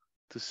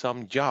to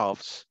some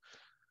jobs,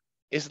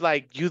 it's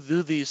like you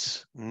do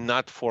this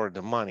not for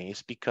the money.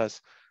 It's because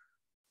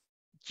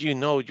you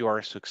know you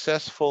are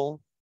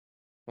successful.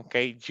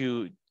 Okay,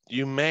 you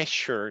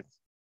measure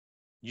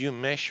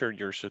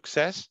your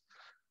success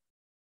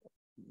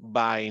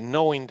by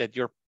knowing that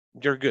you're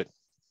good.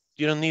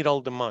 You don't need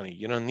all the money.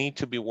 You don't need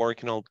to be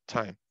working all the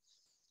time.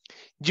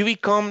 You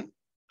become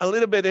a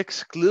little bit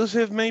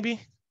exclusive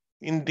maybe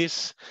in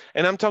this,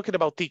 and I'm talking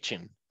about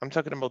teaching.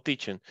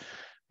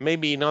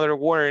 Maybe in other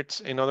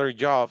words, in other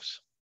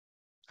jobs,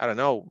 I don't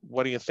know.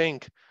 What do you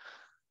think?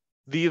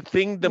 Do you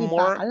think the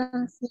more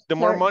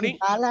money?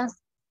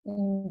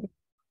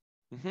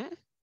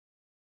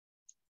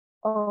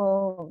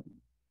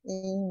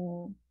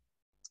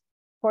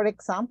 For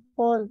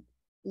example,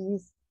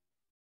 is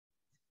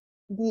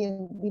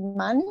the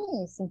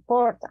money is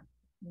important,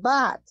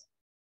 but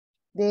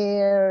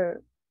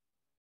there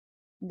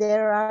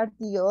are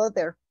the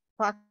other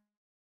factors.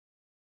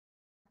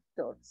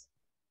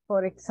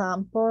 For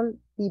example,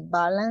 the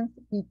balance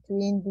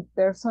between the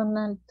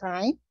personal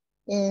time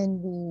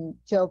and the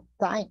job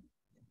time.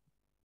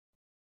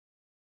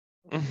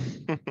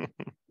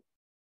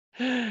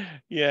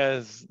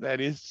 Yes, that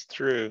is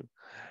true.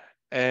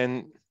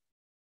 And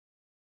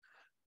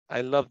I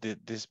love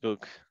this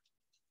book.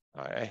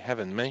 I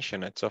haven't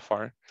mentioned it so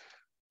far.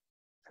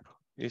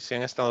 Y si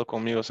han estado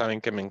conmigo saben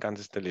que me encanta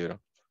este libro.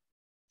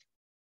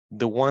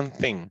 The One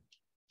Thing.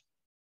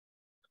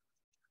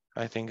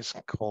 I think it's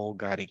called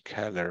Gary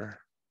Keller.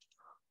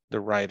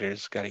 The writer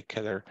is Gary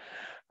Keller.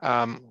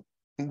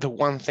 The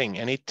One Thing,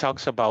 and it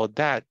talks about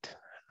that,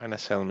 Ana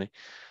Selmi.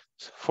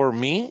 For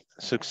me,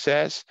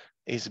 success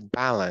is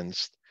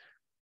balanced.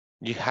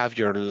 You have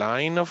your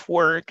line of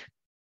work,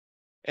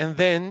 and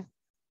then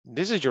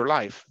this is your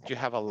life. You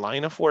have a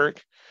line of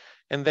work,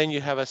 and then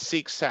you have a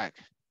zigzag.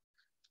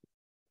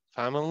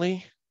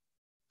 Family,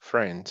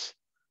 friends,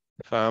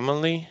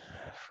 family,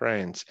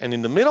 friends. And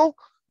in the middle,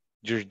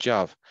 your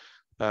job.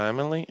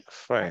 Family,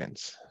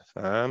 friends,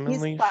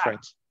 family,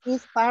 friends.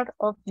 It's part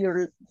of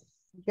your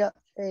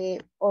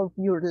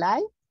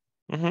life.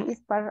 Mm-hmm.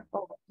 It's part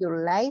of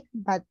your life,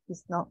 but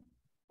it's not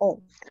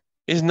all.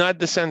 It's not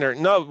the center.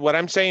 No, what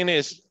I'm saying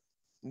is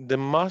the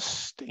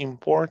most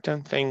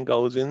important thing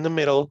goes in the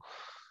middle,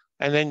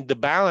 and then the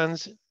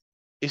balance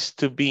is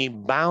to be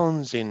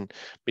bouncing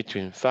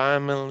between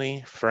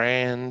family,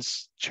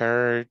 friends,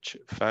 church,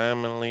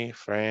 family,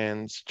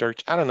 friends,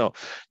 church. I don't know.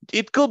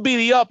 It could be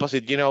the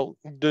opposite. You know,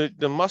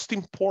 the most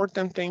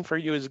important thing for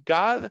you is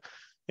God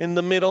in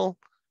the middle,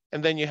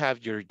 and then you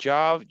have your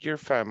job, your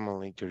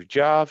family, your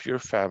job, your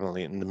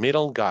family, in the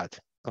middle, God.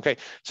 Okay,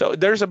 so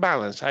there's a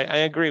balance. I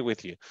agree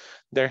with you.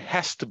 There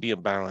has to be a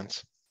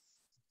balance,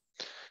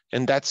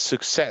 and that's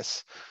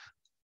success.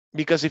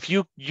 Because if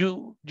you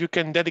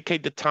can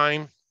dedicate the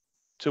time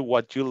to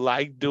what you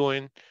like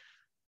doing,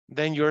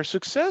 then you're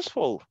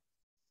successful.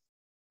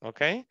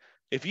 Okay,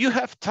 if you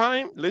have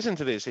time, listen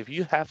to this, if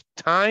you have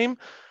time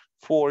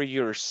for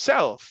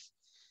yourself,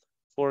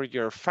 for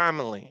your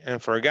family,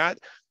 and for God,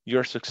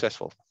 you're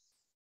successful.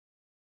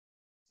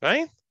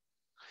 Right?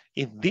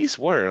 In this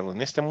world,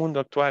 en este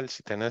mundo actual,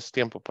 si tenés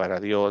tiempo para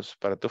Dios,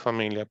 para tu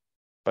familia,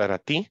 para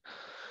ti,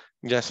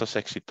 ya sos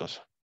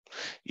exitoso.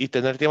 Y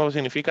tener tiempo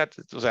significa,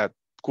 o sea,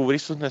 cubrir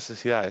sus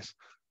necesidades.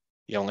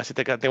 Y aún así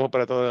te queda tiempo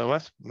para todo lo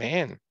demás.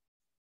 Man,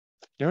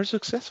 you're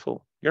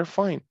successful. You're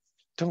fine.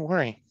 Don't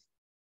worry.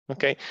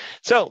 Okay.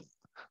 So,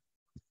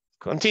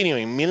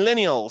 continuing.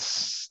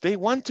 Millennials, they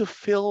want to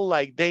feel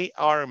like they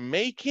are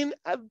making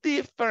a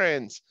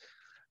difference,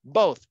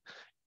 both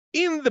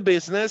in the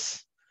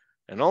business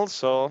and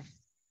also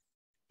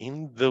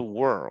in the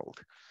world.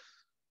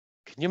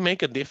 Can you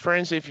make a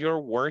difference if you're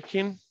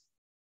working?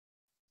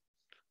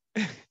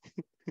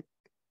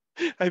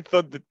 I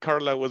thought that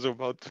Carla was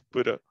about to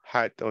put a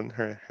hat on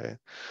her head.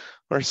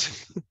 Or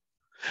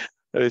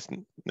that is,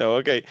 no,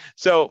 okay.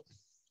 So,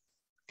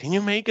 can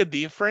you make a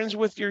difference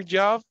with your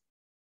job?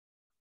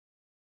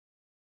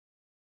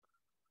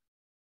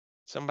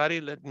 Somebody,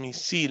 let me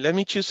see. Let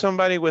me choose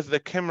somebody with the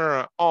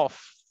camera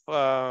off.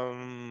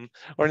 Or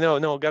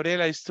no,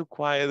 Gabriela is too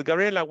quiet.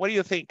 Gabriela, what do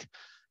you think?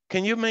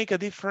 Can you make a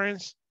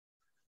difference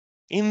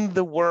in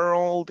the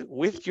world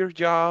with your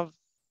job?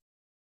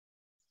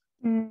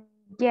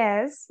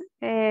 Yes,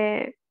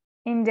 in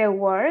the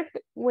work,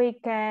 we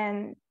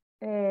can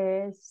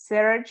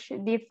search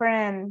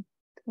different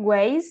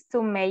ways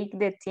to make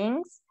the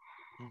things,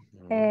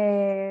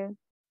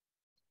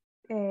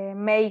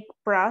 make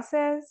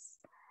process,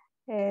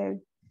 I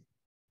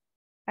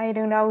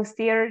don't know,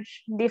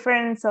 search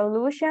different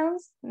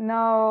solutions,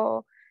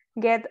 no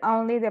get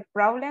only the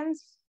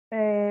problems,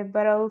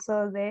 but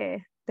also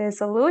the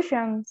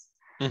solutions.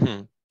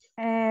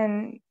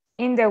 And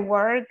in the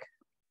work,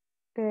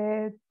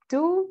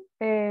 to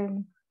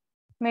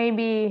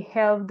maybe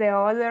help the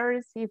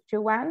others if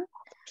you want.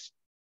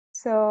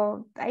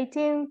 So I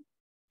think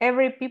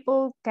every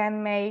people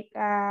can make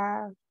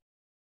a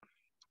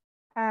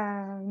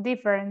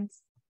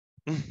difference.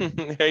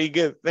 Very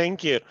good,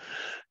 thank you.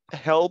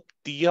 Help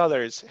the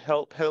others,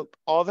 help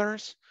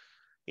others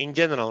in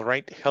general,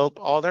 right? Help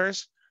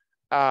others.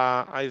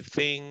 I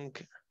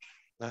think,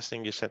 last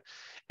thing you said,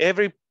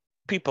 every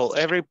people,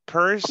 every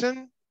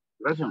person.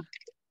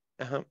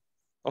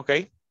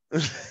 Okay.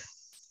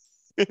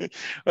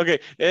 Okay,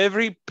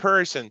 every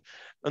person.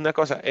 Una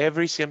cosa,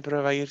 every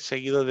siempre va a ir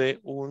seguido de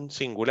un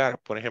singular.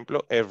 Por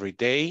ejemplo, every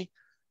day,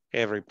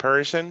 every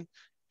person,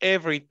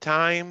 every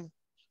time,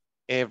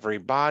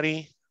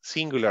 everybody,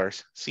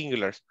 singulars.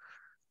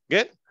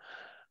 Good?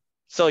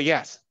 So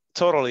yes,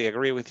 totally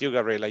agree with you,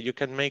 Gabriela. You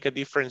can make a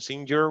difference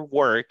in your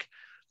work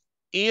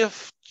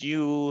if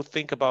you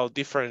think about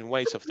different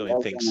ways of doing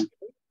things.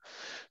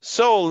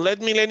 So let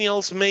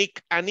millennials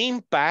make an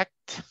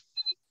impact,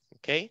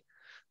 okay?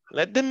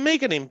 Let them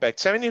make an impact.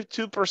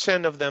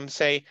 72% of them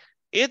say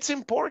it's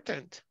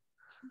important.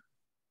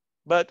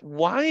 But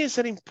why is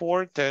it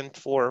important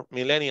for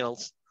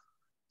millennials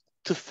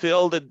to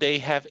feel that they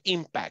have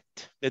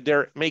impact, that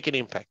they're making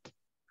impact?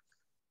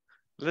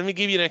 Let me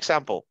give you an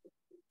example.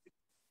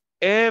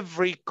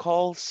 every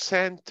call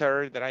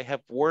center that I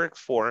have worked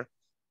for,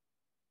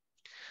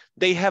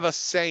 they have a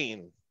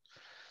saying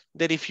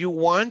that if you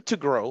want to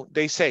grow,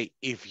 they say,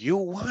 if you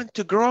want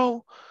to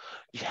grow,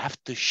 you have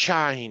to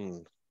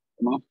shine.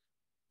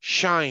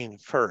 Shine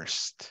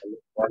first.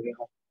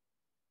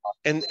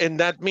 And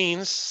that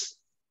means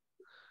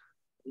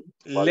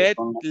let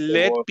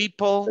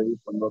people,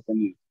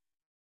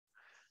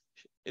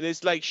 it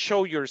is like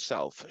show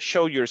yourself,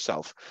 show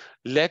yourself.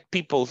 Let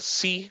people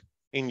see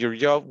in your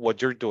job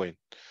what you're doing,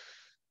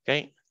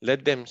 okay?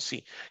 Let them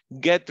see.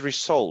 Get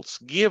results,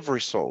 give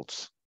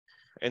results,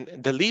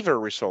 and deliver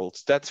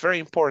results. That's very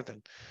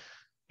important.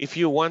 If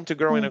you want to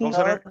grow in a call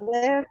center.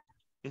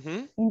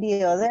 In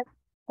the other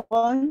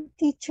point,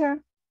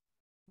 teacher,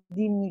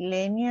 the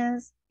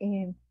millennials,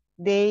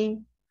 they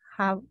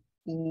have,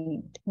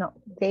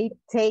 they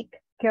take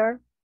care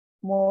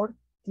more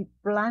the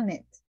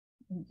planet.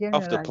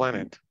 Of the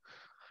planet.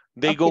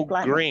 They go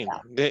green.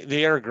 Yeah.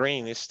 They are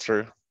green, it's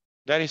true.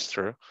 That is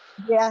true.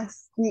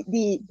 Yes,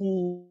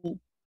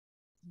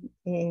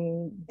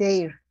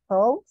 their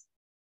house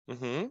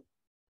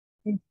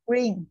is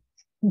green.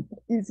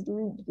 It's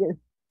green, yes.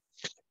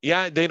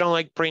 Yeah, they don't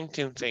like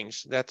printing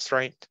things. That's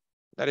right.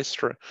 That is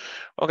true.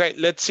 Okay,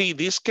 let's see.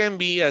 This can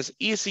be as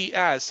easy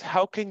as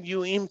how can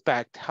you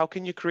impact? How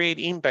can you create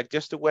impact?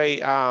 Just the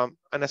way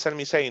Ana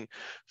Salmi is saying.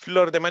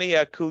 Flor de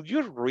Maria, could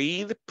you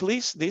read,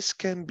 please? This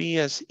can be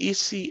as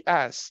easy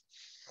as.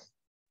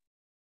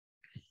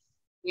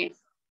 Yes.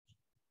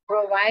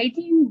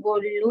 Providing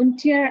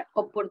volunteer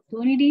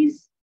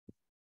opportunities.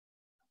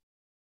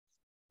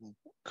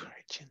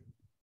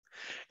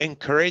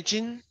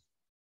 Encouraging.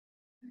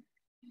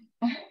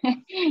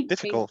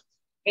 Difficult.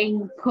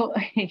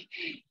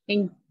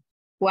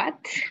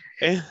 What?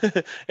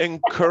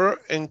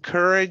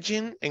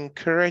 Encouraging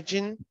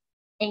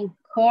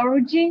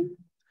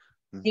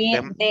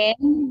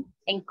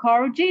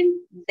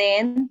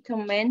them to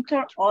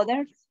mentor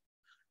others,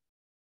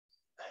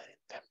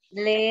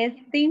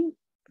 letting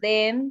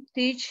them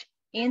teach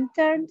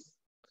interns,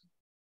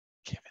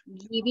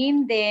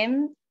 giving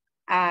them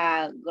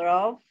a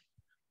growth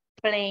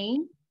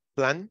plan.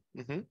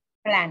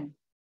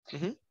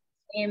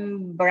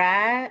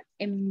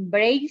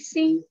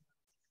 Embracing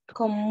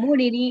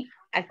community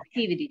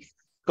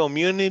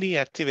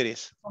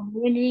activities.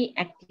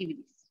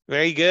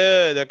 Very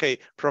good. Okay,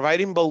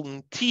 providing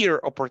volunteer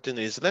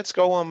opportunities. Let's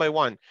go one by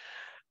one.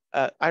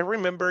 I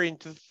remember in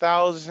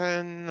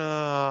 2000,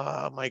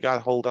 oh my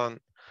God, hold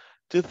on.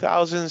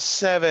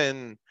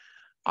 2007,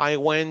 I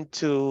went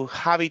to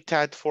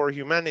Habitat for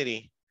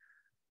Humanity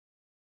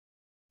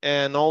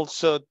and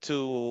also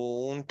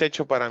to Un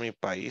Techo para Mi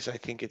País, I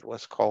think it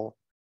was called.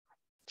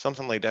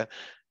 Something like that.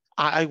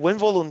 I went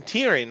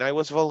volunteering. I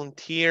was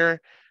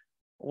volunteer.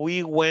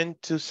 We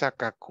went to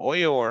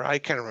Sacacoyo, or I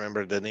can't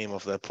remember the name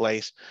of the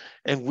place,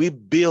 and we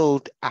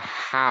built a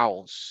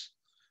house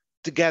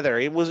together.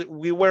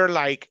 We were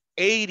like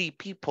 80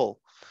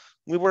 people.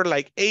 We were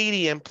like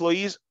 80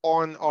 employees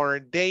on our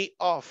day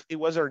off. It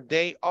was our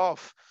day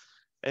off.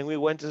 And we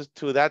went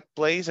to that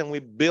place and we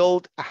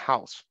built a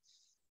house.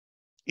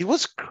 It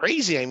was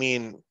crazy. I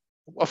mean,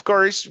 of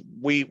course,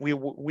 we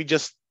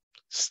just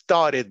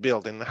started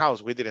building the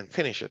house. We didn't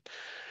finish it.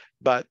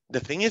 But the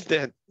thing is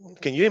that,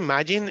 can you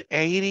imagine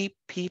 80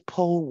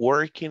 people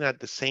working at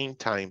the same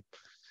time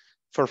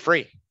for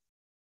free?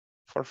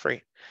 For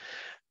free.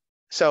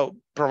 So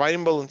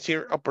providing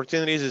volunteer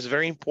opportunities is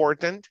very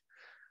important.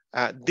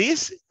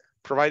 This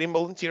providing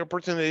volunteer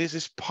opportunities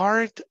is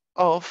part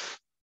of,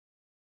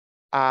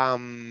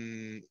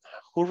 who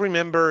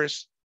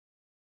remembers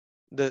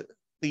the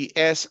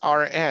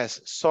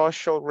SRS,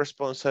 social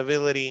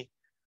responsibility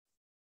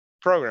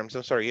programs,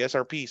 I'm sorry,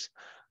 SRPs,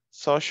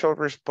 social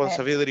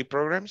responsibility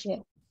programs. Yeah.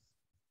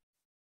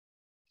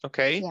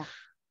 Okay, yeah.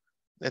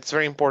 That's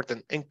very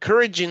important.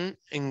 Encouraging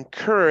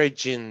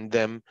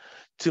them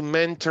to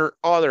mentor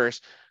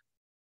others.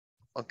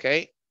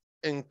 Okay,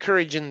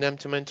 encouraging them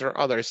to mentor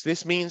others.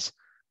 This means,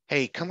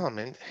 hey, come on,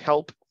 man,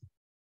 help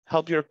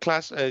your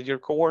class, your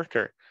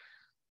coworker,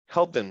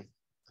 help them.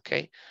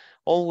 Okay,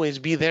 always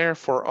be there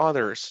for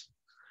others.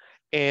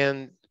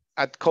 And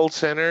at call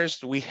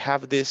centers, we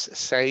have this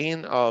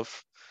saying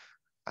of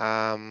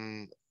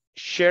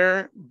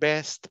share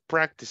best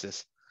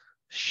practices.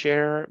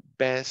 Share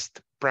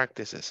best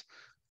practices.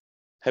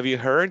 Have you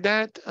heard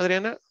that,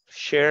 Adriana?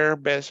 Share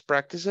best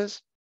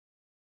practices?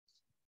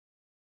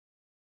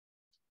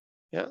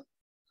 Yeah.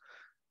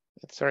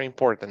 It's very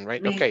important,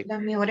 right? Okay.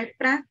 Las mejores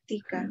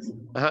prácticas.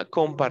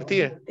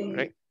 Compartir,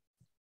 right?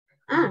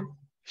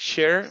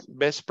 Share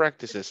best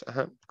practices.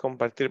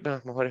 Compartir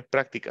las mejores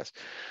prácticas.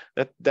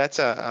 That's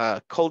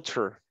a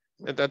culture.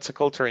 That's a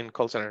culture in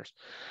call centers.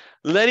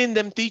 Letting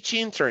them teach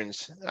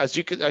interns. As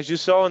you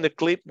saw in the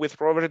clip with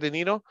Robert De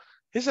Niro,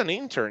 he's an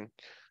intern.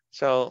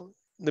 So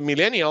the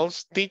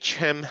millennials teach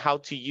him how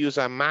to use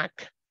a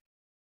Mac.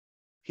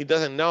 He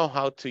doesn't know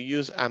how to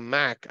use a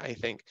Mac, I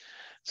think.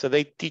 So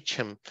they teach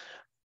him.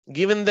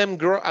 Giving them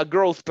a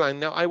growth plan.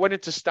 Now, I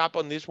wanted to stop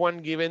on this one,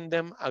 giving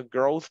them a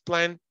growth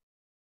plan.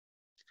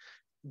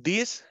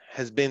 This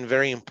has been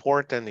very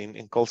important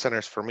in call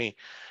centers for me,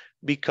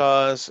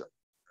 because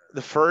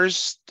the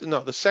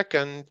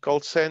second call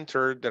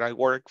center that I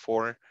work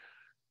for,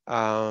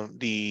 Dell,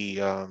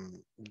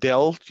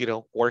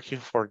 working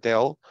for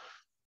Dell,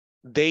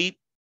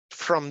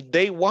 from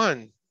day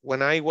one,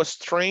 when I was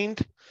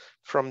trained,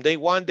 from day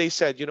one, they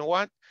said, you know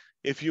what?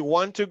 If you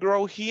want to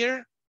grow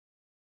here,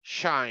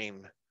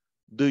 shine.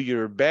 Do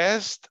your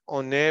best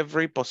on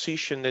every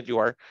position that you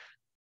are.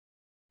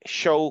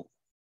 Show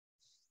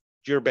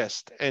your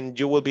best and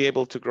you will be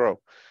able to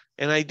grow.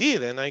 And I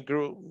did, and I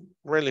grew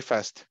really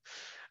fast.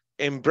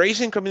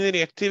 Embracing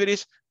community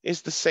activities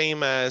is the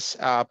same as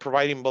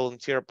providing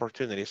volunteer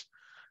opportunities.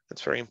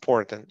 That's very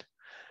important.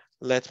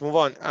 Let's move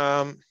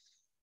on.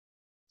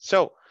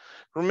 So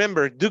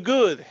remember, do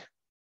good,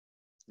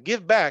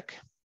 give back,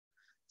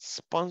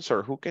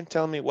 sponsor. Who can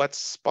tell me what's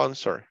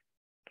sponsor?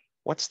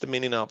 What's the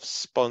meaning of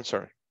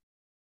sponsor?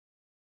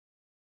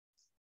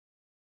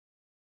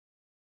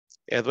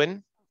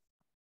 Edwin?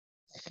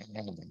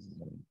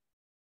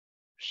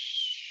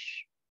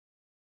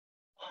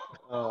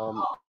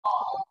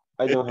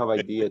 I don't have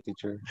idea,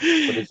 teacher.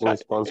 What is a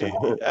sponsor?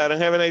 I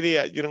don't have an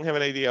idea. You don't have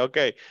an idea.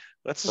 Okay,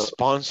 what's a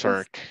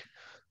sponsor?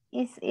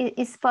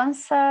 It's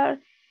sponsor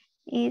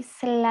is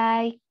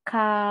like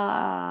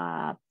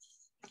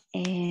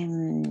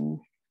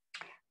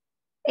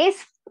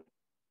it's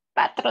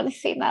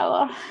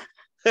patrocinador.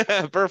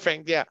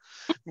 Perfect. Yeah,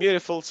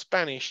 beautiful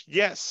Spanish.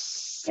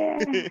 Yes.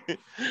 Yeah.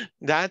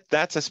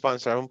 That's a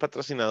sponsor, un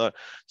patrocinador,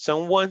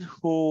 someone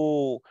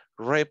who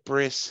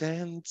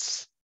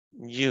represents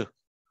you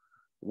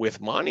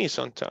with money.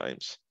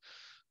 Sometimes,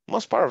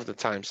 most part of the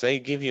times, they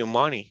give you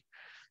money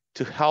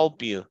to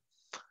help you.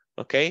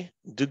 Okay,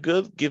 do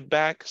good, give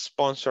back,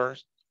 sponsor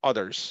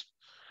others.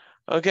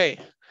 Okay,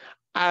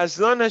 as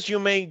long as you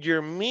make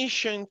your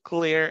mission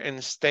clear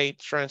and stay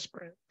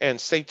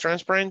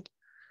transparent,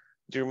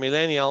 your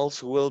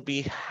millennials will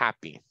be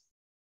happy.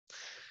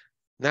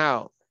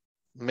 Now,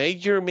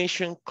 make your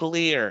mission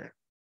clear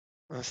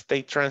and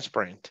stay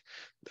transparent.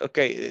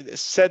 Okay,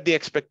 set the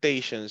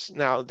expectations.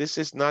 Now, this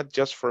is not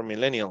just for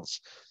millennials.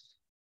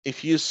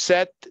 If you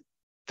set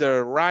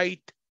the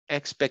right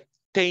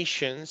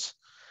expectations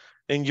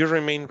and you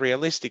remain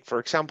realistic, for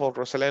example,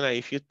 Rosalena,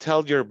 if you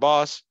tell your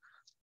boss,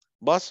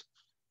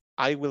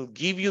 I will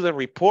give you the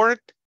report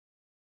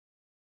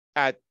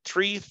at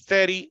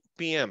 3:30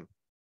 p.m.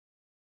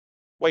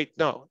 Wait,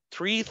 no,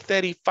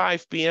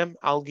 3:35 p.m.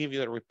 I'll give you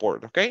the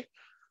report, okay?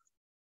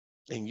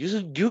 And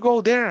you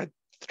go there at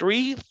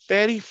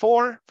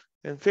 3:34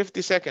 and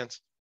 50 seconds.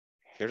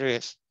 Here it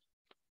is.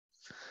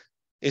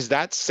 Is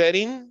that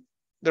setting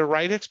the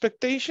right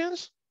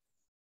expectations?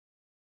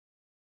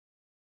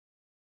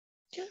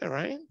 Yeah,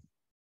 right?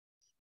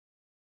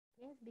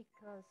 Yes,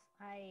 because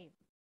I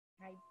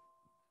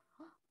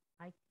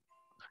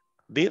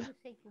did?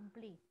 Say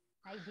complete.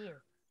 I did.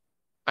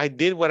 I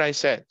did what I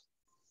said.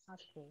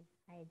 Okay,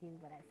 I did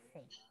what I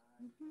said.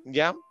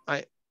 Yeah,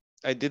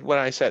 I did what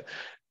I said.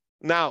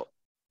 Now,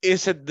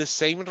 is it the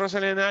same,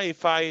 Rosalena,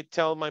 if I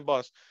tell my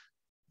boss,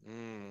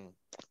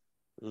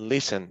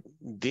 listen,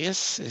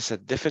 this is a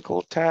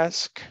difficult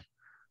task.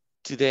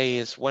 Today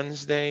is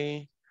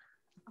Wednesday.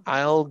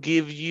 I'll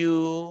give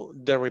you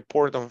the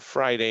report on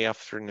Friday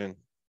afternoon.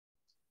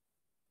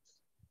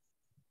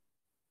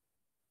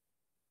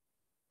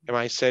 Am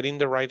I setting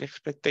the right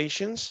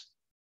expectations?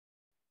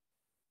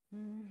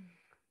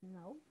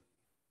 No,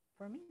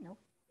 for me, no.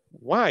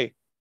 Why?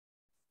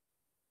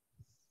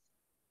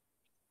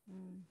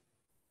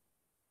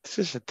 This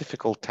is a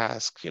difficult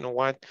task. You know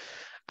what?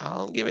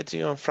 I'll give it to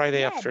you on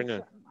Friday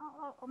afternoon.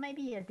 Because, or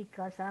maybe yes,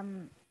 because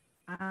oh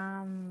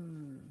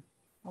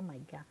my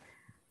God.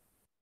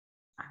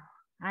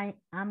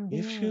 I'm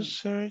being... If you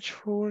search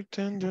for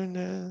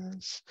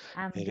tenderness,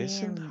 it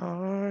isn't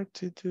hard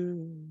to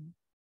do.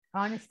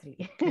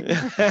 Honesty.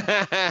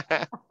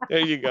 There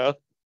you go.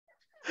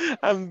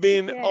 I'm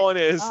being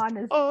honest.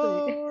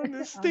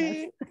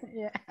 Honesty.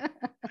 Yeah.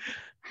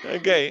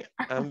 Okay,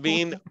 I'm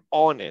being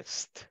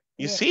honest.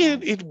 You see,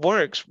 it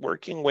works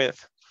working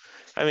with,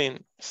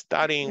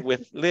 studying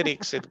with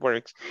lyrics, it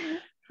works.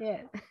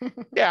 Yeah.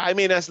 Yeah,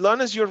 as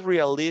long as you're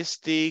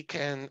realistic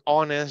and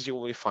honest, you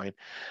will be fine.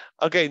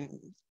 Okay,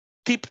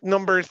 tip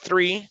number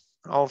 3,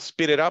 I'll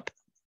speed it up.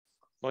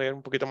 Voy a ir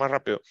un poquito más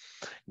rápido.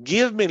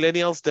 Give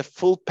millennials the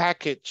full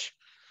package.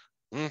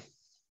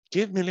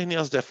 Give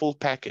millennials the full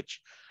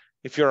package.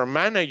 If you're a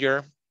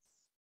manager,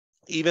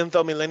 even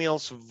though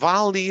millennials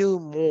value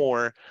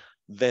more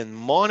than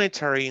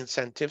monetary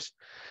incentives,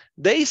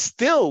 they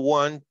still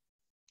want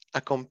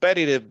a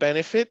competitive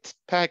benefit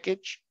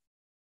package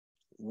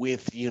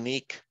with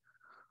unique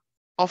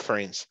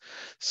offerings.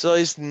 So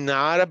it's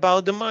not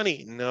about the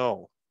money,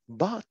 no.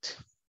 But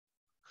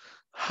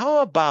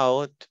how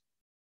about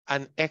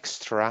an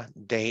extra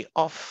day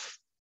off?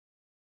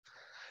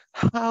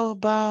 How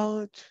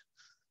about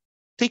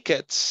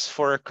tickets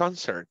for a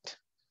concert?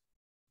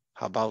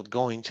 How about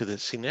going to the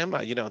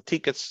cinema?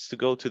 Tickets to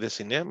go to the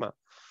cinema.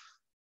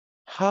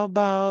 How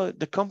about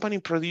the company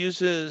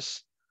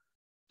produces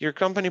Your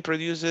company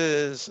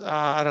produces,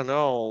 I don't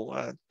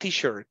know,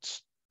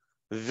 t-shirts,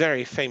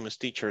 very famous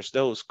t-shirts,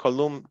 those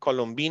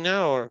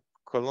Colombina or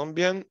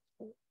Colombian.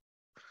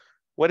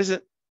 What is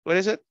it? What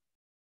is it?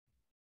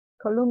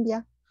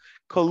 Colombia.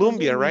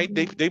 Columbia, right?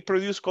 They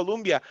produce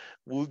Columbia.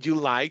 Would you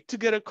like to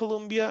get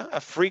a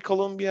free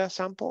Columbia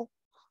sample?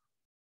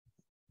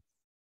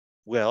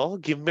 Well,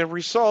 give me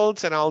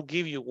results and I'll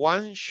give you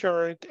one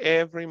shirt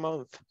every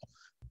month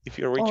if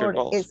you reach your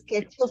goals. Or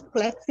schedule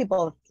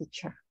flexible,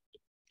 teacher.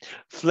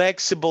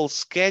 Flexible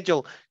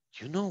schedule.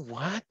 You know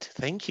what?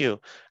 Thank you.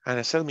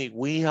 And tell me,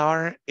 we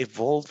are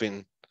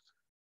evolving.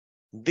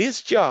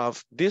 These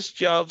jobs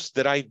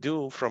that I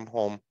do from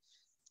home,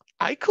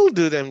 I could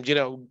do them, you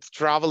know,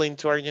 traveling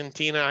to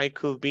Argentina. I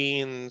could be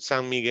in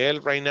San Miguel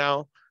right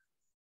now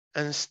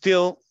and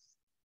still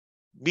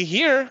be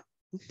here.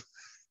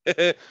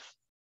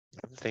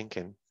 I'm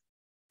thinking.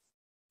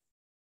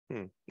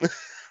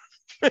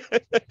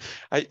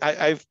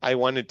 I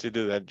wanted to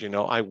do that, you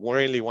know. I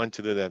really want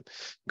to do that.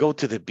 Go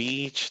to the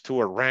beach,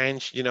 to a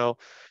ranch, you know.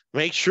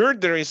 Make sure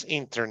there is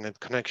internet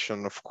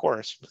connection, of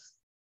course.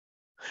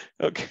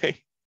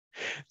 Okay.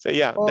 So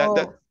yeah,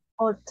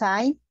 or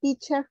time,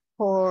 teacher,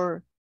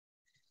 for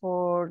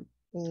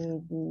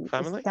the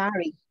family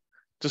study.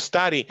 To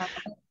study.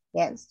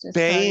 Yes, to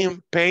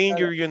paying study.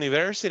 your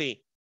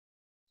university.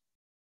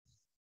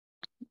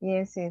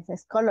 Yes, it's a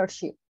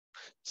scholarship.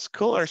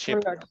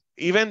 Scholarship.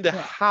 Even the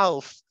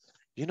half.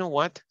 You know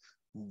what?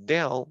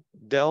 Dell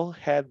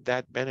had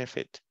that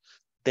benefit.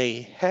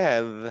 They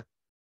have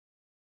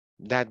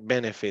that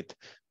benefit.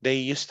 They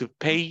used to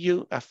pay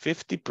you a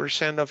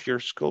 50% of your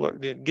school,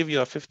 give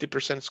you a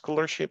 50%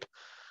 scholarship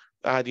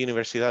at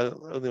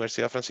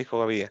Universidad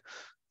Francisco Gavidia.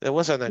 There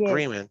was an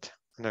agreement.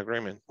 An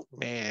agreement.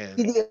 Man.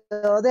 The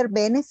other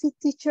benefit,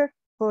 teacher,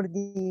 for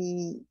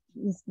the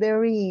is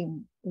very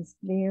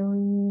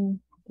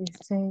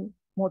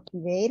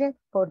motivated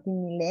for the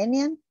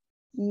millennial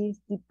is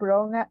the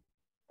program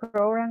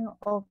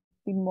of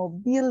the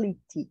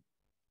mobility.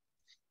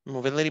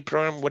 Mobility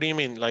program, what do you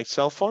mean? Like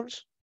cell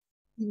phones?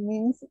 It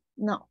means,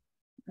 no.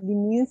 It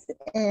means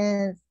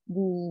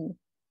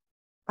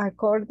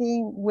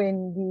according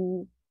when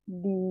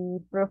the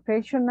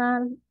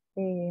professional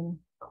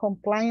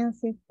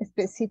compliance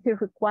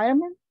specific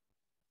requirement,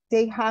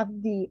 they have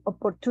the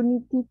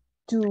opportunity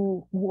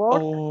to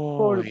work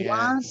for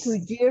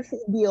 1-2 years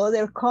in the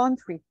other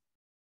country.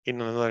 In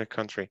another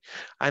country.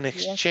 An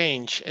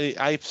exchange,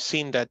 I've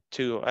seen that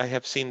too. I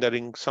have seen that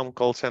in some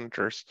call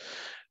centers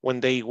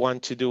when they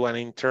want to do an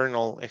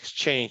internal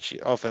exchange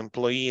of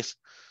employees.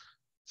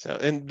 So,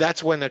 and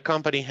that's when a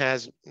company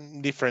has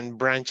different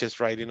branches,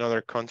 right, in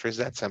other countries.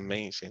 That's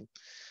amazing.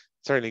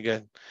 It's really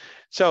good.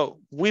 So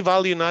we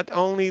value not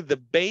only the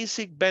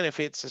basic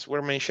benefits, as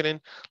we're mentioning,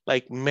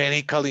 like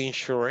medical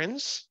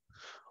insurance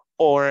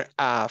or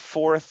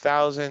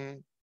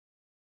 401,000,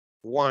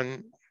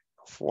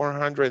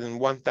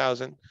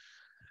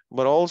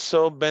 but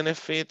also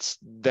benefits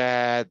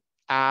that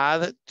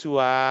add to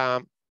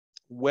a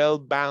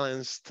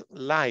well-balanced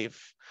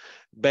life.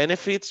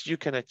 Benefits you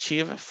can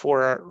achieve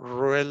for a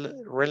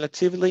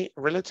relatively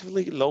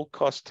low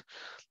cost.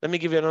 Let me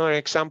give you another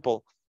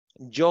example.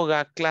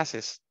 Yoga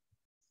classes.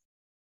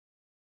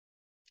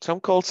 Some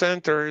call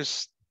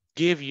centers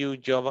give you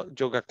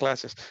yoga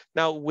classes.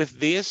 Now with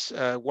this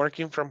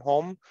working from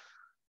home,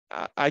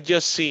 I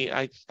just see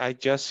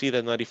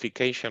the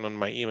notification on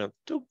my email.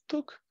 Tuk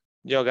tuk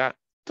yoga,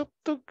 tuk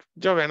tuk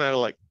yoga, and I'm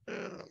like,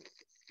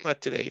 not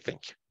today,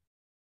 thank you.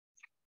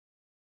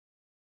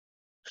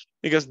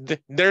 Because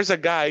there's a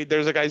guy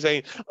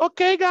saying,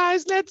 okay,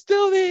 guys, let's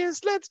do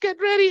this. Let's get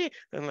ready.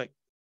 And I'm like,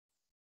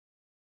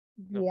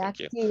 no, the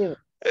active. The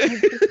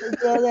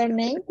other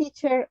name,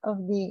 teacher,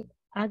 of the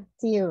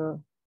active.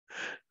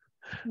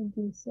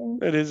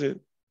 What is it?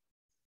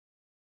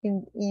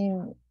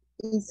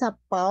 It's a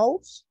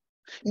pause.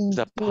 It's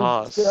a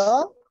pause.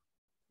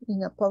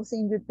 In a pause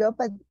in your job,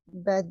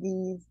 but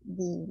is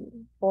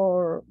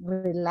for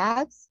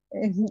relax.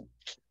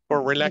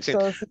 For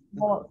relaxing.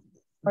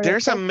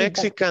 There's a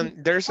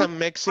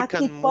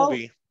Mexican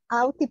movie.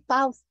 Active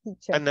pause,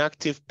 teacher. An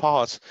active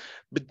pause.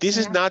 But this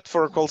is not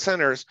for call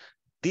centers.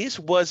 This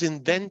was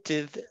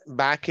invented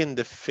back in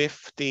the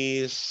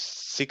 50s,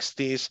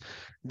 60s.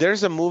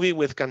 There's a movie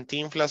with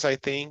Cantinflas, I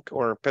think,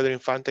 or Pedro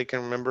Infante, I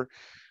can remember,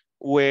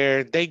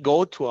 where they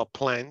go to a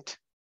plant.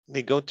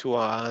 They go to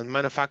a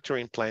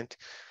manufacturing plant,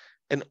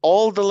 and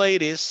all the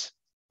ladies,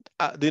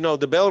 you know,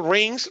 the bell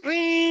rings,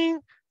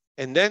 ring,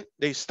 and then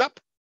they stop,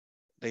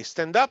 they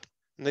stand up,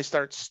 and they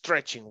start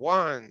stretching.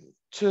 1,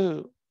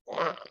 2,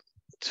 1,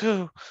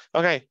 2.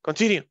 Okay,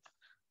 continue.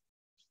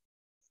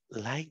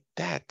 Like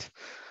that,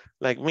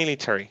 like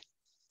military.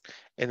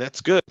 And that's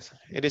good.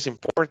 It is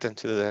important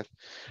to do that.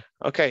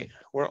 Okay,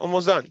 we're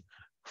almost done.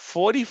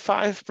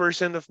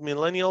 45% of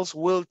millennials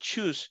will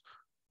choose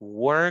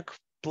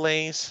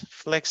workplace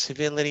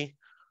flexibility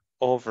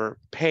over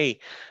pay.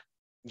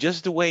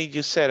 Just the way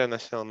you said,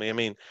 Anaselmi. I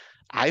mean,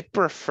 I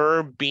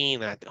prefer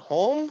being at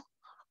home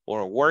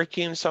or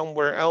working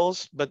somewhere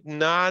else, but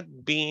not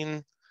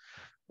being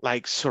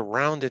like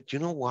surrounded. You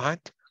know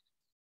what?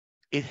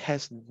 It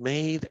has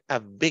made a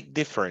big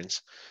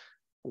difference.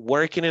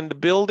 Working in the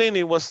building,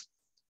 it was,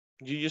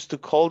 you used to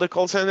call the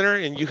call center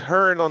and you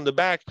heard on the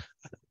back,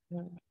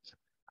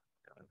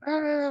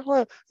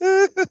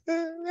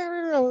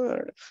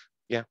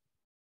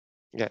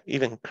 yeah,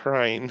 even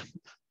crying.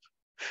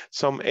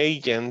 Some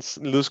agents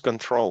lose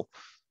control.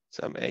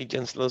 Some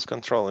agents lose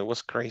control. It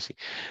was crazy.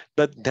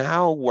 But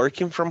now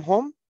working from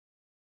home,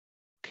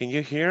 can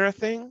you hear a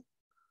thing?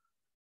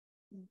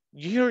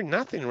 You hear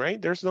nothing,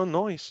 right? There's no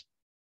noise,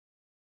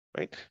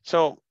 right?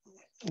 So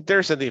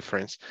there's a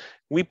difference.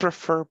 We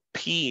prefer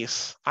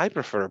peace. I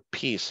prefer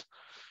peace.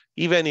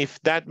 Even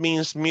if that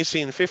means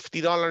missing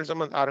 $50 a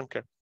month, I don't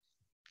care.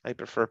 I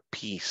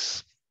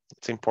peace.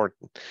 It's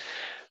important.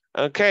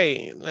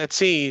 Okay, let's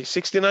see.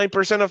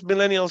 69% of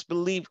millennials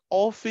believe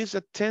office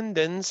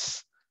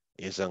attendance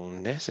is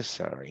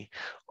unnecessary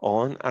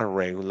on a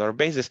regular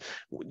basis.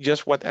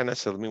 Just what Anna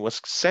Selmi was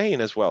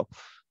saying as well.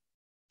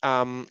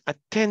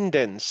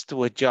 Attendance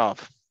to a job.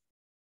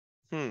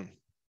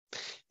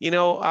 You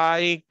know,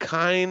 I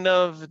kind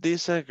of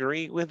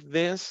disagree with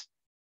this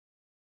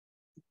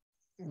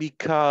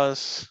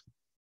because,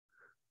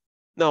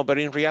 no, but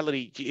in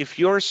reality, if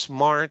you're a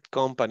smart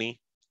company,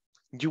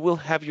 you will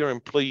have your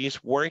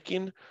employees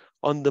working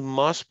on the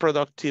most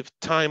productive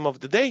time of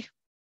the day.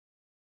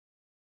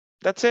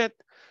 That's it.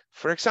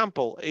 For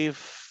example,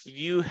 if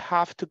you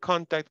have to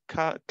contact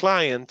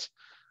clients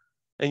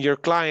and your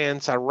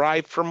clients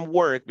arrive from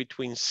work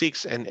between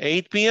 6 and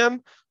 8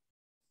 p.m.,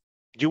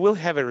 you will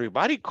have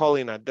everybody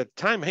calling at that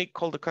time. Hey,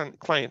 call the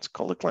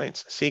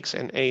clients, 6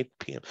 and 8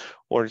 p.m.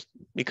 Or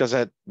because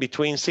at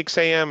between 6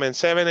 a.m. and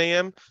 7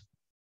 a.m.,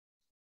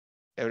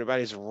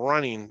 everybody's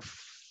running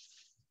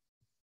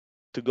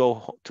to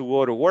go to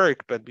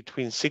work, but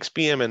between 6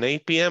 p.m. and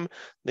 8 p.m.,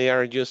 they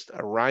are just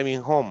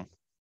arriving home,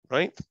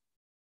 right?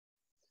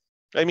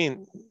 I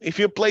mean, if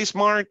you play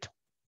smart,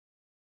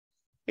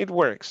 it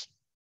works.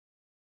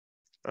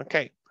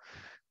 Okay.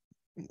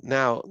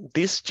 Now,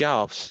 these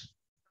jobs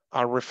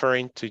are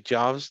referring to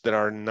jobs that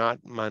are not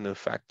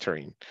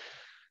manufacturing.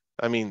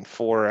 I mean,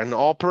 for an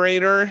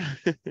operator,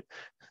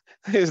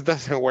 this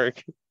doesn't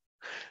work,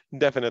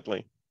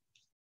 definitely.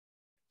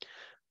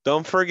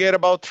 Don't forget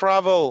about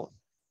travel.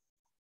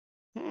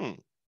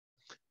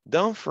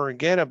 Don't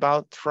forget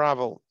about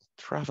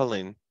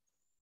traveling.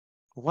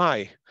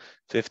 Why?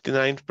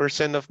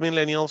 59% of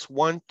millennials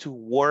want to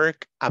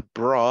work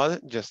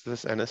abroad, just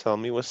as Anna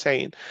Selmi was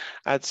saying.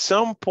 At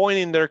some point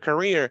in their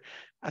career,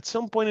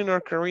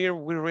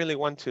 we really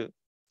want to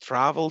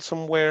travel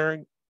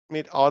somewhere,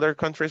 meet other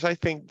countries. I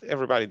think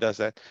everybody does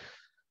that,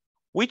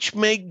 which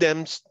make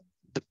them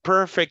the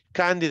perfect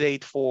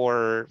candidate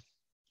for,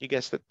 you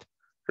guessed it,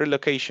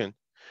 relocation.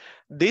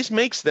 This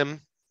makes the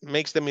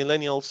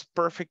millennials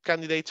perfect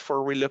candidates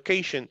for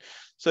relocation.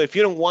 So if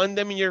you don't want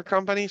them in your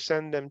company,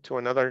 send them to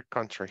another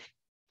country.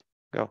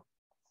 Go,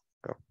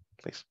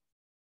 please.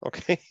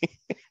 Okay.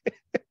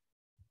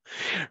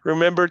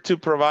 Remember to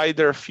provide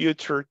their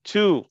future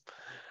too.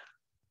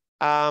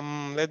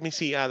 Let me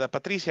see, Ada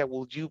Patricia,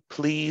 would you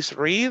please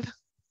read?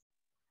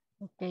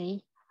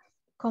 Okay.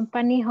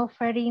 Company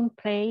offering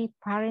paid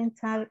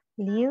parental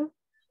leave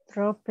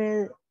dropped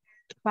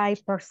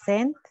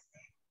 5%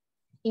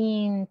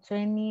 in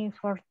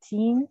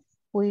 2014,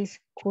 which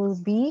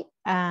could be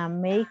a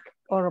make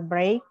or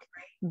break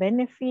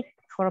benefit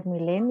for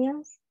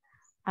millennials,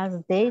 as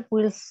they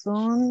will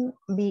soon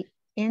be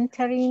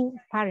entering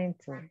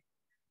parenthood.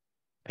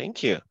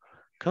 Thank you.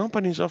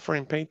 Companies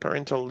offering paid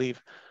parental leave.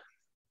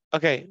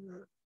 Okay,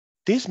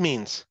 this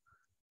means,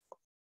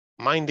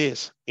 mind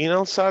this, in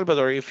El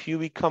Salvador, if you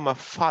become a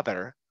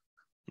father,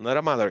 not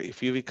a mother,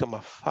 if you become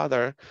a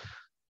father,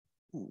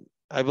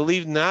 I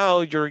believe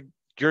now you're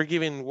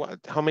given what?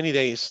 How many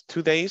days?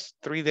 2 days?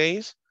 3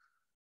 days?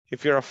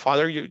 If you're a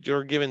father,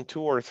 you're given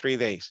 2 or 3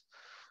 days.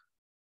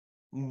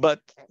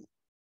 But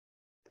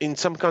in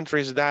some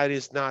countries, that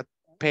is not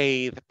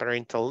paid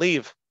parental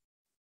leave.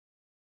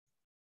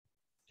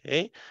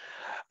 Okay.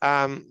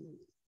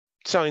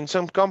 So in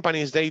some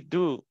companies, they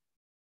do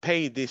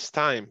pay this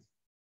time.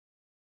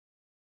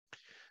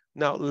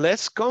 Now,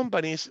 less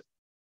companies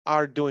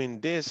are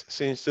doing this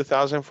since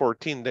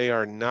 2014. They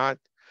are not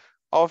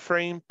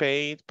offering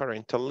paid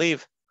parental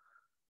leave.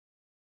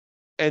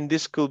 And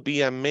this could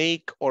be a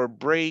make or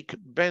break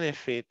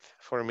benefit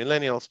for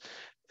millennials.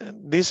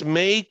 This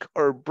make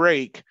or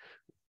break,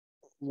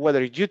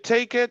 whether you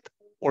take it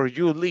or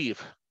you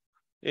leave,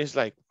 it's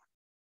like,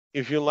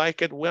 if you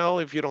like it, well,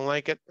 if you don't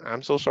like it,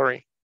 I'm so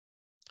sorry.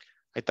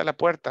 Ahí está la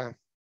puerta,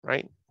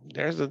 right?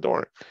 There's the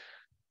door.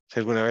 Si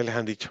alguna vez les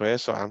han dicho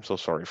eso, I'm so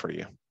sorry for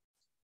you.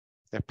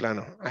 De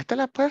plano, ahí está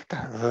la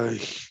puerta. Ay,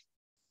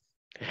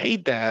 I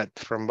hate that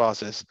from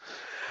bosses.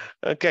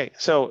 Okay,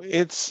 so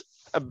it's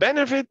a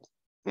benefit.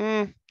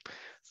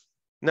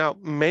 Now,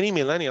 many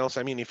millennials,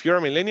 I mean, if you're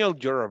a millennial,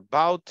 you're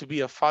about to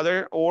be a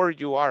father or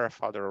you are a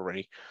father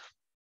already.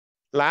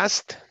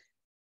 Last,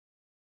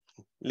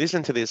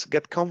 listen to this,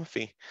 get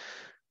comfy.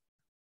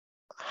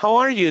 How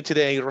are you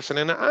today,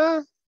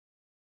 Rosalena?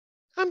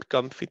 I'm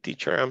comfy,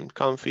 teacher. I'm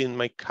comfy in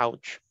my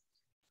couch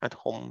at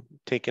home,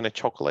 taking a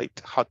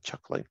chocolate, hot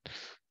chocolate.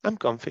 I'm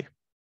comfy.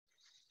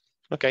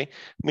 Okay,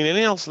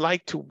 millennials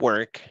like to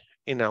work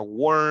in a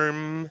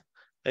warm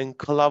and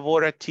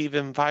collaborative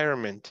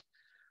environment.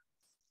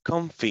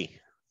 Comfy,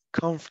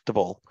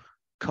 comfortable,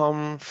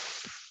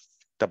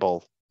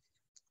 comfortable,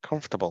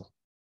 comfortable,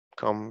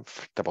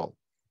 comfortable.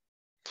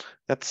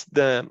 That's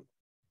the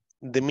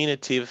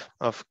diminutive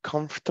of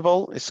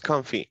comfortable is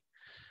comfy.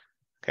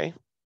 Okay,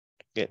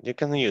 yeah, you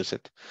can use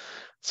it.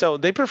 So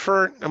they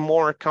prefer a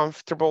more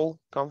comfortable,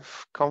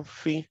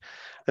 comfy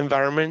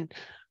environment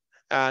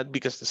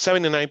because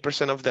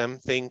 79% of them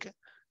think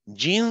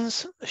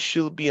jeans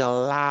should be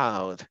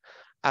allowed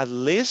at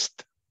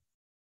least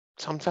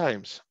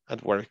sometimes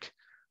at work.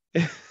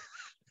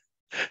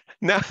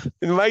 Now,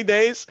 in my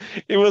days,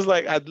 it was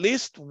like at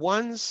least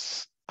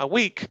once a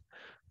week.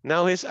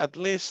 Now it's at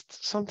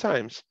least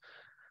sometimes.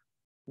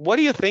 What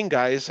do you think,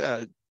 guys?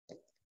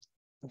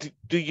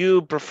 Do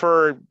you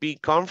prefer be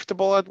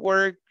comfortable at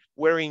work,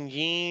 wearing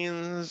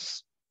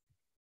jeans,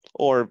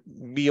 or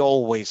be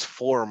always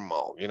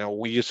formal? You know,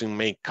 we using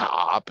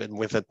makeup and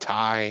with a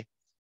tie.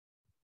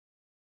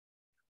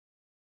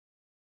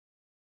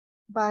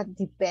 But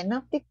depend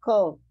on the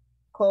code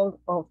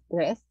of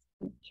dress,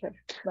 teacher.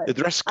 But The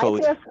dress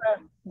code. I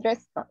prefer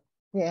dress code.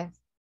 Yes,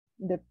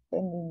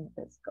 depending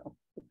dress code.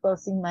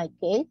 Because in my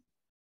case,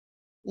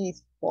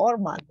 it's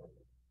formal.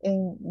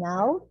 And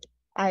now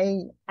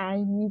I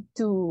need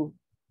to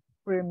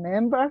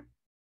remember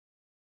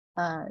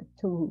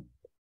to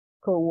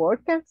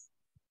co-workers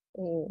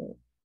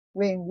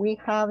when we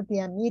have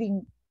the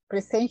meeting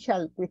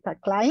presential with a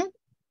client.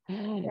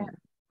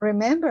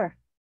 Remember,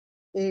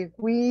 if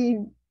we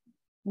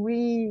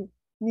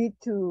need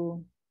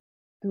to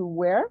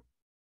wear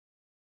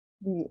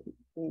the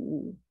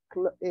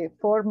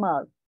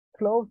formal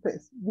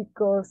clothes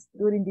because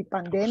during the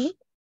pandemic,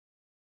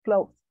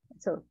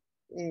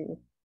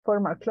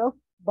 formal clothes,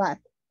 but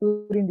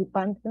during the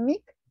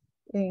pandemic,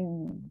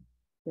 in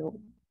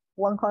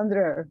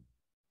 100%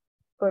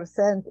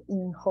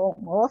 in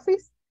home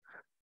office,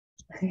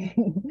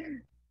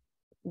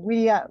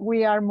 we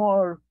are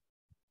more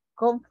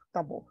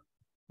comfortable.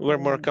 We're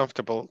more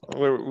comfortable.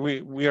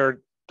 We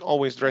are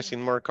always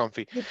dressing more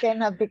comfy.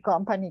 Depends on the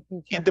company,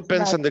 teacher. It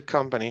depends on the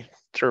company,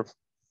 true.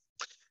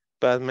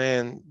 But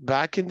man,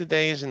 back in the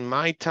days, in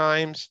my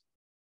times,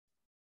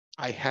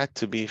 I had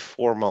to be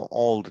formal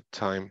all the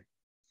time.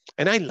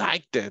 And I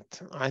liked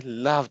it. I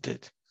loved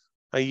it.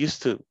 I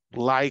used to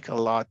like a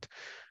lot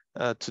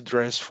to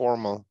dress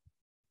formal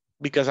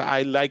because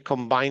I like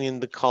combining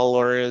the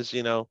colors,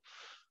 you know.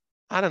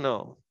 I don't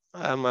know.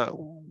 I'm a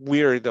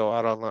weirdo.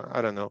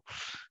 I don't know.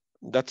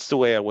 That's the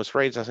way I was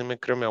raised. Así me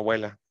crió mi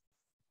abuela.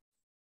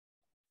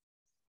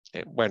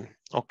 Bueno,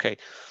 okay.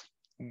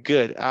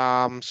 Good.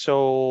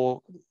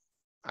 So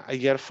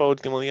ayer fue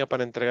último día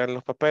para entregar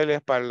los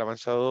papeles para el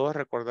avanzado 2.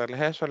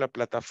 Recordarles eso. La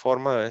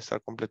plataforma debe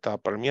estar completada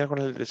para el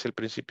miércoles. Es el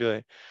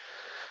principio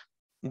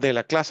de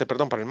la clase,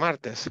 perdón, para el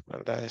martes,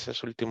 ¿verdad? Ese es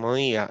su último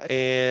día.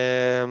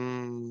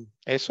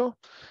 Eso.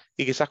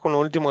 Y quizás con lo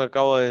último que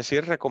acabo de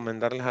decir,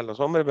 recomendarles a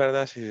los hombres,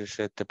 ¿verdad? Si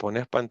se te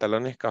pones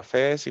pantalones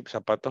cafés y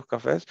zapatos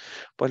cafés,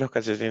 pues los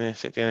calcetines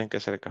se tienen que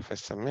ser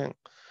cafés también.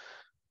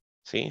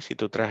 ¿Sí? Si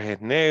tu traje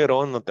es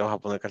negro, no te vas a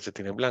poner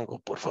calcetines blancos.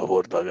 Por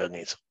favor, no hagan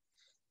eso.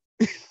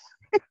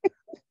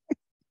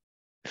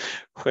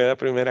 Fue la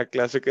primera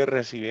clase que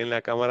recibí en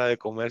la Cámara de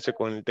Comercio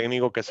con el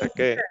técnico que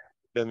saqué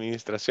de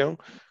administración.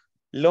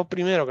 Lo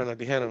primero que nos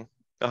dijeron.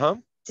 Ajá.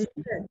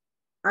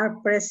 Our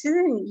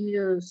president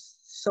used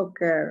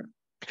soccer.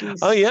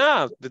 Oh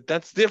yeah,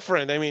 that's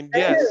different. I mean,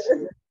 yes,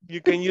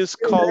 you can use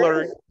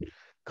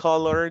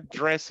color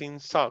dressing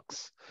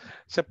socks.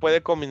 Se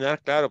puede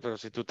combinar, claro, pero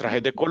si tu traje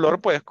es de color,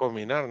 puedes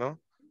combinar, ¿no?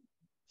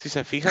 Si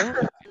se fijan,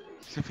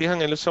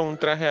 él usa un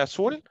traje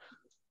azul,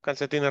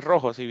 calcetines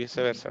rojos y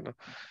viceversa, ¿no?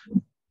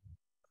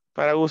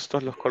 Para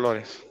gustos los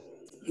colores.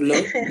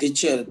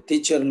 Teacher,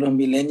 los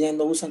millennials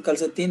no usan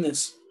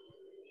calcetines.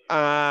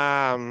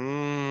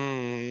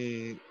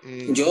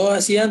 Yo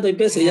así ando y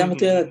veces ya me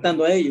estoy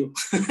adaptando a ello.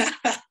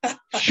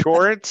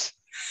 Shorts,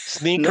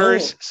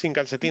 sneakers, sin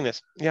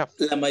calcetines. Yeah.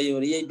 La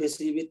mayoría hay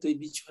veces he visto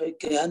bichos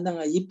que andan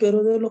allí,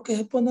 pero de lo que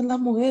se ponen las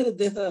mujeres,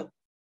 de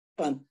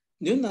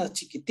una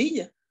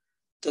chiquitilla.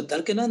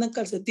 Total que no andan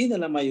calcetines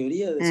la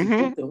mayoría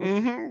de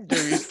Yo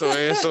he visto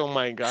eso, oh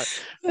my God.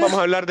 Vamos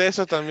a hablar de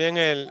eso también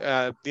el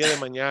día de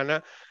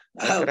mañana.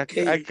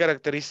 Hay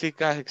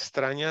características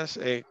extrañas,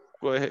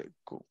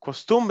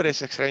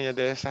 costumbres extrañas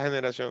de esa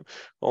generación,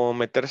 como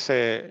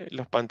meterse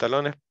los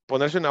pantalones,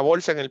 ponerse una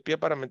bolsa en el pie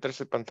para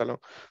meterse el pantalón.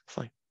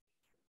 Fine.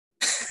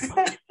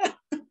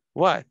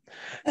 What?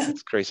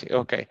 That's crazy.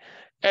 Okay.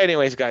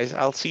 Anyways, guys,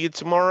 I'll see you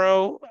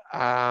tomorrow.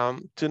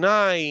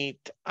 Tonight,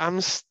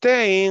 I'm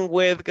staying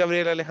with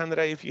Gabriela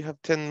Alejandra. If you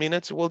have 10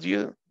 minutes, would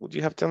you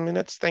have 10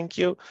 minutes? Thank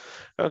you.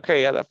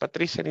 Okay, Ada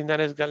Patricia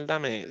Linares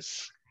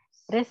Galdames.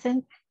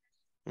 Present.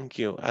 Thank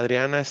you.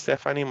 Adriana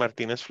Stephanie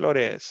Martínez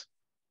Flores.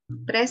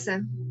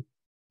 Present.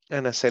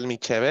 Ana Selmi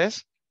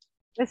Chévez.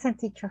 Present,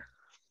 teacher.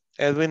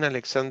 Edwin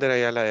Alexander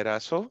Ayala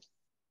Erazo.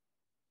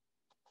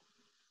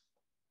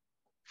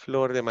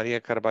 Flor de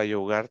María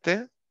Carballo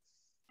Ugarte.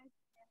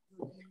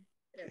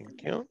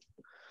 Thank you.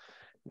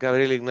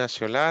 Gabriel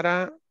Ignacio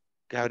Lara.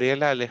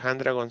 Gabriela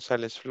Alejandra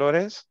González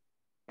Flores.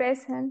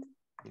 Present.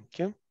 Thank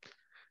you.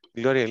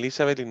 Gloria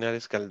Elizabeth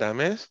Linares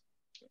Caldames.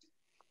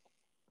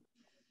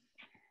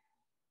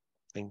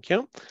 Thank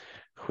you.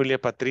 Julia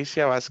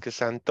Patricia Vázquez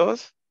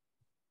Santos.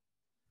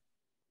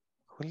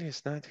 Julia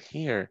is not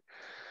here.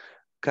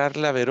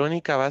 Carla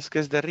Verónica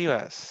Vázquez de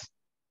Rivas.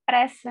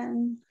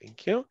 Present.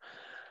 Thank you.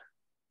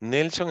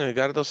 Nelson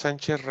Edgardo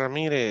Sánchez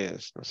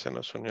Ramírez. No se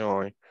nos unió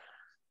hoy.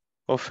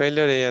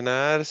 Ofelia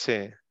Orellana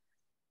Arce.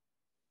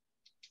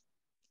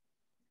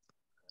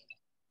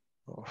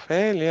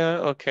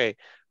 Ofelia, ok.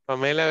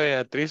 Pamela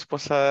Beatriz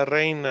Posada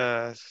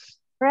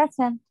Reinas.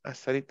 Present.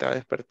 Hasta ahorita va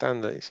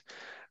despertando, dice.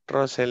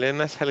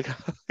 Roselena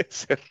Salgado de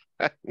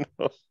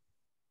Serrano.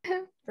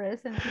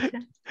 Present,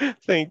 teacher.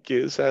 Thank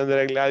you.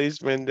 Sandra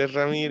Gladys Méndez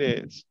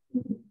Ramírez.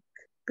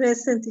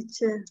 Present,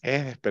 teacher.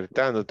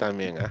 Despertando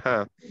también,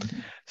 ajá.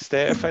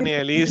 Stephanie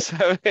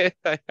Elizabeth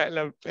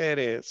Ayala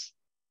Pérez.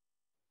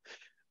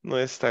 No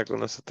está con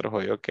nosotros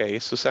hoy, ok.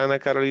 Susana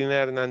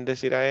Carolina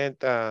Hernández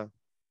Iraeta.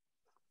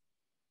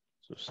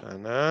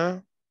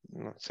 Susana,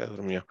 no, se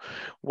durmió.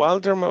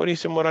 Walter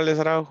Mauricio Morales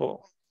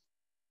Araujo.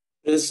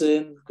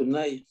 Present. Good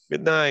night.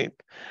 Good night.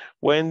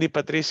 Wendy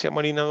Patricia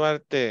Molina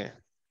Duarte.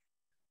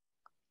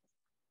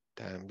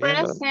 También.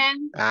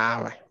 Present.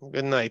 Bueno.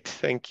 Good night.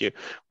 Thank you.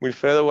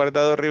 Wilfredo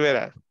Guardado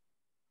Rivera.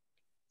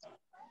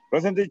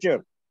 Present,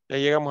 teacher. Ya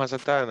llegamos a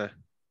Santa Ana.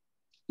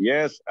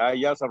 Yes,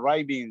 I just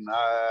arriving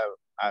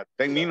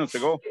 10 minutes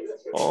ago.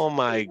 Oh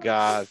my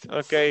God.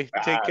 Okay,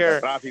 take The care.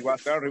 traffic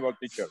was terrible,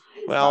 teacher.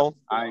 Well,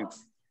 I'm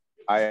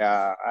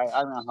at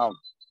home.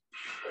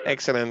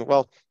 excellent.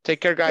 Well,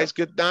 take care, guys.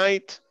 Good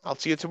night. I'll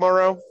see you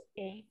tomorrow.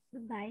 Okay,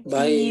 goodbye.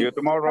 Bye. See you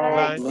tomorrow.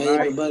 Bye. Good Bye, night.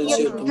 everybody. See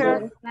See you you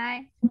tomorrow. tomorrow.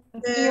 Night.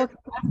 See you,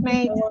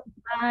 classmates.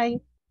 Bye.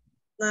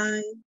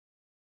 Bye.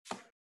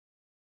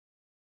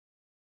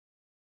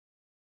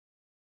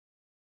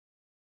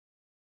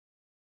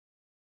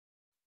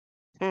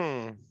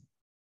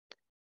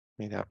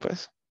 Mira,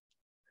 pues.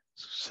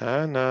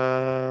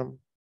 Susana.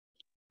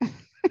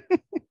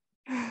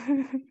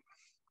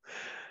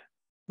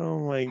 Oh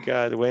my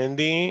God.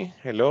 Wendy,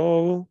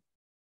 hello.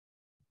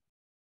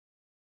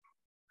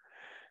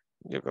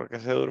 Yo creo que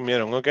se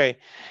durmieron. Okay.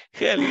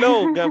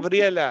 Hello,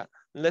 Gabriela.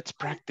 Let's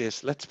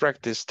practice. Let's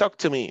practice. Talk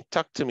to me.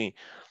 Talk to me.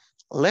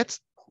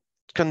 Let's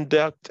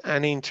conduct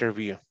an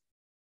interview.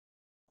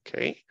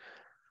 Okay.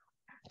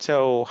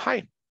 So,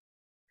 hi.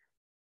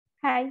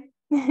 Hi.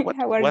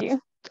 How are you?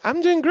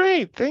 I'm doing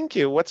great. Thank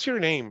you. What's your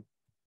name?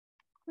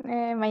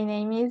 My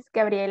name is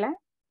Gabriela.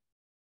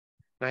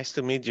 Nice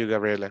to meet you,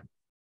 Gabriela.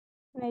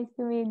 Nice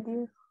to meet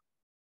you.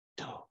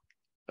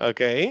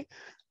 Okay.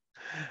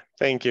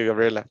 Thank you,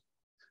 Gabriela.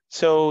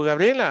 So,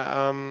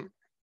 Gabriela,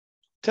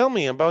 tell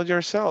me about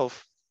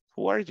yourself.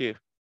 Who are you?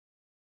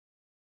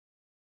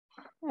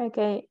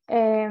 Okay.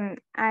 I'm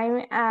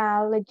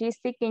a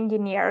logistic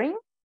engineering.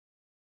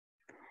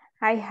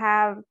 I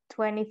have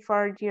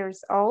 24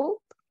 years old.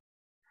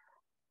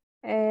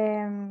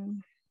 I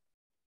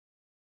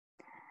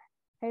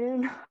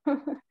don't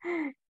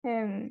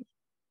know.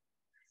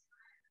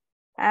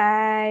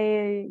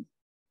 I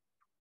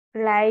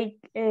like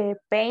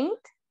paint.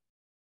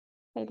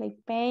 I like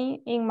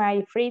paint in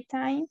my free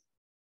time.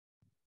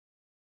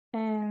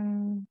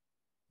 I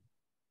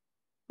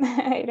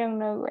don't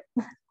know what.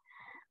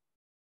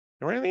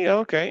 Really?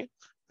 Okay.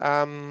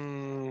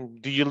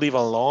 Do you live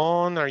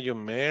alone? Are you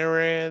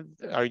married?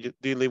 Do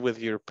you live with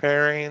your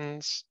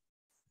parents?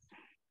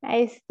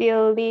 I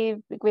still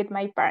live with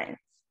my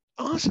parents.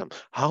 Awesome.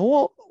 How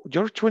old?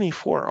 You're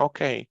 24.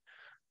 Okay.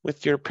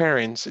 With your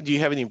parents. Do you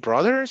have any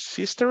brothers,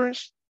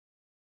 sisters?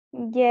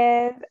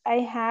 Yes, I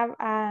have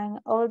an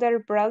older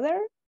brother.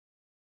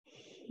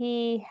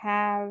 He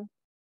have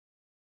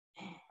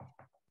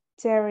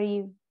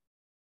 30,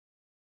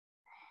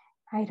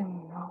 I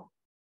don't know,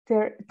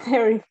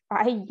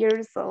 35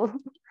 years old.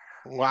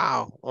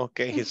 Wow.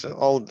 Okay. He's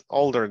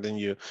older than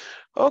you.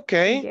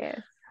 Okay.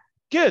 Yes.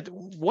 Good.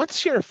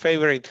 What's your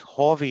favorite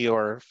hobby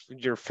or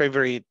your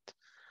favorite,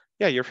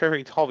 your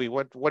favorite hobby?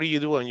 What do you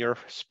do in your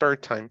spare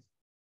time?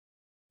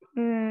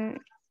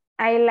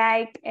 I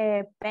like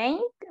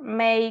paint,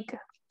 make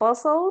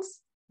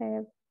puzzles,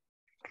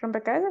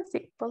 rompecabezas,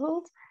 sí,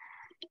 puzzles,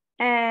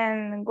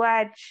 and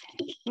watch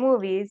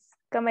movies,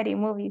 comedy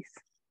movies.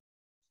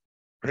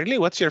 Really?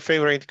 What's your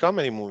favorite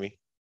comedy movie?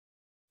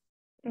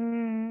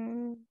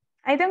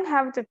 I don't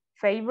have the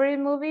favorite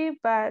movie,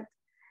 but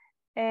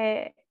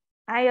I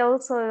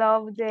also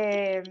love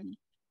the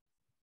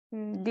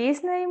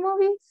Disney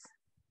movies,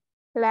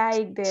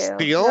 like the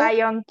Still?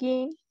 Lion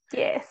King.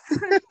 Yes,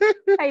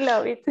 I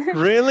love it.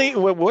 Really?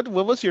 What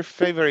was your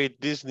favorite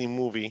Disney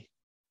movie?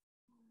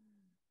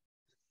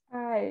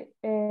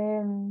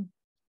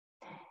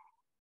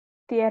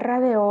 Tierra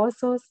de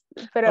Osos,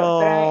 pero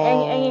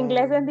en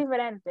inglés es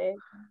diferente.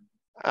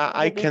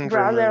 I The Big can't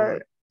Brother.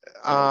 remember.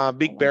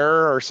 Big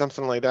Bear or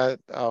something like that.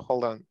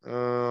 Hold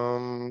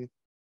on.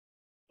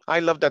 I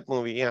love that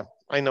movie. Yeah,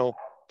 I know.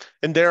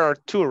 And there are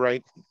two,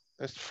 right?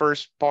 The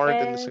first part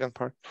and the second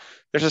part.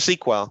 There's a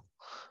sequel.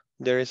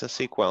 There is a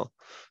sequel.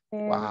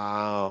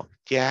 Wow.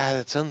 Yeah,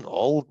 it's an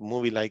old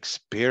movie like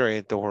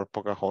Spirit or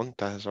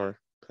Pocahontas or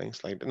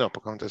things like that. No,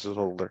 Pocahontas is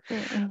older.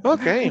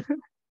 Okay.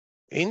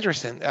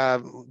 Interesting.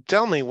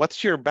 Tell me,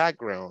 what's your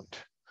background?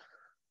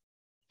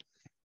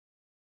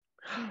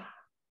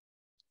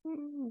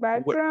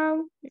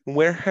 Background?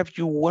 Where have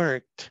you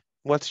worked?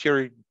 What's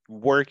your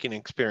working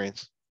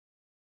experience?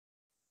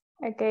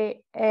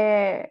 Okay.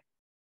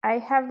 I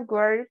have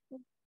worked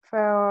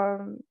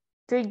for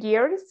 2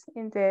 years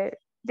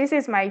this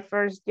is my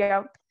first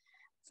job.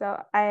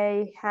 So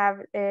I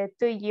have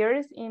 2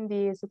 years in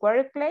this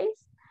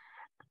workplace.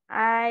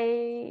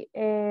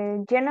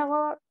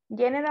 General,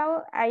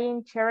 I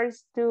in charge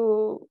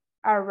to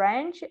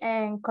arrange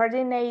and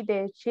coordinate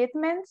the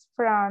shipments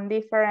from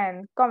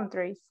different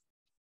countries,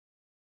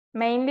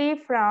 mainly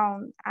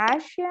from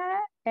Asia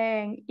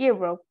and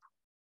Europe.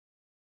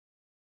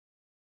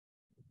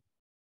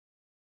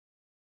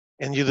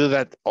 And you do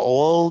that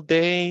all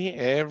day,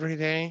 every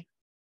day?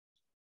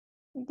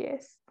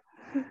 Yes.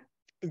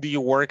 Do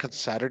you work on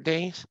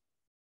Saturdays?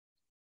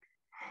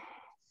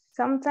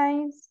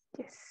 Sometimes,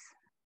 yes.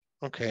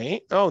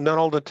 Okay. Oh, not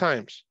all the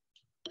times.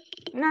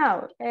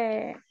 No,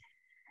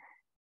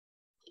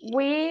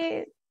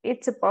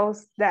 it's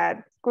supposed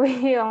that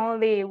we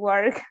only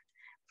work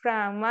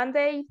from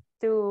Monday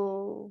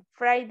to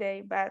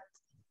Friday, but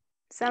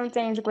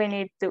sometimes we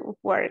need to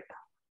work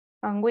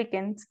on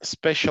weekends.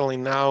 Especially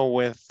now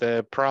with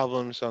the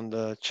problems on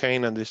the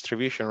chain and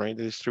distribution, right?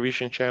 The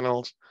distribution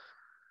channels,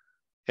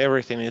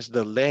 everything is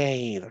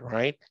delayed,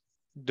 right?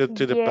 Due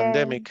to the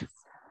pandemic.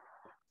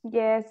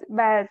 Yes,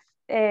 but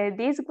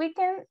this week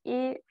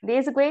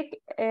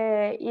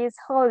is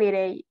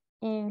holiday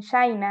in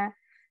China,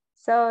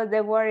 so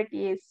the work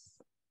is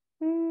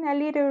a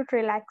little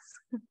relaxed.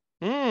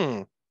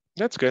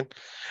 That's good.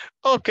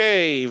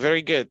 Okay,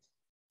 very good.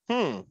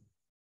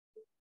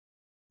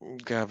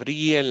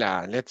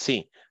 Gabriela, let's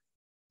see.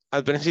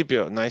 Al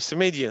principio, nice to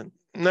meet you.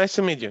 Nice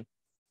to meet you.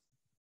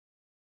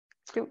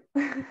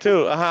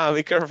 Two,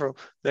 be careful.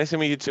 Nice to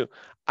meet you too.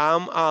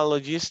 I'm a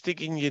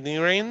logistic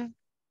engineering.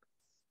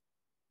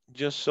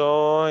 Yo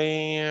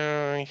soy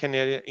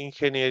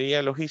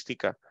ingeniería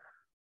logística.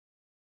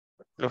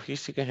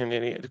 Logística,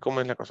 ingeniería. ¿Cómo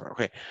es la cosa?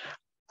 Okay.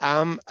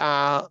 I'm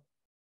a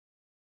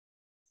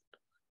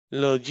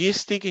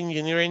logistic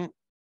engineering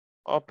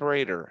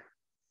operator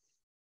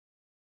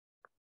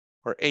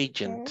or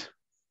agent.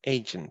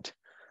 Agent.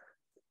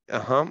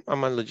 I'm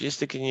a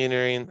logistic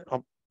engineering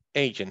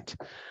agent.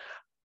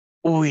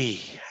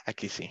 Uy,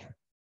 aquí sí.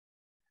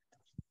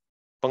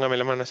 Póngame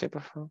la mano así,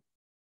 por favor.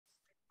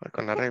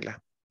 Con la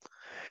regla.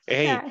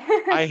 Hey,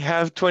 I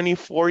have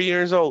 24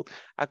 years old.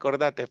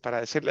 Acordate, para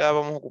decirle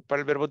vamos a ocupar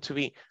el verbo to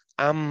be.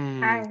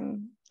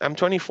 I'm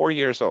 24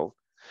 years old.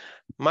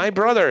 My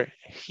brother,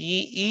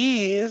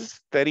 he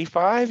is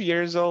 35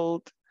 years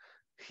old.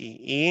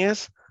 He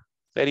is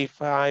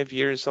 35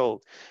 years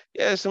old.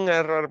 Es un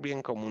error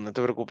bien común, no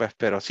te preocupes,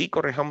 pero sí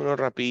corrijámoslo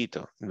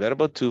rapidito. El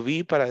verbo to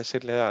be para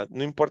decirle edad.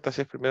 No importa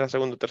si es primera,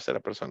 segunda o tercera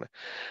persona.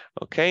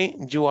 Okay,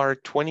 you are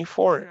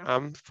 24.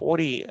 I'm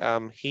 40.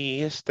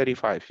 He is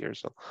 35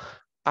 years old.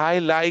 I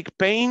like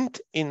paint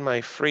in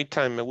my free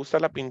time. Me gusta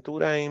la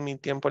pintura en mi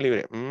tiempo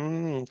libre.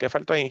 ¿Qué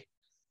faltó ahí?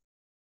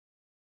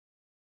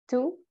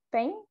 To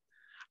paint?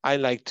 I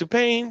like to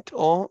paint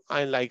o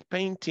I like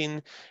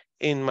painting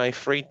in my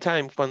free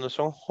time. Cuando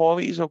son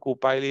hobbies,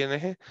 ocupa el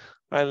ing.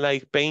 I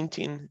like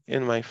painting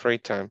in my free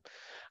time.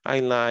 I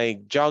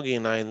like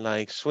jogging. I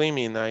like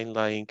swimming. I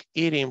like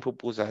eating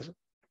pupusas.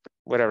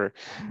 Whatever.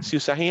 Si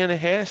usas ing,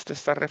 te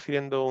está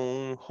refiriendo a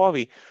un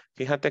hobby.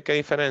 Fíjate qué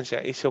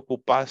diferencia. Y si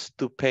ocupas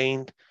to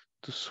paint,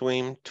 to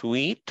swim, to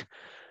eat,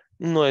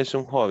 no es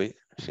un hobby,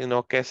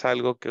 sino que es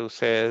algo que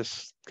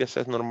uses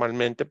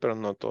normalmente, pero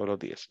no todos los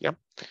días, ¿ya?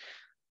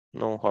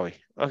 No un hobby.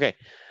 Okay.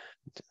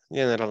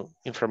 General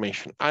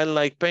information. I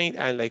like paint.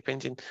 I like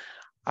painting.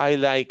 I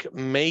like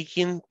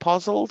making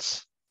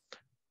puzzles.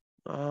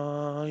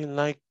 I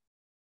like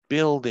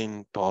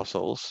building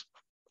puzzles.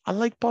 I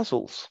like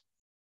puzzles.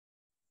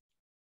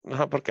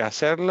 Porque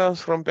hacer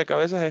los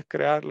rompecabezas es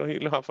crearlos y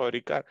los a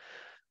fabricar.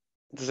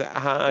 Entonces,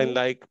 I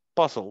like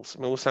puzzles.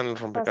 Me gustan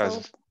los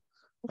rompecabezas.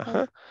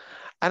 I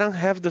don't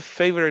have the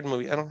favorite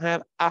movie. I don't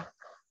have a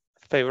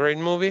favorite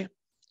movie.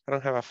 I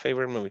don't have a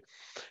favorite movie.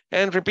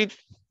 And repeat,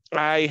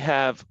 I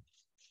have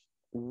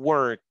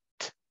worked.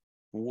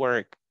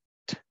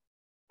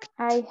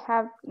 I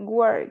have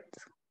worked.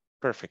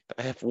 Perfect.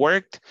 I have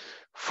worked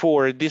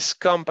for this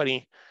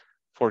company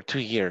for 2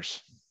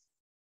 years.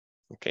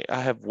 Okay,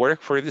 I have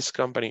worked for this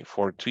company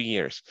for 2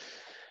 years.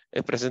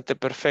 El presente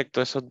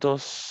perfecto, esos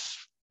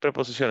dos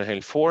preposiciones,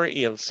 el for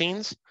y el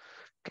since.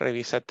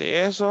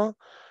 Revísate eso.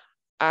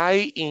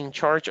 I in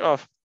charge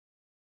of.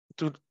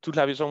 Tus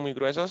labios son muy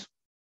gruesos.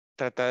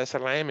 Trata de hacer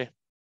la M.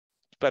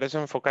 Para eso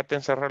enfócate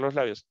en cerrar los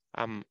labios.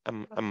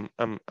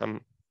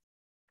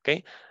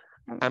 Okay.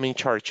 I'm in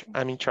charge.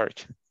 I'm in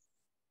charge.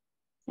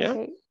 Yeah.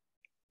 Okay.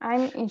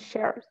 I'm in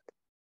charge.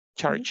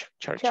 Charge.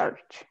 Charge.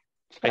 Charge.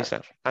 Ahí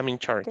está. I'm in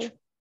charge. Okay.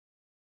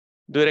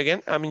 Do it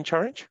again. I'm in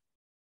charge.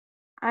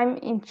 I'm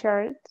in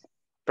charge.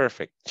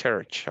 Perfect.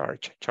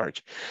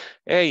 Charge.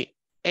 Hey,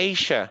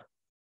 Asia.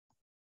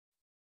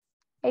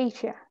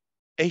 Asia.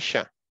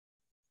 Asia.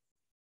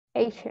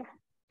 Asia.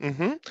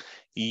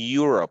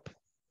 Europe.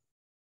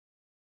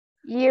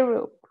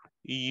 Europe.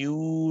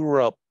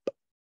 Europe.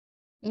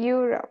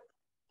 Europe.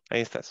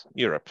 Ahí estás.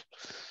 Europe.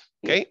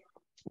 Okay.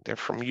 They're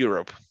from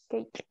Europe.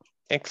 Okay.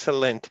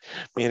 Excelente.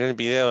 Mira el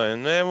video de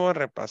nuevo,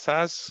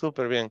 repasás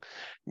súper bien.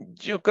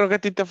 Yo creo que a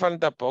ti te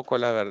falta poco,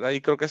 la verdad,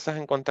 y creo que estás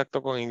en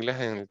contacto con inglés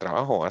en el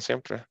trabajo, ¿va?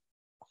 Siempre.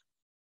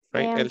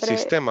 Right? El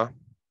sistema.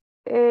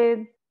 Sí,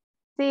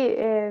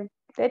 de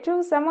hecho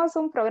usamos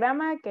un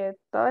programa que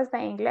todo está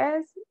en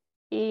inglés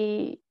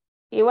y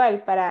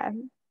igual para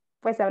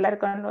pues hablar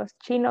con los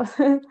chinos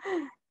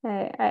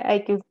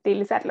hay que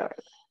utilizarlo.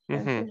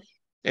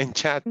 Entonces, En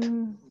chat.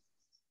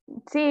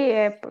 Sí,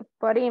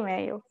 por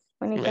email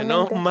únicamente.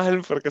 Menos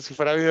mal, porque si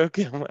fuera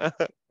videollamada.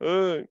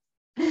 Uy.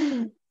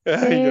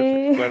 Ay, Sí.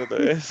 yo recuerdo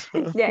eso.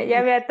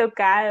 Ya me ha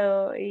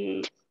tocado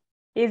y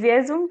sí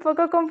es un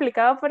poco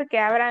complicado porque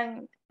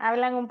hablan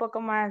un poco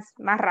más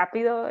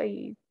rápido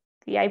y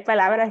hay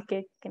palabras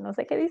que no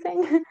sé qué dicen,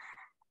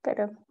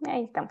 pero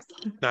ahí estamos.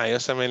 No, a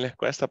ellos también les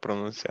cuesta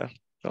pronunciar.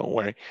 Don't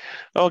worry.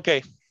 Ok.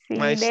 Sí,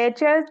 Nice. de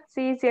hecho,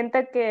 sí siento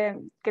que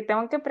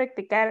tengo que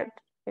practicar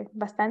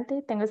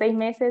bastante. Tengo 6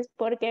 meses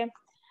porque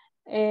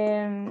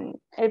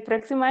el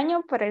próximo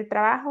año por el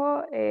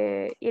trabajo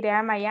iré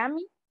a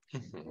Miami.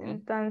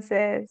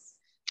 Entonces,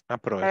 va a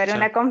haber Aprovecha.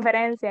 una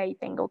conferencia y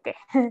tengo que.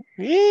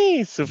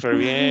 Súper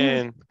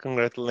bien.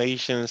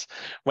 Congratulations.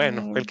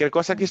 Bueno, cualquier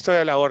cosa que estoy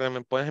a la orden,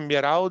 me puedes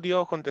enviar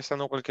audio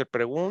contestando cualquier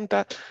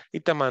pregunta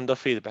y te mando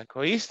feedback,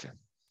 ¿oíste?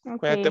 Okay.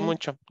 Cuídate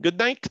mucho. Good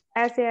night.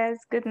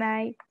 Gracias. Good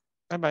night.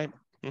 Bye bye.